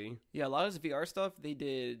DLC. Yeah, a lot of this VR stuff they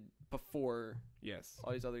did before Yes.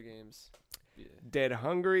 all these other games. Yeah. Dead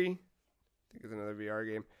Hungry, I think is another VR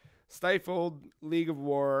game. Stifled, League of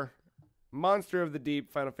War, Monster of the Deep,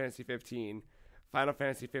 Final Fantasy 15, Final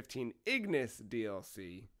Fantasy 15 Ignis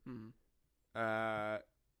DLC. Mhm.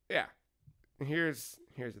 Yeah. Here's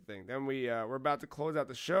the thing. Then we're about to close out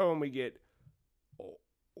the show and we get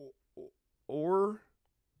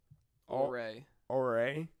Array.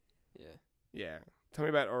 Ore. Yeah. Yeah. Tell me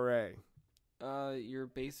about Ore. You're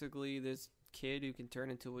basically this kid who can turn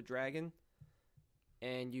into a dragon,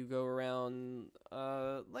 and you go around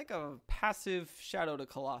like a passive Shadow of the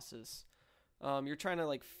Colossus. You're trying to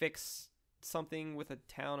like fix something with a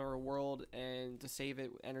town or a world, and to save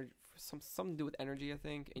it, energy, something to do with energy, I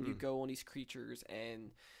think. And you go on these creatures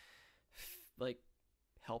and like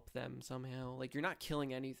help them somehow. Like you're not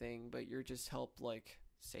killing anything, but you're just like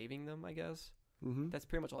saving them, I guess. Mm-hmm. That's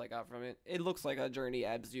pretty much all I got from it. It looks like a Journey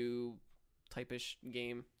Abzu type-ish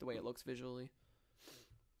game, the way it looks visually.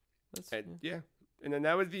 Yeah. And then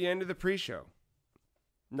that was the end of the pre-show.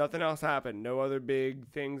 Nothing else happened. No other big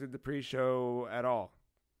things at the pre-show at all.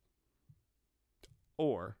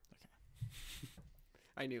 Or...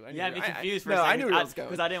 I knew. Yeah, I'd be confused for a no, second. I knew where it was going.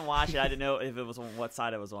 Because I didn't watch it. I didn't know if it was on what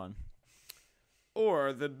side it was on.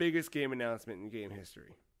 Or the biggest game announcement in game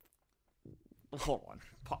history. Hold on.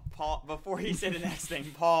 Before you say the next thing,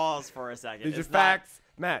 pause for a second. These are facts.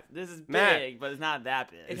 Matt. This is Matt. big, but it's not that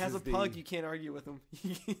big. It has a pug. You can't argue with him.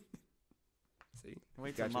 See?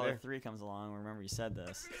 Wait till Got you Mother there. 3 comes along. Remember you said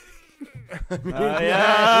this.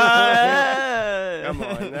 Yeah. Come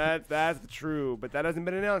on. That's true. But that hasn't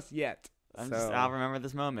been announced yet. I'll remember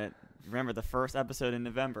this moment. Remember the first episode in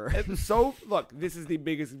November. So, look, this is the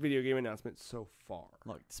biggest video game announcement so far.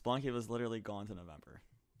 Look, Spelunky was literally gone to November.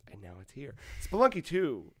 And now it's here. Spelunky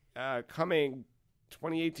 2, coming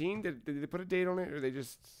 2018. Did they put a date on it, or they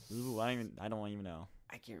just... Ooh, I don't even know.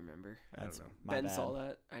 I can't remember. I don't know. My Ben bad. saw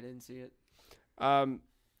that. I didn't see it.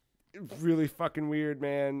 Really fucking weird,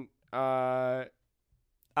 man. I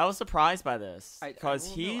was surprised by this because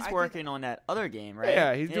well, no, he's I working on that other game, right?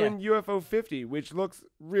 Yeah, he's doing UFO 50, which looks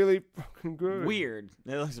really fucking good. Weird.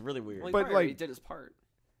 It looks really weird. Well, But, he like- did his part.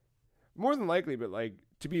 More than likely, but like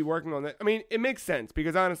to be working on that. I mean, it makes sense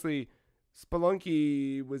because honestly,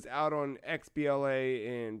 Spelunky was out on XBLA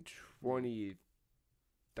in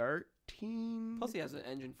 2013. Plus, he has an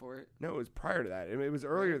engine for it. No, it was prior to that. It was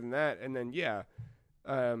earlier than that, and then it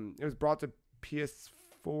was brought to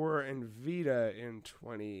PS4 and Vita in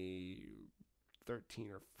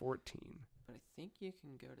 2013 or 14. But I think you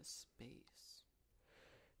can go to space.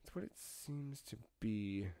 That's what it seems to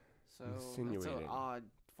be. So that's an Insinuating. odd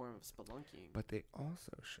form of spelunking. But they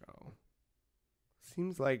also show.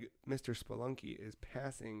 Seems like Mr. Spelunky is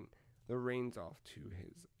passing the reins off to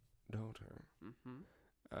his daughter. Mm-hmm.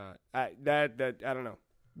 I don't know.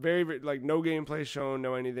 Very, very like no gameplay shown,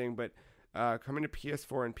 no anything, but coming to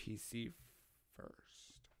PS4 and PC first.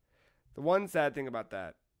 The one sad thing about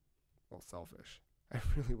that, well, selfish. I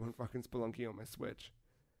really want fucking Spelunky on my Switch.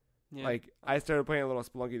 Yeah. Like I started playing a little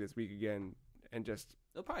Spelunky this week again, and just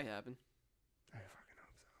It'll probably happen. I fucking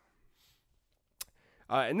hope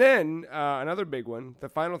so. And then another big one, the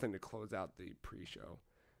final thing to close out the pre-show,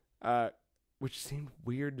 which seemed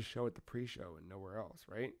weird to show at the pre-show and nowhere else,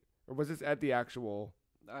 right? Or was this at the actual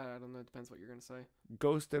I don't know. It depends what you're gonna say.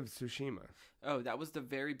 Ghost of Tsushima? Oh, that was the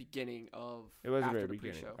very beginning of. It was the after very the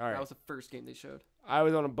beginning. pre-show. All right. That was the first game they showed. I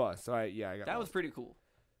was on a bus, so I got That was lost. pretty cool.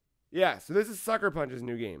 Yeah, so this is Sucker Punch's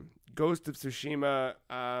new game, Ghost of Tsushima,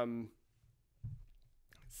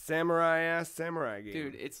 samurai game.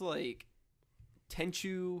 Dude, it's like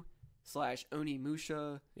Tenchu /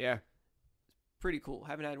 Onimusha. Yeah. Pretty cool.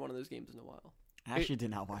 Haven't had one of those games in a while. I actually did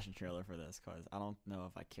not watch the trailer for this because I don't know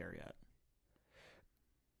if I care yet.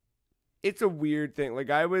 It's a weird thing. Like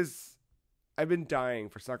I've been dying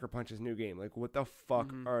for Sucker Punch's new game. Like what the fuck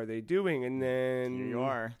Mhm. are they doing? And then Here you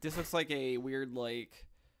are. This looks like a weird, like,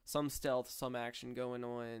 some stealth, some action going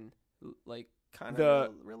on. Like, kind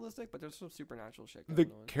of realistic, but there's some supernatural shit the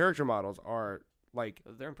going on. character models are like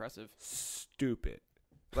They're impressive. stupid.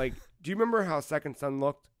 Like, do you remember how Second Son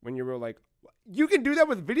looked when you were like, you can do that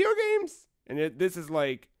with video games? And this is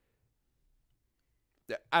like,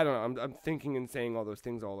 I don't know. I'm thinking and saying all those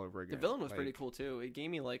things all over again. The villain was Like, pretty cool, too. It gave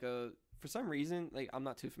me, like, for some reason, like, I'm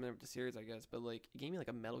not too familiar with the series, I guess, but, like, it gave me, like,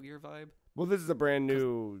 a Metal Gear vibe. Well, this is a brand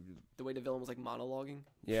new. The way the villain was, like, monologuing.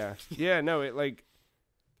 Yeah. Yeah. No. It like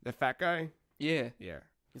the fat guy. Yeah. Yeah.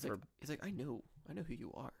 He's like, I know who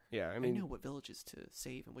you are. Yeah. I I mean, know what villages to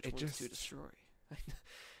save and which it ones to just- destroy.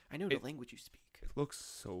 I know the language you speak. it looks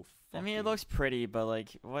so. I mean, it looks pretty, but like,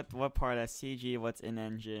 what part of that CG? What's in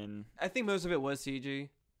engine? I think most of it was CG.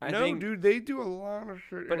 Dude, they do a lot of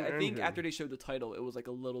shit. But in I think engine. after they showed the title, it was like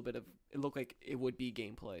a little bit of. It looked like it would be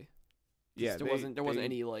gameplay. yeah, there wasn't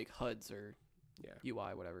any like HUDs or Yeah.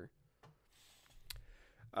 UI whatever.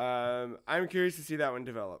 I'm curious to see that one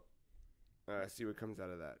develop. See what comes out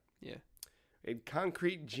of that. Yeah. A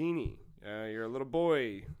Concrete Genie. You're a little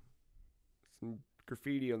boy. Some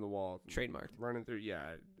graffiti on the wall. Trademarked. Running through.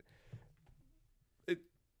 Yeah.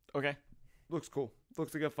 Okay. Looks cool.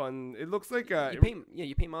 Looks like a fun. It looks like You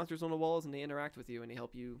paint monsters on the walls and they interact with you and they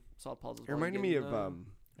help you solve puzzles. It while reminded you me get, of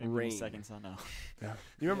Maybe Rain. Second Son. No. You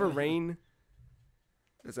remember Rain?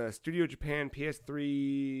 There's a Studio Japan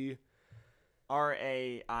PS3.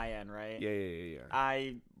 RAIN, right? Yeah.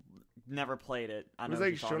 I never played it. I It know was what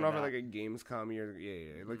like you're shown talking off at about. like a Gamescom year.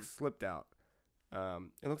 Yeah. It like slipped out.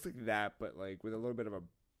 It looks like that, but like with a little bit of a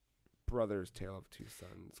brother's tale of two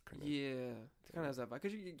sons. Kind of. Yeah, it kind of has that vibe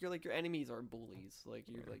because you're like your enemies are bullies, like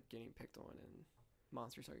you're like getting picked on, and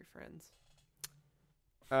monsters are your friends.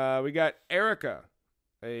 We got Erica,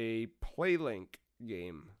 a PlayLink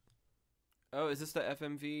game. Oh, is this the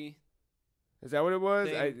FMV? Is that what it was?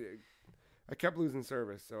 Thing. I kept losing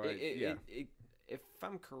service, so If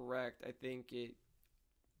I'm correct, I think it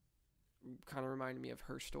kind of reminded me of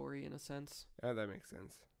Her Story in a sense. Oh, that makes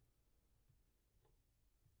sense.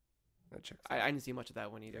 That checks. I didn't see much of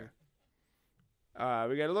that one either. We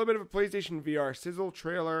got a little bit of a PlayStation VR sizzle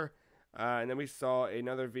trailer, and then we saw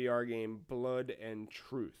another VR game, Blood and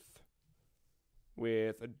Truth,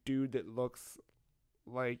 with a dude that looks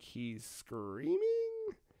like he's screaming.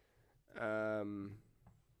 I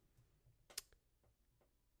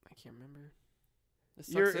can't remember. It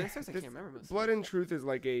sucks I can't remember most. Blood and Truth is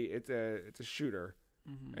like it's a shooter,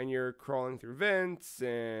 and you're crawling through vents,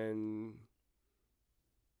 and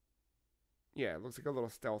yeah, it looks like a little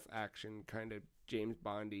stealth action kind of James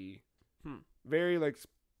Bondy, very like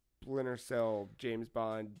Splinter Cell, James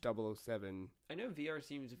Bond 007. I know VR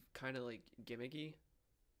seems kind of like gimmicky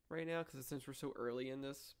right now because since we're so early in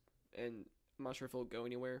this, and I'm not sure if it'll go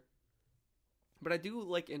anywhere. But I do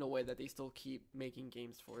like in a way that they still keep making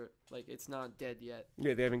games for it. Like it's not dead yet.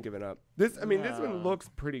 Yeah, they haven't given up. This one looks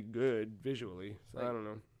pretty good visually. So Like, I don't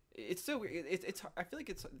know. It's so weird. It's I feel like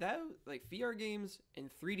it's that like VR games and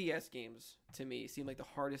 3DS games to me seem like the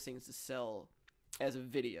hardest things to sell as a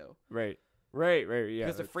video. Right. Yeah.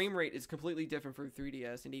 Because the frame rate is completely different for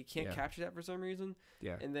 3DS, and you can't capture that for some reason.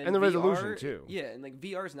 Yeah. And then the VR, resolution too. Yeah, and like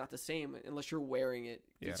VR is not the same unless you're wearing it.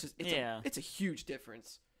 Yeah. It's just it's a huge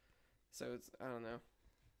difference. So it's I don't know,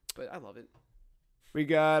 but I love it. We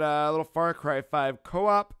got a little Far Cry 5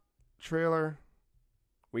 co-op trailer.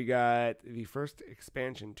 We got the first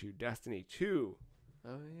expansion to Destiny 2. Oh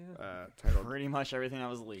yeah. Titled Pretty much everything that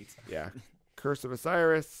was leaked. Yeah. Curse of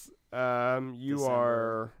Osiris. You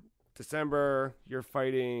are December. You're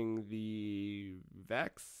fighting the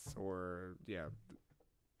Vex, or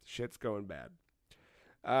shit's going bad.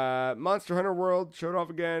 Monster Hunter World showed off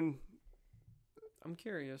again. I'm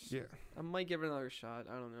curious. Yeah. I might give it another shot.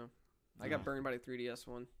 I don't know. I got burned by the 3DS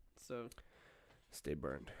one, so Stay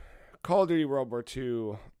burned. Call of Duty World War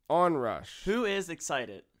II Onrush. Who is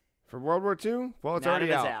excited? For World War II? Well, it's Now already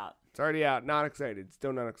that it's out. It's already out. Not excited.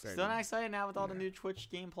 Still not excited. Still not excited now with all the new Twitch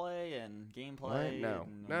gameplay and gameplay No.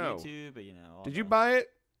 and No. YouTube, but all Did you the- buy it?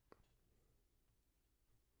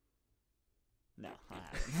 No, I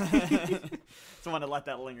haven't. Just want to let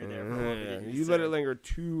that linger there. For a moment to get You used let to it linger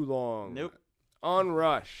too long. Nope.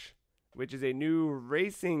 Onrush, which is a new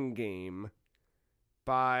racing game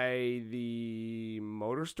by the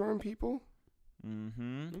MotorStorm people,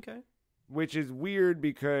 Mm-hmm. okay. which is weird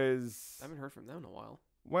because I haven't heard from them in a while.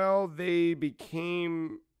 well, they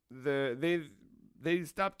became they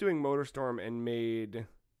stopped doing MotorStorm and made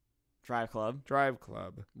Drive Club, Drive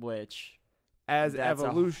Club which as that's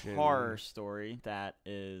Evolution. a horror story that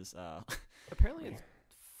is Apparently it's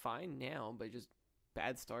fine now, but just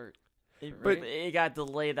bad start. but Right? it got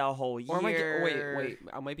delayed the whole year. Or am I wait?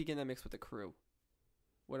 I might be getting that mixed with the Crew.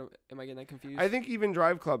 What am I getting that confused? I think even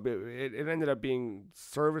Drive Club it ended up being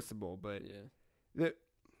serviceable, but yeah.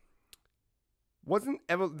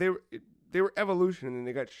 they were Evolution and then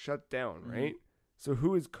they got shut down, Mm-hmm. right? So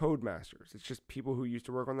who is Codemasters? It's just people who used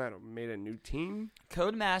to work on that made a new team.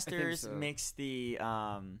 Codemasters so. makes the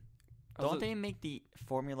don't they make the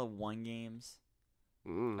Formula One games?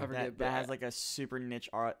 I forget, That has like a super niche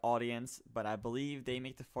audience, but I believe they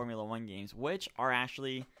make the Formula One games, which are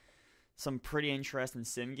actually some pretty interesting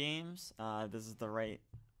sim games. This is the right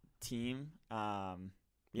team.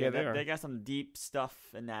 Yeah, they are. They got some deep stuff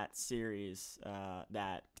in that series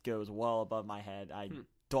that goes well above my head. I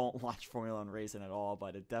don't watch Formula One racing at all,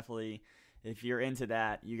 but it definitely, if you're into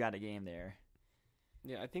that, you got a game there.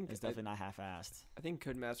 Yeah, I think It's definitely not half-assed. I think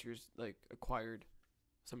Codemasters like acquired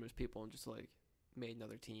some of those people and just like made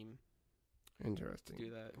another team Interesting. to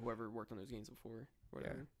do that. Whoever worked on those games before,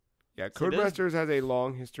 whatever. Yeah, So Codemasters has a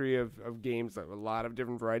long history of games, like a lot of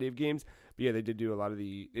different variety of games. But yeah, they did do a lot of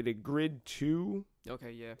they did Grid 2.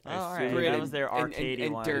 Okay, yeah. Oh, all right. Grid That and- was their arcadey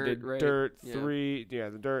and one. Dirt, They did right? Dirt Yeah. 3. Yeah,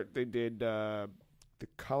 the Dirt. They did the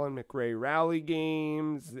Colin McRae Rally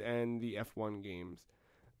games and the F1 games.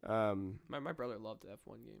 My brother loved the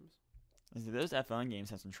F1 games. Those F1 games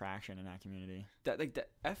have some traction in that community. That like the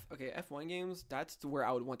F1 games. That's where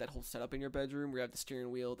I would want that whole setup in your bedroom, where you have the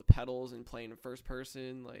steering wheel, the pedals, and playing in first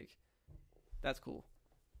person. Like, that's cool.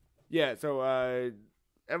 Yeah, so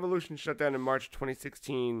Evolution shut down in March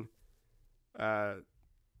 2016.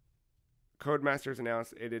 Codemasters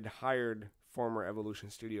announced it had hired former Evolution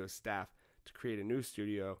Studios staff to create a new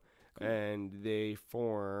studio, and they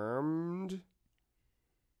formed...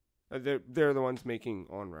 they're the ones making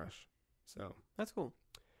Onrush. So That's cool.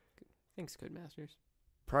 Thanks, Codemasters.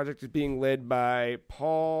 project is being led by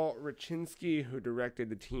Paul Rachinsky, who directed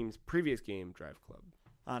the team's previous game, Drive Club.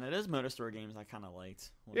 And it is Motor Store games I kind of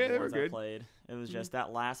liked. Yeah, the they were ones I good. played. It was just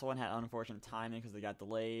that last one had unfortunate timing because they got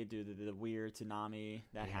delayed due to the weird tsunami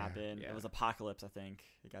that happened. yeah. It was Apocalypse, I think.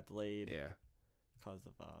 It got delayed Yeah. because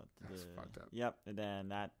of That's fucked up. Yep, and then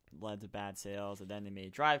that led to bad sales, and then they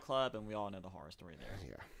made Drive Club, and we all know the horror story there.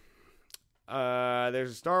 Yeah.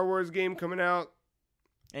 There's a Star Wars game coming out.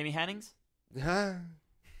 Amy Hennings?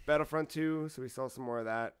 Battlefront 2, so we saw some more of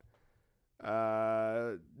that.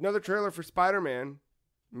 Another trailer for Spider-Man.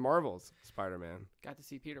 Marvel's Spider-Man. Got to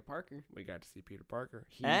see Peter Parker. We got to see Peter Parker.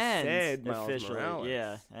 He and said Miles officially, Morales.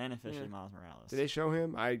 yeah, and officially Miles Morales. Did they show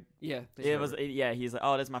him? Yeah. He's like,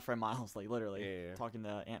 oh, that's my friend Miles, like literally Yeah. talking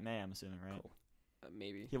to Aunt May, I'm assuming, right? Cool.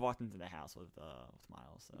 Maybe. He walked into the house with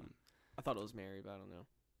Miles, so I thought it was Mary, but I don't know.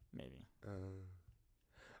 maybe.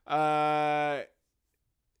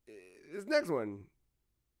 This next one.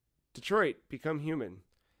 Detroit Become Human.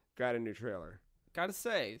 Got a new trailer. Gotta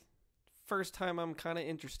say, first time I'm kind of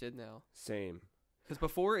interested now. Same. Because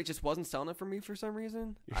before, it just wasn't selling it for me for some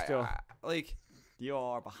reason. You're still... like... You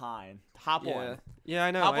all are behind. Hop on. Yeah,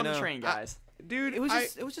 I know. Hop I on know. the train, guys. Dude, It was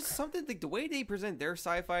just something, like, the way they present their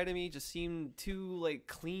sci-fi to me just seemed too, like,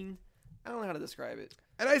 clean. I don't know how to describe it.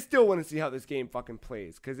 And I still want to see how this game fucking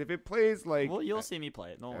plays. Because if it plays like... Well, you'll see me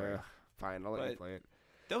play it. Don't worry. Fine, I'll let you But- play it.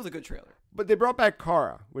 That was a good trailer. But they brought back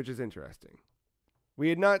Kara, which is interesting. We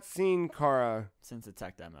had not seen Kara Since the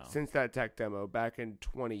tech demo. since that tech demo back in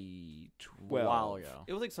 2012. A while ago.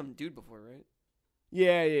 It was like some dude before, right?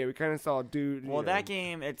 Yeah, we kind of saw a dude. Well, you know. that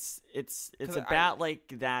game, it's 'Cause about like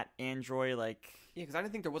that android like. Yeah, because I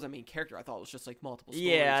didn't think there was a main character. I thought it was just like multiple.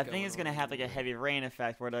 Yeah, I stories think it's going gonna on. have like a heavy rain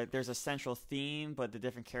effect where there's a central theme, but the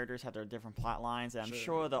different characters have their different plot lines, and I'm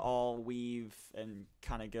sure they'll all weave and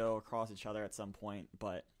kind of go across each other at some point.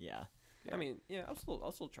 But yeah. I mean, yeah,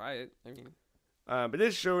 I'll still try it. I mean, But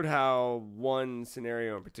this showed how one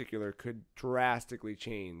scenario in particular could drastically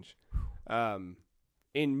change,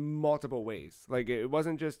 in multiple ways. Like it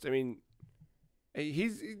wasn't just. I mean,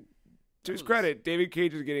 to his credit, David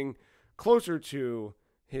Cage is getting closer to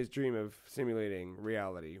his dream of simulating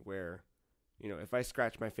reality, where, you know, if I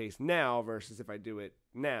scratch my face now versus if I do it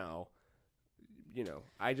now, you know,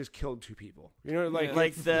 I just killed two people. You know, like Yeah.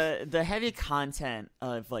 Like the heavy content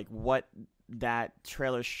of like what that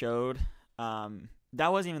trailer showed. That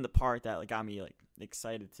wasn't even the part that like got me like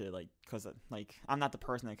excited to like, because like I'm not the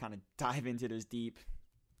person that kind of dive into those deep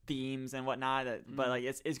themes and whatnot. But like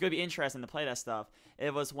it's gonna be interesting to play that stuff.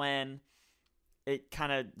 It was when it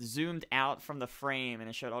kind of zoomed out from the frame and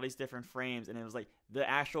it showed all these different frames, and it was like the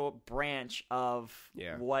actual branch of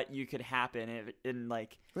what you could happen in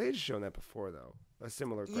like. they just shown that before though. A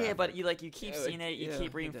similar. Yeah, graphic. but you keep seeing it, you keep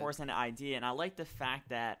it reinforcing the idea, and I like the fact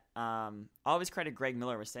that I always credit Greg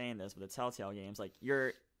Miller with saying this with the Telltale games. Like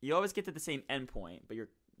you always get to the same endpoint, but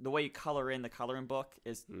the way you color in the coloring book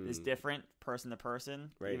is different person to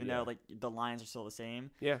person, Right, even though like the lines are still the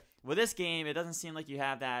same. Yeah. With this game, it doesn't seem like you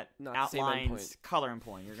have that Not the same outlines endpoint. coloring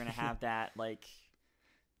point. You're gonna have that like.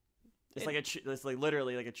 It's it's like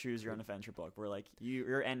literally like a choose your own adventure book where like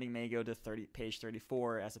your ending may go to page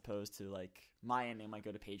 34 as opposed to like my ending might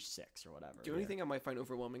go to page 6 or whatever. the only thing I might find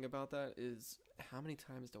overwhelming about that is how many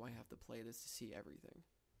times do I have to play this to see everything?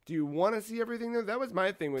 Do you want to see everything though? That was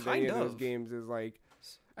my thing with any Kind of those of. games is like,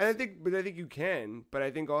 and I think you can, but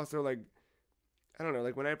I think also like, I don't know,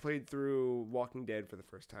 like when I played through Walking Dead for the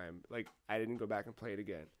first time, like I didn't go back and play it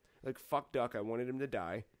again. Like fuck Duck, I wanted him to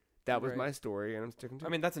die. That was Right. my story, and I'm sticking to it.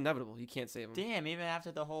 I mean, that's inevitable. You can't save him. Damn, even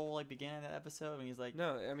after the whole like beginning of that episode, when he's like,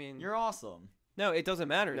 No, I mean, "You're awesome." no, it doesn't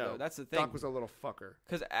matter No, though. That's the thing. Duck was a little fucker.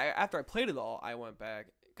 Because after I played it all, I went back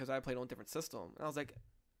because I played on a different system, and I was like,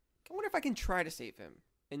 I wonder if I can try to save him.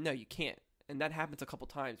 And no, you can't. And that happens a couple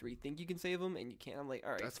times where you think you can save him and you can't. I'm like,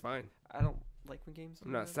 all right, That's fine. I don't like when games.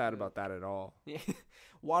 I'm not sad about that at all. Yeah.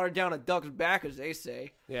 Water down a duck's back, as they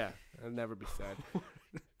say. Yeah, I'll never be sad.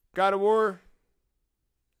 God of War.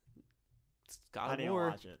 It's I God of didn't War.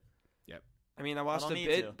 watch it. I mean, I watched don't a need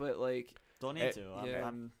bit, to. but like, Don't need to.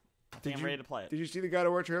 yeah. I think I'm ready to play it. Did you see the God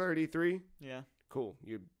of War trailer at E3? Yeah, Cool.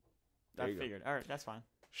 There I you go. figured. All right, that's fine.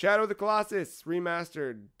 Shadow of the Colossus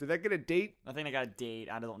remastered. Did that get a date? I think I got a date.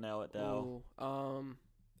 I don't know it though.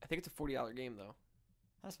 I think it's a $40 game though.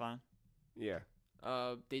 That's fine. Yeah.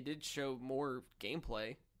 They did show more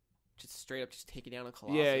gameplay. just straight up just taking down a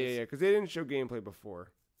Colossus. Yeah. Because they didn't show gameplay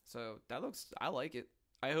before. So that looks. I like it.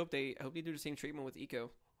 I hope they do the same treatment with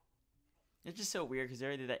Eco. It's just so weird because they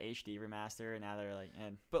already did that HD remaster, and now they're like,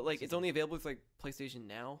 But like, it's only available with like PlayStation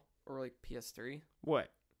Now or like PS3. What?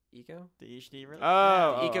 Eco? the HD. The Eco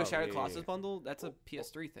oh, Shattered yeah, Colossus yeah. bundle. That's a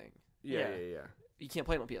PS3 thing. Yeah. You can't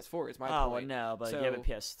play it on PS4. It's my Oh point. no, but So- you have a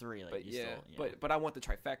PS3. Like, But you yeah, still, but I want the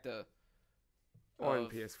trifecta. On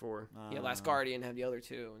of- PS4. Last Guardian have the other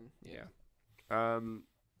two, and Yeah.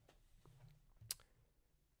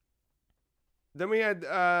 Then we had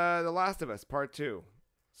The Last of Us Part 2.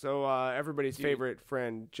 So everybody's Dude. favorite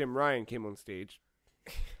friend, Jim Ryan, came on stage.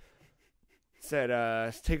 Said,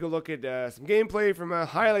 let's take a look at some gameplay from a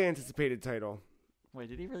highly anticipated title. Wait,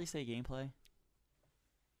 did he really say gameplay?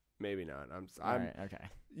 Maybe not. I'm Alright, okay.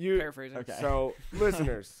 you. paraphrasing. Okay. So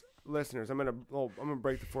listeners, I'm gonna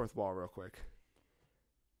break the fourth wall real quick.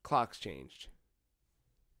 Clock's changed.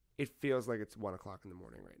 It feels like it's 1 o'clock in the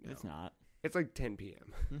morning right now. It's not. It's like 10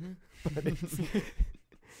 p.m. Mm-hmm. But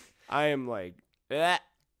I am like, eh.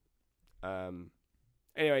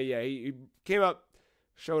 Anyway, yeah, he came up,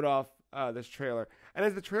 showed off this trailer, and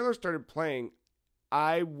as the trailer started playing,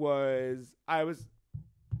 I was,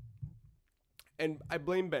 and I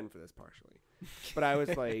blame Ben for this partially, but I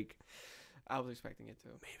was like, I was expecting it to.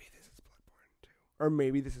 maybe this is Bloodborne 2, or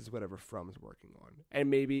maybe this is whatever From's working on, and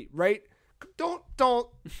maybe don't.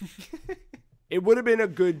 It would have been a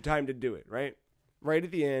good time to do it, right? Right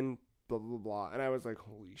at the end, blah blah blah, and I was like,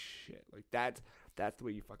 holy shit, like that's the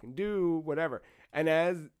way you fucking do whatever. And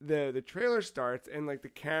as the trailer starts, and like the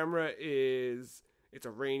camera it's a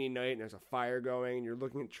rainy night and there's a fire going, and you're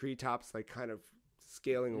looking at treetops like kind of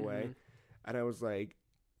scaling away, and I was like,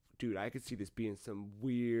 dude, I could see this being some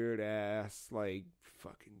weird ass like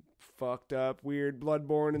fucking fucked up weird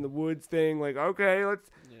Bloodborne in the woods thing. Like, okay, let's.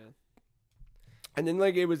 Yeah. And then,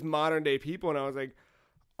 like, it was modern day people, and I was like,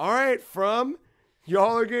 all right,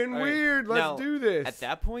 y'all are getting All right. weird. Let's Now, do this. At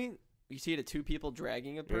that point, you see the two people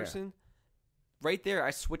dragging a person. Right there,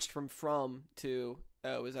 I switched from to,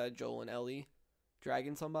 was that Joel and Ellie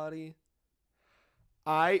dragging somebody?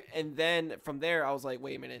 And then from there, I was like,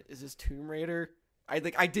 wait a minute, is this Tomb Raider? I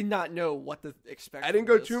did not know what to expect. I didn't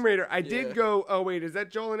from go this. Tomb Raider. I Yeah. did go, oh, wait, is that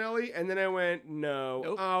Joel and Ellie? And then I went, no.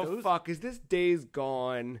 Nope, Oh, those- fuck, is this Days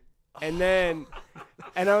Gone? And then,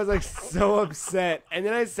 and I was like so upset. And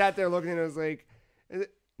then I sat there looking, and I was like,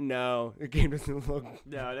 no, the game doesn't look.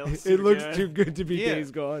 No, it It looks too good to be Yeah.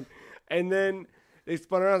 Days Gone. And then they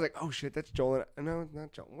spun around. I was like, oh shit, that's Joel. And no, it's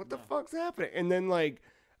not Joel. What the fuck's happening? And then like,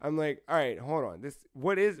 I'm like, all right, hold on.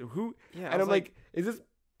 What is who? Yeah, I and was I'm like, is this?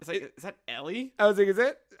 It's like, is that Ellie? I was like, is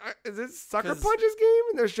this Sucker 'Cause- Punch's game?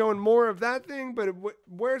 And they're showing more of that thing, but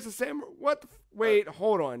where's the samurai? What? Wait,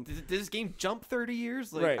 hold on. Did this game jump 30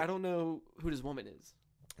 years? Like, Right. I don't know who this woman is.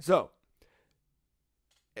 So,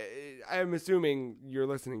 I'm assuming you're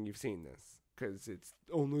listening. You've seen this because it's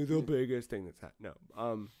only the biggest thing that's happened.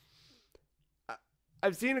 No,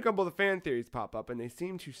 I've seen a couple of the fan theories pop up, and they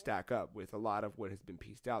seem to stack up with a lot of what has been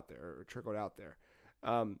pieced out there or trickled out there.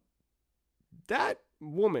 That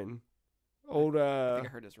woman, old, I think I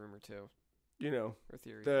heard this rumor too, or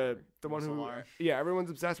theory. the one who, Solar. yeah, everyone's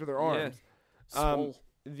obsessed with her arms. Swole.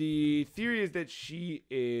 The theory is that she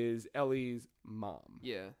is Ellie's mom.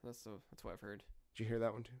 Yeah, that's what I've heard. Did you hear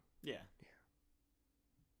that one too? Yeah.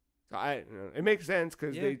 So it makes sense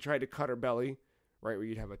because Yeah. they tried to cut her belly, right where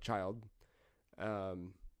you'd have a child.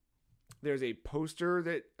 There's a poster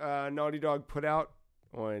that Naughty Dog put out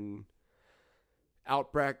on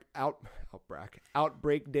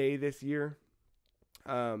Outbreak Day this year,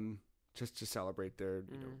 just to celebrate their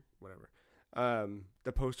whatever.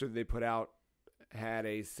 The poster that they put out had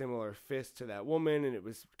a similar fist to that woman, and it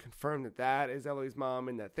was confirmed that is Ellie's mom,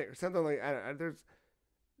 and that thing, or something like.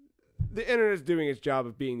 The internet is doing its job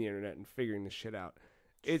of being the internet and figuring this shit out.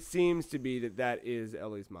 It seems to be that is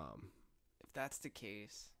Ellie's mom. If that's the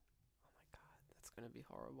case, oh my god, that's gonna be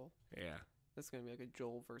horrible. Yeah. That's gonna be like a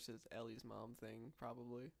Joel versus Ellie's mom thing,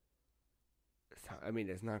 probably.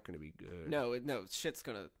 It's not going to be good. No, shit's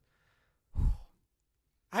gonna.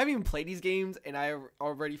 I haven't even played these games, and I'm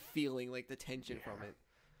already feeling like the tension from it.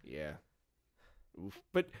 Yeah. Oof.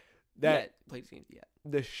 But Played these games yet.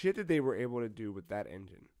 the shit that they were able to do with that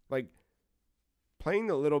engine, like playing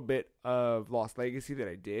the little bit of Lost Legacy that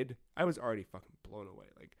I did, I was already fucking blown away.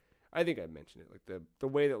 Like, I think I mentioned it, like the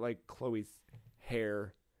way that like Chloe's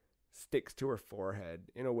hair sticks to her forehead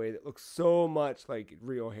in a way that looks so much like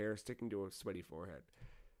real hair sticking to a sweaty forehead.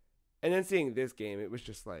 And then seeing this game, it was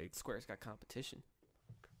just like, Square's got competition.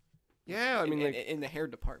 yeah, in the hair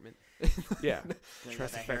department. yeah, They got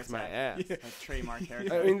trust that affects my haircut. ass. That trademark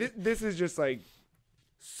haircut. This is just like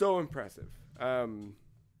so impressive.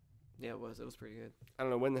 Yeah, it was. It was pretty good. I don't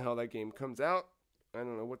know when the hell that game comes out. I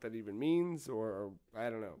don't know what that even means, or I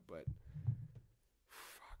don't know, but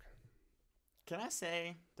fuck. Can I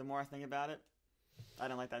say, the more I think about it, I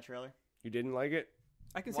didn't like that trailer. You didn't like it?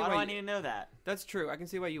 I can see Why do why I need to know that? That's true. I can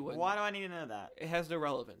see why you would. Why do I need to know that? It has no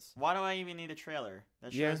relevance. Why do I even need a trailer?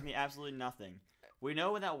 That shows me absolutely nothing. We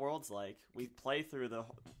know what that world's like. We've played through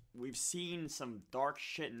we've seen some dark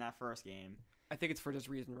shit in that first game. I think it's for this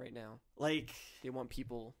reason right now. Like, They want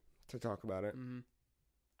people. To talk about it. Mm-hmm.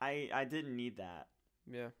 I didn't need that.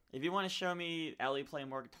 Yeah. If you want to show me Ellie playing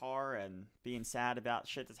more guitar and being sad about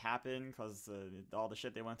shit that's happened because all the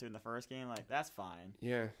shit they went through in the first game, like, that's fine.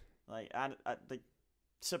 Yeah. Like, like,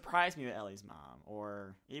 surprise me with Ellie's mom,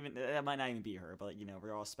 or even that might not even be her, but like,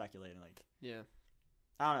 we're all speculating. Like, Yeah.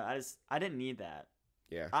 I don't know. I didn't need that.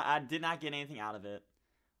 Yeah. I did not get anything out of it.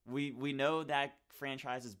 We know that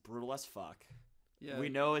franchise is brutal as fuck. Yeah. We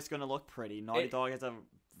know it's gonna look pretty. Naughty Dog has a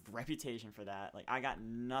reputation for that. Like, I got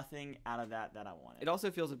nothing out of that I wanted. It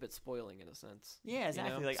also feels a bit spoiling in a sense. Yeah,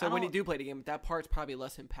 exactly. You know? Like, so when you do play the game, that part's probably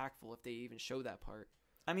less impactful if they even show that part.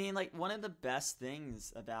 I mean, like, one of the best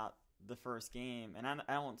things about the first game, and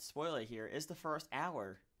I won't spoil it here, is the first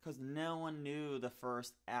hour. Because no one knew the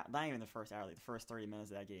first, not even the first hour, like the first 30 minutes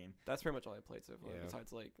of that game. That's pretty much all I played so far. Yeah.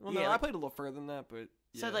 Besides, like, well, Yeah, no, I like- played a little further than that, but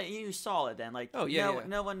yeah. So, like, you saw it then. Like, Oh, yeah, yeah.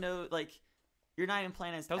 No one knew, like, you're not even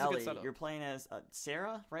playing as That was a good Ellie. setup. You're playing as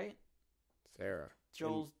Sarah, right? Sarah.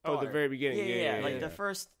 Joel's Oh, the daughter. very beginning. Yeah. Yeah. Like, the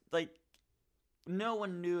first, like, no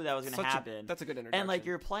one knew that was going to happen. That's a good introduction. And, like,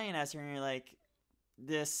 you're playing as her and you're like,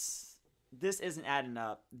 this isn't adding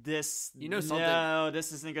up. You know something. No,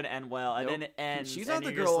 this isn't going to end well. And Nope. then it ends. She's and not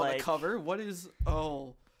the you're girl just on like, the cover. What is?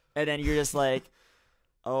 Oh, And then you're just like,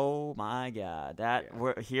 oh my god,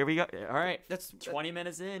 here we go. All right, that's 20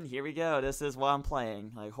 minutes in. Here we go. This is what I'm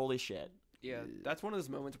playing. Like, holy shit. Yeah, that's one of those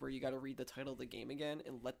moments where you got to read the title of the game again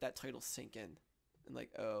and let that title sink in, and like,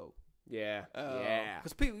 Yeah. Yeah.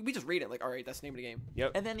 because we just read it like, all right, that's the name of the game.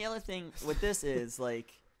 Yep. And then the other thing with this is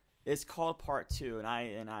like, it's called Part 2, and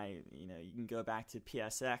I, you can go back to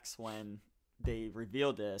PSX when they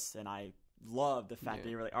revealed this, and I love the fact that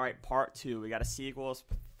you were like, all right, Part 2, we got a sequel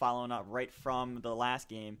following up right from the last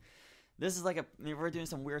game. This is like we're doing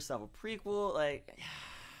some weird stuff. A prequel, like,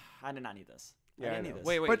 I did not need this. Yeah, I I didn't know. need this.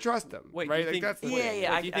 Wait. But trust them. Wait, right? do you Like, think- that's the Yeah, way.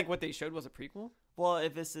 yeah. Do you think what they showed was a prequel? Well,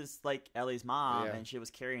 if this is like Ellie's mom Yeah. and she was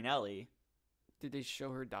carrying Ellie. Did they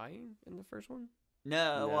show her dying in the first one?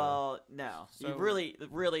 No, No. well, no. So- You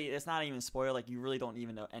really, it's not even a spoiler. Like, you really don't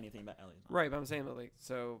even know anything about Ellie's mom. Right, but I'm saying that like,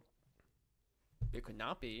 so it could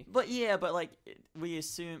not be. But yeah, but like, we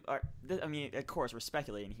assume, I mean, of course, we're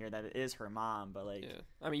speculating here that it is her mom, but like, Yeah,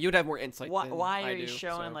 I mean, you'd have more insight. why than are I you do,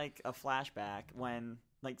 showing so. like a flashback when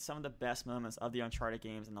like some of the best moments of the Uncharted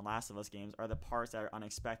games and the Last of Us games are the parts that are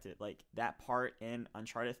unexpected? Like that part in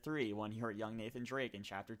Uncharted 3 when you heard young Nathan Drake in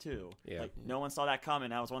Chapter 2. Yeah. Like no one saw that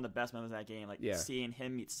coming. That was one of the best moments of that game. Like Yeah. seeing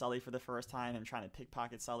him meet Sully for the first time and trying to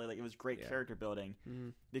pickpocket Sully. Like it was great Yeah. character building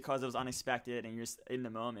Mhm. because it was unexpected and you're just in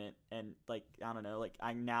the moment. And like I don't know, like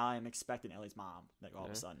I'm expecting Ellie's mom like all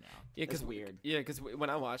of a sudden now. Yeah, It's because weird. Yeah, because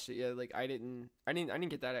when I watched it, yeah, like I didn't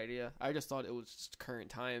get that idea. I just thought it was just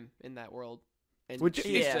current time in that world, and Which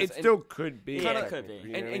she's Yeah. it just- still could be. Yeah, it technically, could be. you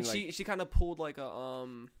know and what I mean? Like, she kind of pulled like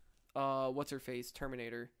a what's her face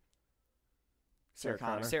Terminator Sarah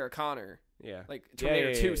Connor. Sarah Connor, Yeah. like Yeah, Terminator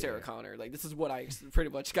yeah, 2 yeah, Sarah yeah. Connor. Like this is what I pretty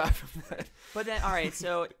much got from that. But then, all right,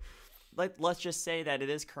 so let's just say that it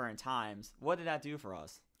is current times. What did that do for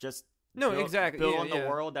us? Just No, exactly. Build Yeah, on the yeah.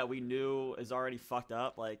 world that we knew is already fucked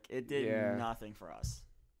up. Like it did Yeah. nothing for us.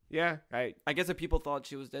 Yeah. I I guess if people thought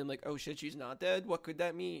she was dead, like, oh shit, she's not dead. What could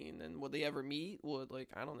that mean? And would they ever meet? Would like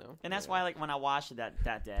I don't know. And that's Yeah. why, like, when I watched it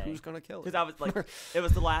that day, Who's gonna kill her? because I was like, it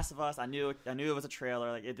was The Last of Us. I knew it was a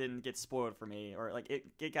trailer. Like it didn't get spoiled for me, or like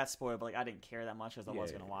it got spoiled, but like I didn't care that much because I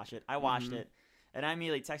was Yeah. gonna watch it. I watched Mhm. it, and I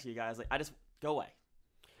immediately texted you guys like, I just go away,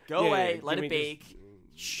 Yeah, away, yeah, let give it me bake, just-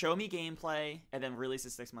 show me gameplay, and then release it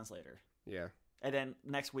 6 months later. Yeah. And then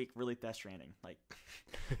next week, release Death Stranding. Like,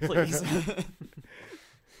 please.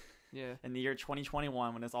 Yeah, In the year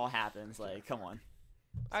 2021, when this all happens, like, come on.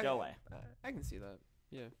 I, Go away. I can see that.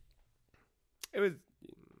 Yeah, It was.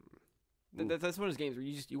 that's one of those games where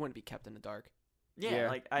you want to be kept in the dark. Yeah, Yeah.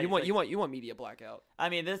 like, You want media blackout. I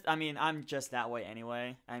mean, I'm just that way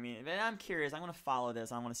anyway. I mean, and I'm curious. I'm going to follow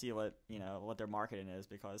this. I want to see what their marketing is,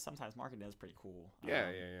 because sometimes marketing is pretty cool.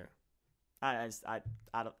 Yeah. I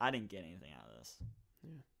didn't get anything out of this.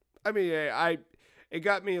 I mean, it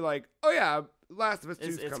got me like, oh yeah, Last of Us 2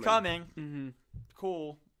 is It's coming. coming. Mm-hmm.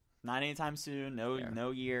 Cool. Not anytime soon. Yeah.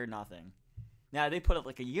 No year. Nothing. Now they put up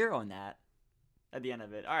like a year on that. at the end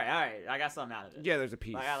of it. All right, I got something out of it. Yeah, there's a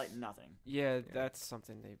piece. I got like nothing. Yeah, that's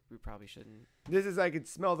something we probably shouldn't. This is I could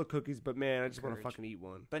smell the cookies, but man, I just want to Encourage. fucking eat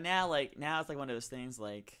one. But now it's like one of those things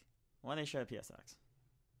like, why don't they show PSX?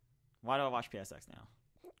 Why do I watch PSX now?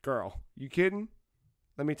 Girl, you kidding?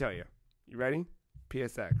 Let me tell you. You ready?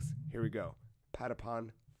 PSX. Here we go. Patapon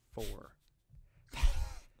 4.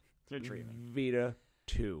 You're dreaming. Vita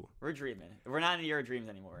 2. We're dreaming. We're not in your dreams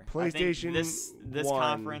anymore. PlayStation I think this 1.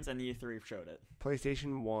 conference and the E3 showed it.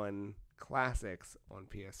 PlayStation 1 classics on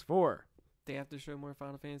PS4. They have to show more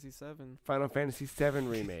Final Fantasy VII. Final Fantasy VII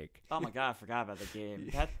Remake. Oh my god, I forgot about the game.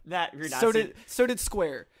 That you're not So seeing- did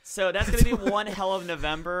Square. So that's gonna be one hell of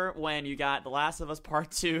November when you got The Last of Us Part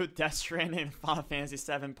 2, Death Stranding, and Final Fantasy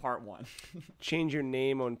VII Part 1. Change your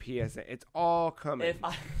name on PSN. It's all coming.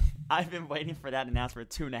 I've been waiting for that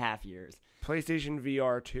announcement for 2.5 years. PlayStation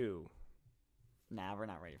VR 2. Nah, we're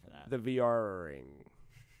not ready for that. The VR ring.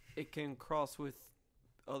 It can cross with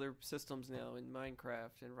other systems now in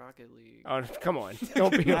Minecraft and Rocket League. Oh, come on.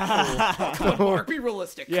 Don't be a fool. Come on, Mark, be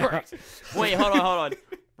realistic. Yeah. Correct. Wait, hold on.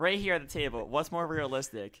 Right here at the table, what's more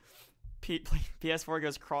realistic? PS4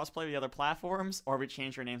 goes crossplay with the other platforms, or we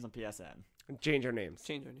change our names on PSN? Change our names.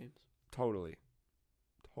 Change our names. Totally.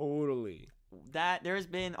 There's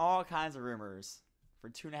been all kinds of rumors for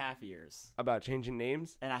 2.5 years, About changing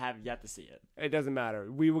names? and I have yet to see it. It doesn't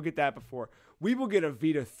matter. We will get that before. We will get a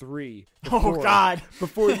Vita 3. Oh before- God!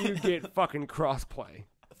 Before you get fucking crossplay.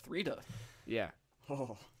 3 Yeah.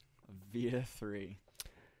 Oh, Vita 3.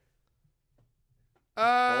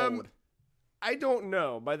 I don't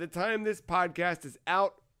know. By the time this podcast is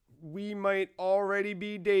out, we might already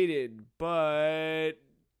be dated, but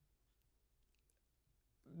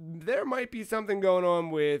there might be something going on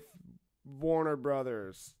with Warner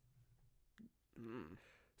Brothers.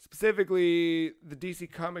 Specifically, the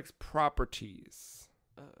DC Comics properties.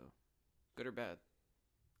 Uh-oh. Good or bad?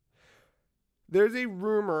 There's a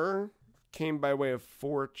rumor, came by way of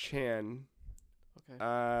 4chan.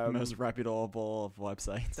 Okay. Most reputable of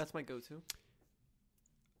websites. That's my go-to.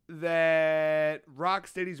 That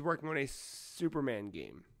Rocksteady's working on a Superman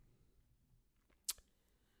game.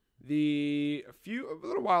 A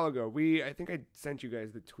little while ago, I think I sent you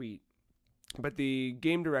guys the tweet, but the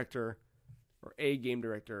game director, or a game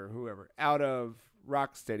director, or whoever, out of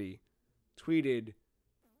Rocksteady, tweeted,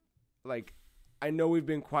 like, I know we've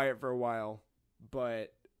been quiet for a while,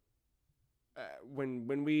 but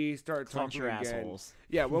when we start Clench talking your again, assholes.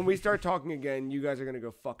 yeah, when we start talking again, you guys are gonna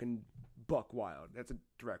go fucking buck wild. That's a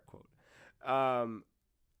direct quote.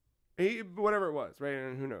 Whatever it was, right?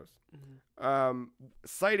 And who knows? Mm-hmm.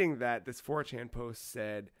 Citing that, this 4chan post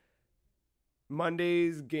said,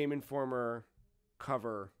 Monday's Game Informer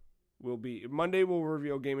cover Monday will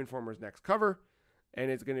reveal Game Informer's next cover, and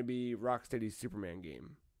it's going to be Rocksteady's Superman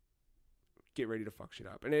game. Get ready to fuck shit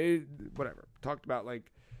up. And whatever. Talked about,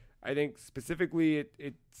 like, I think specifically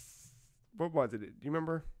it's, what was it? Do you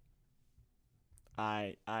remember?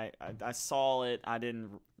 I saw it. I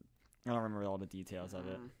don't remember all the details of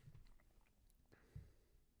it.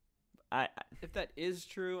 If that is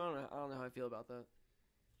true, I don't know how I feel about that.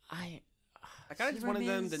 I kind of just wanted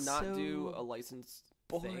them to not so do a licensed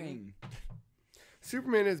thing. boring.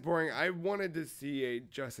 Superman is boring. I wanted to see a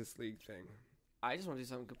Justice League thing. I just want to do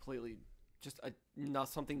something completely,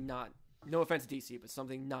 no offense to DC, but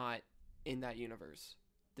something not in that universe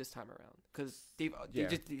this time around. Because they've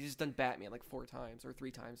just done Batman like 4 times or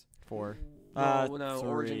 3 times. 4. No, 3.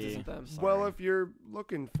 Origins isn't them. Sorry. Well, if you're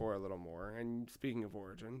looking for a little more, and speaking of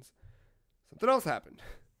Origins, something else happened.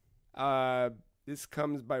 This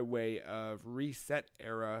comes by way of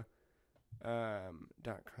ResetEra.com.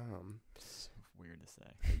 So weird to say.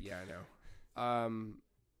 Yeah, I know.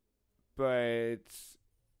 But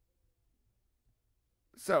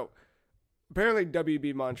so apparently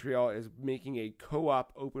WB Montreal is making a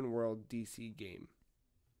co-op open world DC game.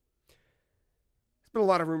 There's been a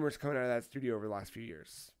lot of rumors coming out of that studio over the last few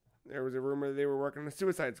years. There was a rumor they were working on a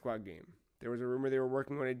Suicide Squad game. There was a rumor they were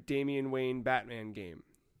working on a Damian Wayne Batman game.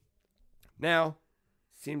 Now,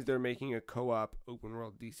 seems they're making a co-op open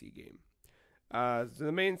world DC game. So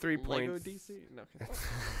the main 3 Lego points. DC? No.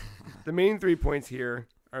 The main 3 points here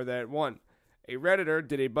are that 1, a Redditor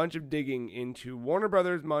did a bunch of digging into Warner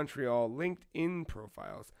Brothers Montreal LinkedIn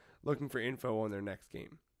profiles looking for info on their next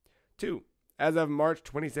game. 2, as of March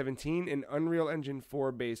 2017, an Unreal Engine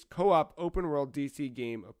 4 based co-op open world DC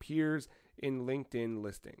game appears in LinkedIn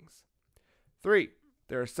listings. 3,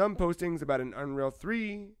 there are some postings about an Unreal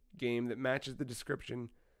 3 game that matches the description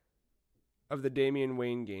of the Damian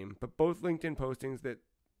Wayne game, but both LinkedIn postings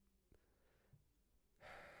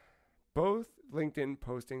LinkedIn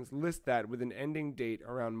postings list that with an ending date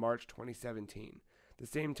around March 2017, the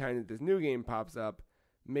same time that this new game pops up,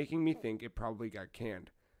 making me think it probably got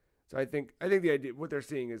canned. So I think the idea, what they're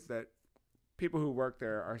seeing is that people who work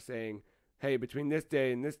there are saying, hey, between this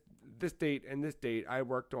day and this date and this date, I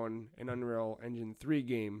worked on an Unreal Engine 3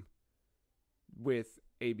 game with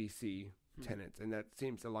ABC tenants, and that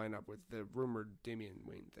seems to line up with the rumored Damian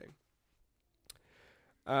Wayne thing.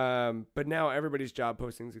 But now everybody's job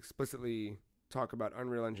postings explicitly talk about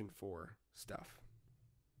Unreal Engine 4 stuff.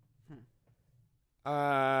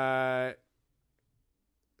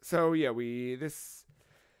 So yeah,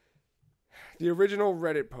 the original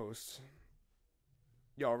Reddit post.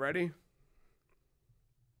 Y'all ready?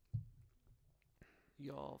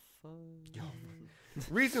 Y'all fun.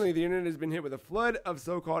 Recently, the internet has been hit with a flood of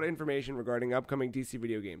so-called information regarding upcoming DC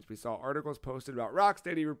video games. We saw articles posted about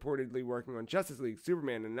Rocksteady reportedly working on Justice League,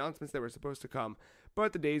 Superman, and announcements that were supposed to come,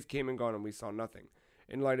 but the days came and gone and we saw nothing.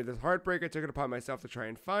 In light of this heartbreak, I took it upon myself to try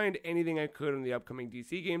and find anything I could on the upcoming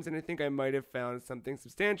DC games, and I think I might have found something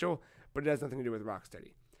substantial, but it has nothing to do with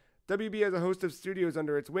Rocksteady. WB has a host of studios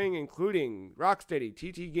under its wing, including Rocksteady,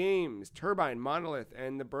 TT Games, Turbine, Monolith,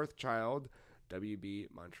 and the birth child, WB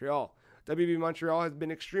Montreal. WB Montreal has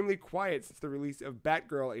been extremely quiet since the release of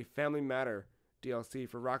Batgirl, A Family Matter DLC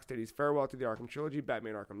for Rocksteady's farewell to the Arkham trilogy,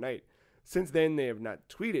 Batman Arkham Knight. Since then, they have not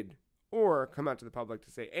tweeted or come out to the public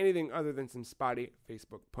to say anything other than some spotty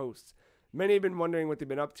Facebook posts. Many have been wondering what they've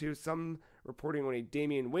been up to, some reporting on a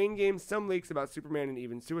Damian Wayne game, some leaks about Superman and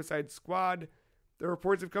even Suicide Squad. The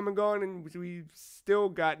reports have come and gone, and we've still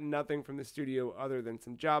got nothing from the studio other than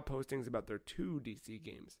some job postings about their 2 DC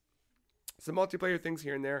games. Some multiplayer things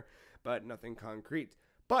here and there, but nothing concrete.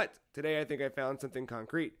 But today I think I found something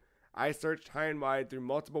concrete. I searched high and wide through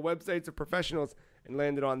multiple websites of professionals and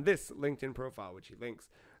landed on this LinkedIn profile, which he links,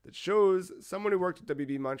 that shows someone who worked at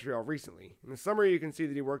WB Montreal recently. In the summary, you can see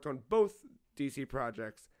that he worked on both DC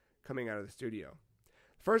projects coming out of the studio.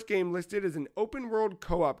 The first game listed is an open-world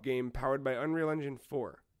co-op game powered by Unreal Engine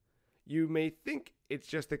 4. You may think it's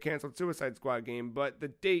just the canceled Suicide Squad game, but the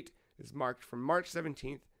date is marked from March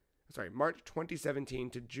 2017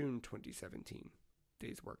 to June 2017.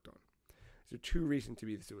 Days worked on. So too recent to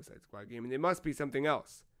be the Suicide Squad game, and they must be something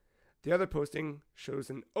else. The other posting shows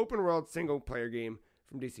an open-world single-player game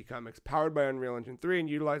from DC Comics powered by Unreal Engine 3 and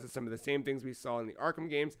utilizes some of the same things we saw in the Arkham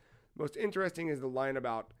games. Most interesting is the line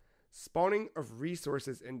about spawning of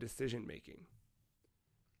resources and decision-making.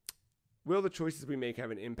 Will the choices we make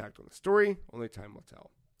have an impact on the story? Only time will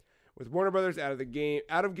tell. With Warner Brothers out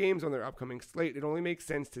of games on their upcoming slate, it only makes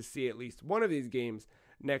sense to see at least one of these games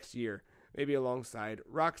next year, maybe alongside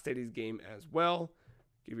Rocksteady's game as well.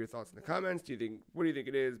 Give your thoughts in the comments. What do you think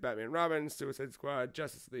it is? Batman, Robin, Suicide Squad,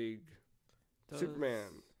 Justice League,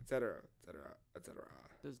 Superman, etc., etc., etc.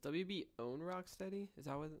 Does WB own Rocksteady? Is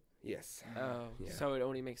that what? Yes. Oh, Yeah. so it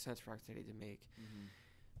only makes sense for Rocksteady to make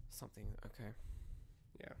something. Okay.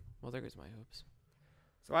 Yeah. Well, there goes my hopes.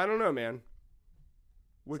 So I don't know, man.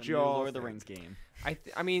 What y'all Lord of the think? Rings game.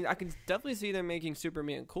 I mean, I can definitely see them making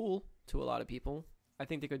Superman cool to a lot of people. I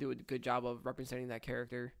think they could do a good job of representing that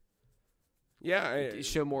character. Yeah.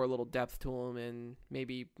 Show more little depth to him and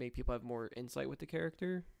maybe make people have more insight with the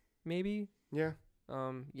character. Maybe. Yeah.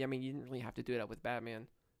 Yeah. I mean, you didn't really have to do that with Batman.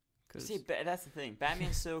 See, that's the thing.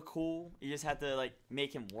 Batman's so cool. You just have to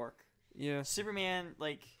make him work. Yeah. Superman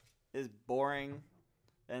is boring,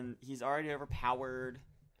 and he's already overpowered,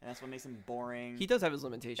 and that's what makes him boring. He does have his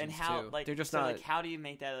limitations and how too. They're just so, not. how do you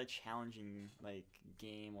make that a challenging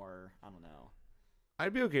game, or I don't know.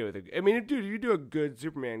 I'd be okay with it. I mean, dude, you do a good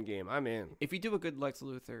Superman game, I'm in. If you do a good Lex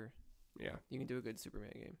Luthor, Yeah. you can do a good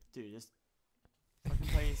Superman game. Dude, just fucking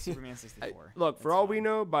play Superman 64. Look, That's for all fine. we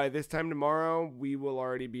know, by this time tomorrow, we will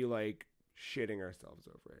already be shitting ourselves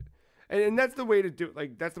over it. And that's the way to do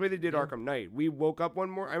it. That's the way they did Yeah. Arkham Knight. We woke up one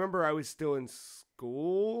morning. I remember I was still in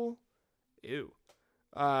school. Ew.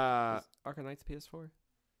 Is Arkham Knight's PS4?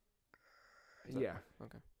 Is that- Yeah.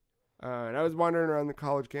 Okay. And I was wandering around the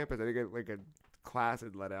college campus. I think a class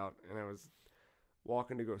had let out, and I was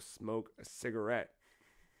walking to go smoke a cigarette,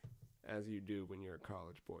 as you do when you're a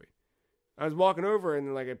college boy. I was walking over, and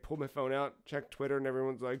then I pulled my phone out, checked Twitter, and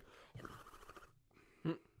everyone's like,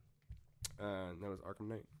 and that was Arkham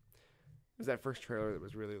Knight. It was that first trailer that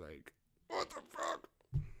was really what the fuck?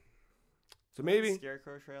 So maybe,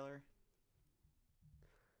 Scarecrow trailer.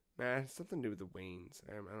 nah, it's something to do with the Waynes.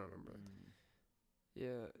 I don't remember.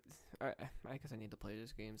 Yeah, I guess I need to play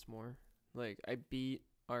those games more. I beat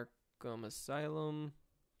Arkham Asylum,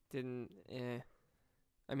 I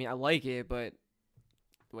mean, I like it, but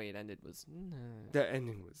the way it ended was. The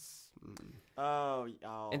ending was.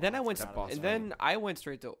 And then I went. That boss And fight. then I went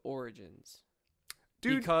straight to Origins.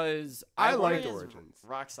 Dude, because I liked Origins Origins.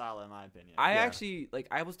 rock solid in my opinion. I Yeah. actually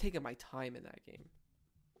I was taking my time in that game,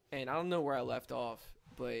 and I don't know where I left off,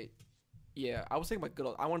 but yeah, I was taking my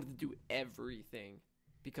good. I wanted to do everything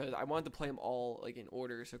because I wanted to play them all like in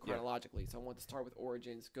order, so chronologically. So I wanted to start with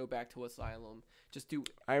Origins, go back to Asylum, just do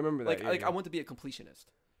I remember that. I want to be a completionist.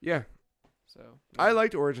 Yeah, So I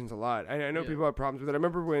liked Origins a lot. I know Yeah. people have problems with it. I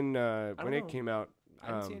remember when it know. came out. I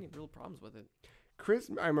didn't see any real problems with it.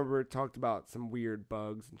 Chris, I remember talked about some weird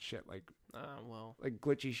bugs and shit, like Well,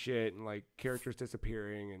 glitchy shit and like characters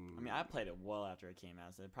disappearing and. I mean, I played it well after it came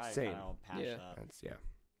out, so it probably Same. got all patched Yeah. up. That's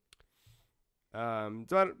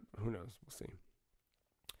So who knows? We'll see.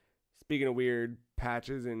 Speaking of weird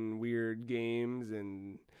patches and weird games,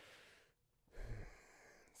 and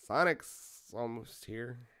Sonic's almost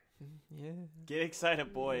here. yeah. Get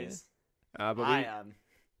excited, boys. But I am.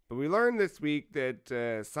 But we learned this week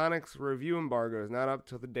that Sonic's review embargo is not up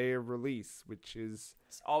till the day of release, which is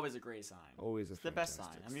It's always a great sign. always It's the best sign.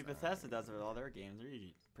 fantastic I mean, Bethesda does it with all their games. They're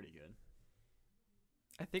usually pretty good.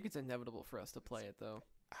 I think it's inevitable for us to play it though.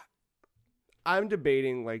 I'm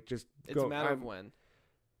debating like just It's go. a matter of when.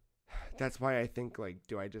 That's why I think like,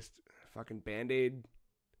 do I just fucking Band-Aid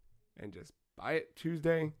and just buy it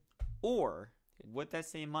Tuesday? Or with that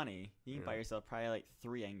same money, you can buy Yeah. yourself probably like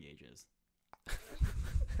 3 N-Gages.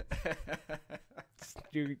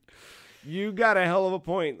 You got a hell of a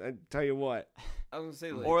point. I tell you what. I was gonna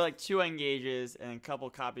say like, Or like 2 N-Gages and a couple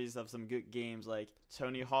copies of some good games like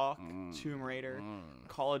Tony Hawk, Tomb Raider,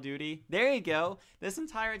 Call of Duty. There you go. This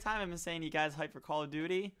entire time I've been saying you guys hype for Call of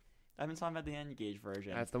Duty. I've been talking about the N-Gage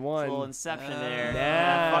version. That's the It's one. a little Inception there.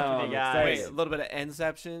 Now Fuck with I'm you guys. wait, a little bit of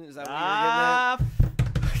Inception. Is that what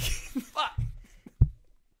you're Fuck. getting at?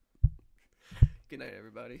 Good night,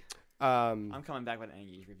 everybody. I'm coming back with an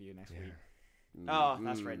N-Gage review next week. Oh,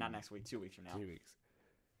 that's right. Not next week. 2 weeks from now. 2 weeks.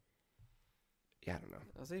 Yeah, I don't know.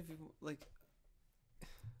 I'll say if you like.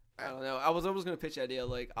 I don't know. I was almost gonna pitch the idea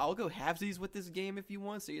like I'll go halvesies with this game if you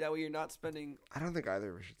want, so that way you're not spending. I don't think either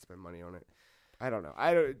of us should spend money on it. I don't know.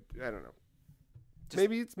 I don't know. Just-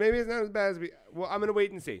 maybe it's not as bad as we. Well, I'm gonna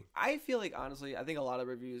wait and see. I feel like honestly, I think a lot of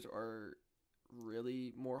reviews are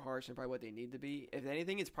really more harsh than probably what they need to be. If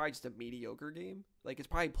anything, it's probably just a mediocre game. Like it's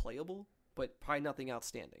probably playable, but probably nothing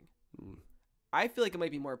outstanding. Mm. I feel like it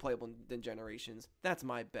might be more playable than Generations. That's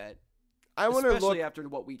my bet. I want to Especially look. after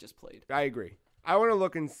what we just played. I agree. I want to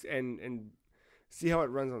look and see how it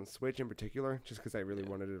runs on Switch in particular, just because I really Yeah.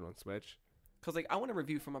 wanted it on Switch. Because like I want a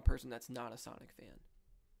review from a person that's not a Sonic fan.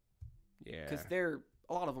 Yeah. Because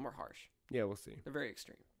a lot of them are harsh. Yeah, we'll see. They're very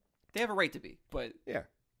extreme. They have a right to be, but Yeah.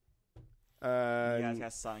 You guys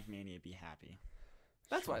got Sonic Mania. Be happy.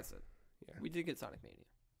 that's why I said Yeah. we did get Sonic Mania.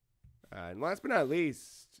 And last but not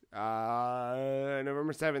least,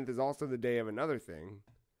 November 7th is also the day of another thing.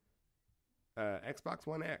 Xbox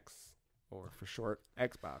One X, or for short,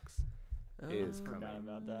 Xbox, is coming. Forgot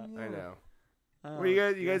about that. I know. Oh, What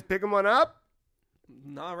you guys picking one up?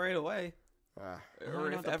 Not right away, Ah, I or don't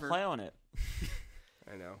if have to ever. play on it.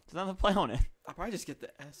 I know. There's nothing to play on it. I'll probably just get the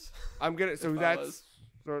S. I'm gonna. So If I that's was.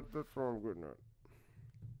 that's what I'm getting at.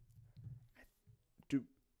 Do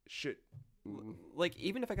shit. Like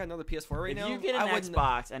even if I got another PS4 right If now, you get I an wouldn't.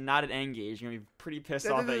 Xbox and not an N-Gage, you're gonna be pretty pissed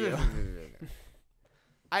off at you.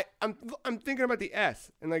 I'm thinking about the S,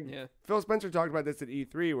 and like Yeah, Phil Spencer talked about this at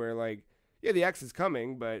E3, where like, yeah, the X is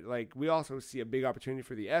coming, but like we also see a big opportunity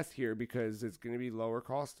for the S here because it's going to be lower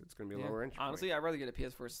cost. It's going to be a yeah. lower entry. Honestly, I'd rather get a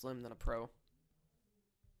PS4 Slim than a Pro.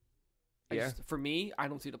 Yeah. For me, I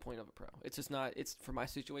don't see the point of a Pro. It's just not. It's for my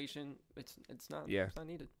situation. It's not. Yeah. It's not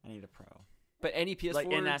needed. I need a Pro. But any PS4,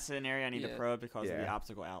 Like in that scenario, I need Yeah. a Pro because of the Yeah.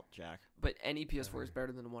 optical out jack. but any PS4 is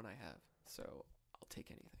better than the one I have. So I'll take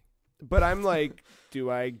anything. But I'm like, do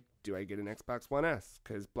I get an Xbox One S?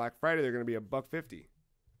 Because Black Friday they're going to be $150.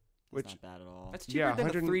 Which It's not bad at all. That's cheaper Yeah, than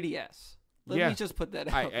 100 the 3DS. Let Yeah. me just put that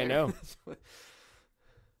out I there. know.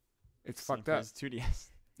 it's Same fucked up. price as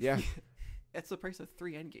 2DS. Yeah. That's the price of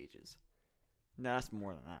 3 N-Gages. No, that's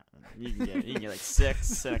more than that. You can get like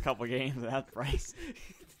 6 and a couple games at that price.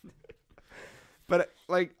 But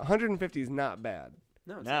like 150 is not bad.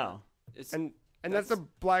 No, it's No. not. It's And that's the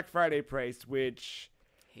Black Friday price, which,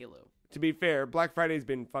 Halo. to be fair, Black Friday's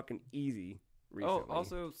been fucking easy recently. Oh,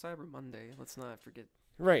 also Cyber Monday. Let's not forget.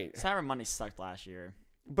 Right. Cyber Monday sucked last year.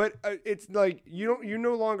 But it's like you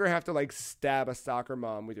no longer have to like stab a soccer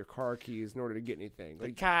mom with your car keys in order to get anything. The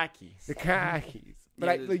Like khakis. the car keys. But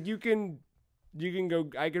Yeah, I, like you can go.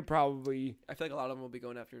 I could probably I feel like a lot of them will be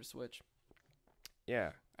going after the Switch.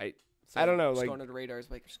 yeah. So I don't know, Just like- going to the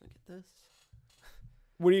radars, like, just gonna get this.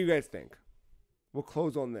 What do you guys think? We'll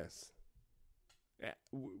close on this.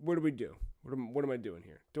 What do we do? What am I doing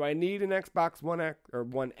here? Do I need an Xbox One X or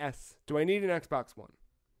One S? Do I need an Xbox One?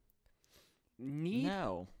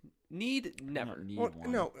 No. Need I never. don't need Well,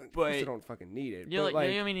 one. no, But- I don't fucking need it. You but like,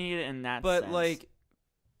 you don't even need it in that But sense.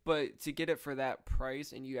 but to get it for that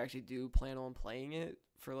price, and you actually do plan on playing it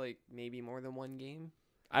for like maybe more than one game.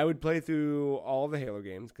 I would play through all the Halo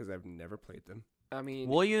games because I've never played them. I mean,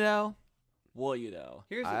 Will you though? Will you though?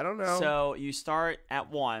 here's I don't know. So you start at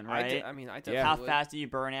 1, right? I definitely Yeah. How would. fast do you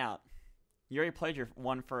burn out? You already played your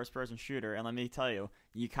one first-person shooter, and let me tell you,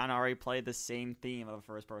 you kind of already played the same theme of a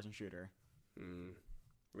first-person shooter.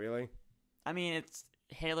 Really? I mean, it's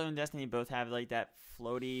Halo and Destiny both have like that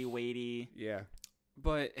floaty, weighty. Yeah.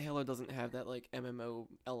 But Halo doesn't have that like MMO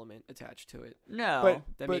element attached to it. No,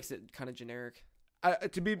 That But- makes it kind of generic.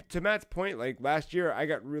 To Matt's point, like last year, I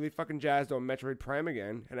got really fucking jazzed on Metroid Prime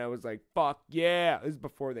again, and I was like, "Fuck yeah!" This is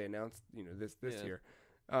before they announced, this Yeah. year,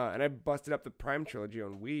 and I busted up the Prime trilogy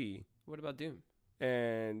on Wii. What about Doom?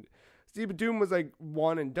 And see, but Doom was like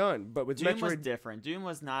one and done. But with Doom was Metroid, different. Doom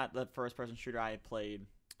was not the first-person shooter I had played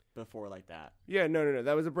before like that. yeah, no,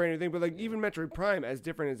 that was a brand new thing. But like even Metroid Prime, as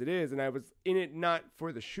different as it is, and I was in it not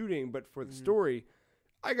for the shooting, but for the story.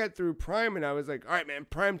 I got through Prime, and I was like, "All right, man,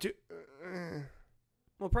 Prime 2."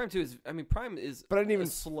 Well, Prime 2 is. I mean, Prime is. But I didn't even- a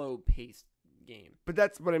slow-paced game. But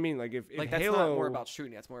that's what I mean. Like if Like that's Halo, not more about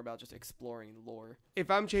shooting. That's more about just exploring the lore.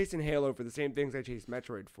 if I'm chasing Halo for the same things I chased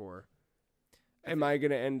Metroid for, am I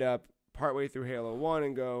gonna end up partway through Halo 1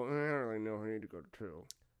 and go, I don't really know, I need to go to 2?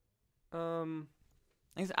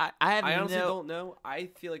 I have I honestly no. don't know. I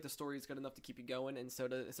feel like the story is good enough to keep you going, and so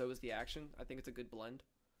is the action. I think it's a good blend.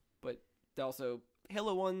 But also,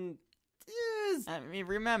 Halo 1 is I mean,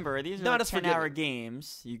 remember these are Not like as 10-hour forgiving.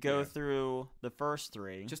 games. You go Yeah. through the first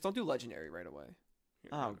 3. just don't do legendary right away,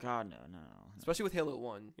 Oh God, no. especially with Halo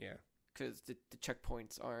 1, Yeah. because the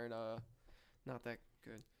checkpoints aren't not that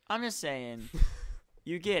good. I'm just saying,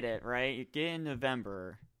 you get it, right? You get it in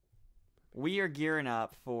November. We are gearing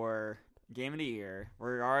up for Game of the Year. I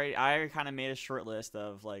already kind of made a short list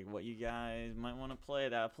of like what you guys might want to play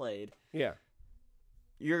that I played. Yeah.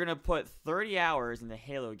 You're gonna put 30 hours into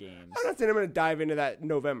Halo games. I'm not saying I'm gonna dive into that in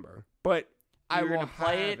November, but I You're will gonna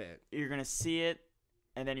play have it. You're gonna see it,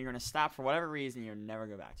 and then you're gonna stop for whatever reason. You'll never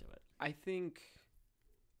go back to it. I think.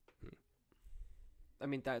 I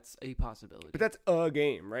mean, that's a possibility. But that's a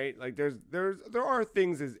game, right? Like there are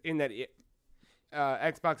things in that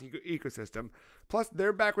Xbox ecosystem. Plus,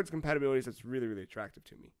 their backwards compatibility that's really, really attractive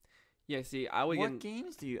to me. yeah. See, I would What get.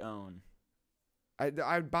 games do you own?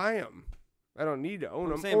 I'd buy them. I don't need to own I'm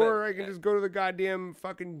them, saying, or but- I can just go to the goddamn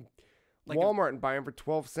fucking Like Walmart and buy them for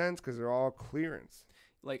 12 cents because they're all clearance.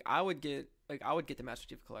 Like I would get the Master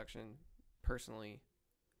Chief Collection personally,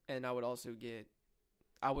 and I would also get.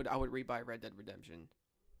 I would rebuy Red Dead Redemption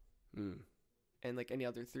and like any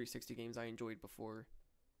other 360 games I enjoyed before.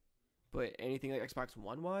 But anything like Xbox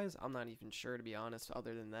One wise, I'm not even sure, to be honest.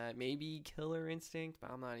 Other than that, maybe Killer Instinct,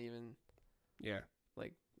 but I'm not even Yeah.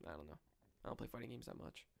 like, I don't know. I don't play fighting games that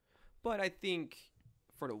much. But I think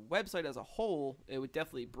for the website as a whole, it would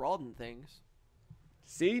definitely broaden things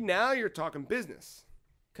See, now you're talking business.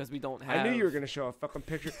 because we don't have. I knew you were gonna show a fucking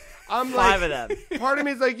picture. I'm 5 like, of them. part of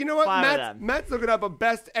me is like, you know what? 5 of them. Matt's looking up a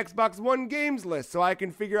best Xbox One games list so I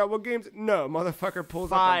can figure out what games. No, motherfucker pulls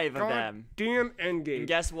 5 up of a them. damn And N-Gage.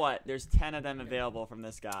 guess what? There's 10 of them available from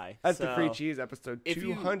this guy. That's the So, Free Cheese episode if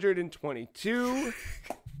you- 222.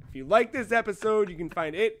 If you like this episode, you can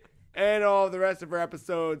find it and all the rest of our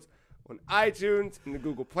episodes on iTunes and the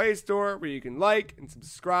Google Play Store, where you can like and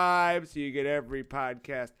subscribe so you get every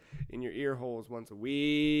podcast in your ear holes once a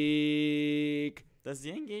week. Does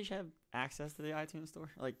the N-Gage have access to the iTunes store?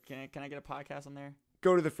 Like, can I get a podcast on there?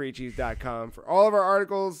 Go to thefreecheese.com for all of our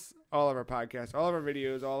articles, all of our podcasts, all of our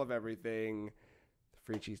videos, all of everything.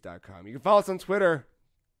 Thefreecheese.com. You can follow us on Twitter.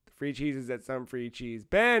 The Free Cheese is at Some Free Cheese.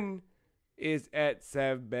 Ben is at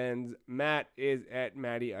SevBenz. Matt is at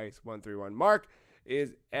MattyIce131. Mark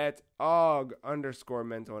is at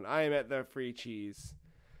Og_mental. And I am at The Free Cheese.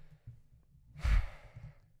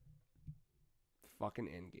 Fucking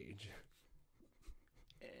N-Gage.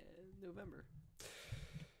 November.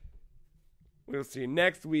 We'll see you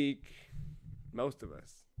next week. Most of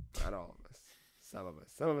us. Not all of us. Some of us.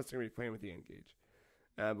 Some of us are going to be playing with the N-Gage.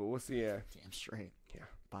 But we'll see you. Damn straight. Yeah.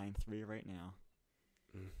 Buying 3 right now.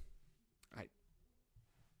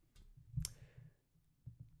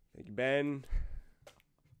 Thank you, Ben.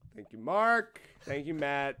 Thank you, Mark. Thank you,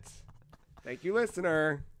 Matt. Thank you,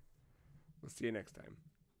 listener. We'll see you next time.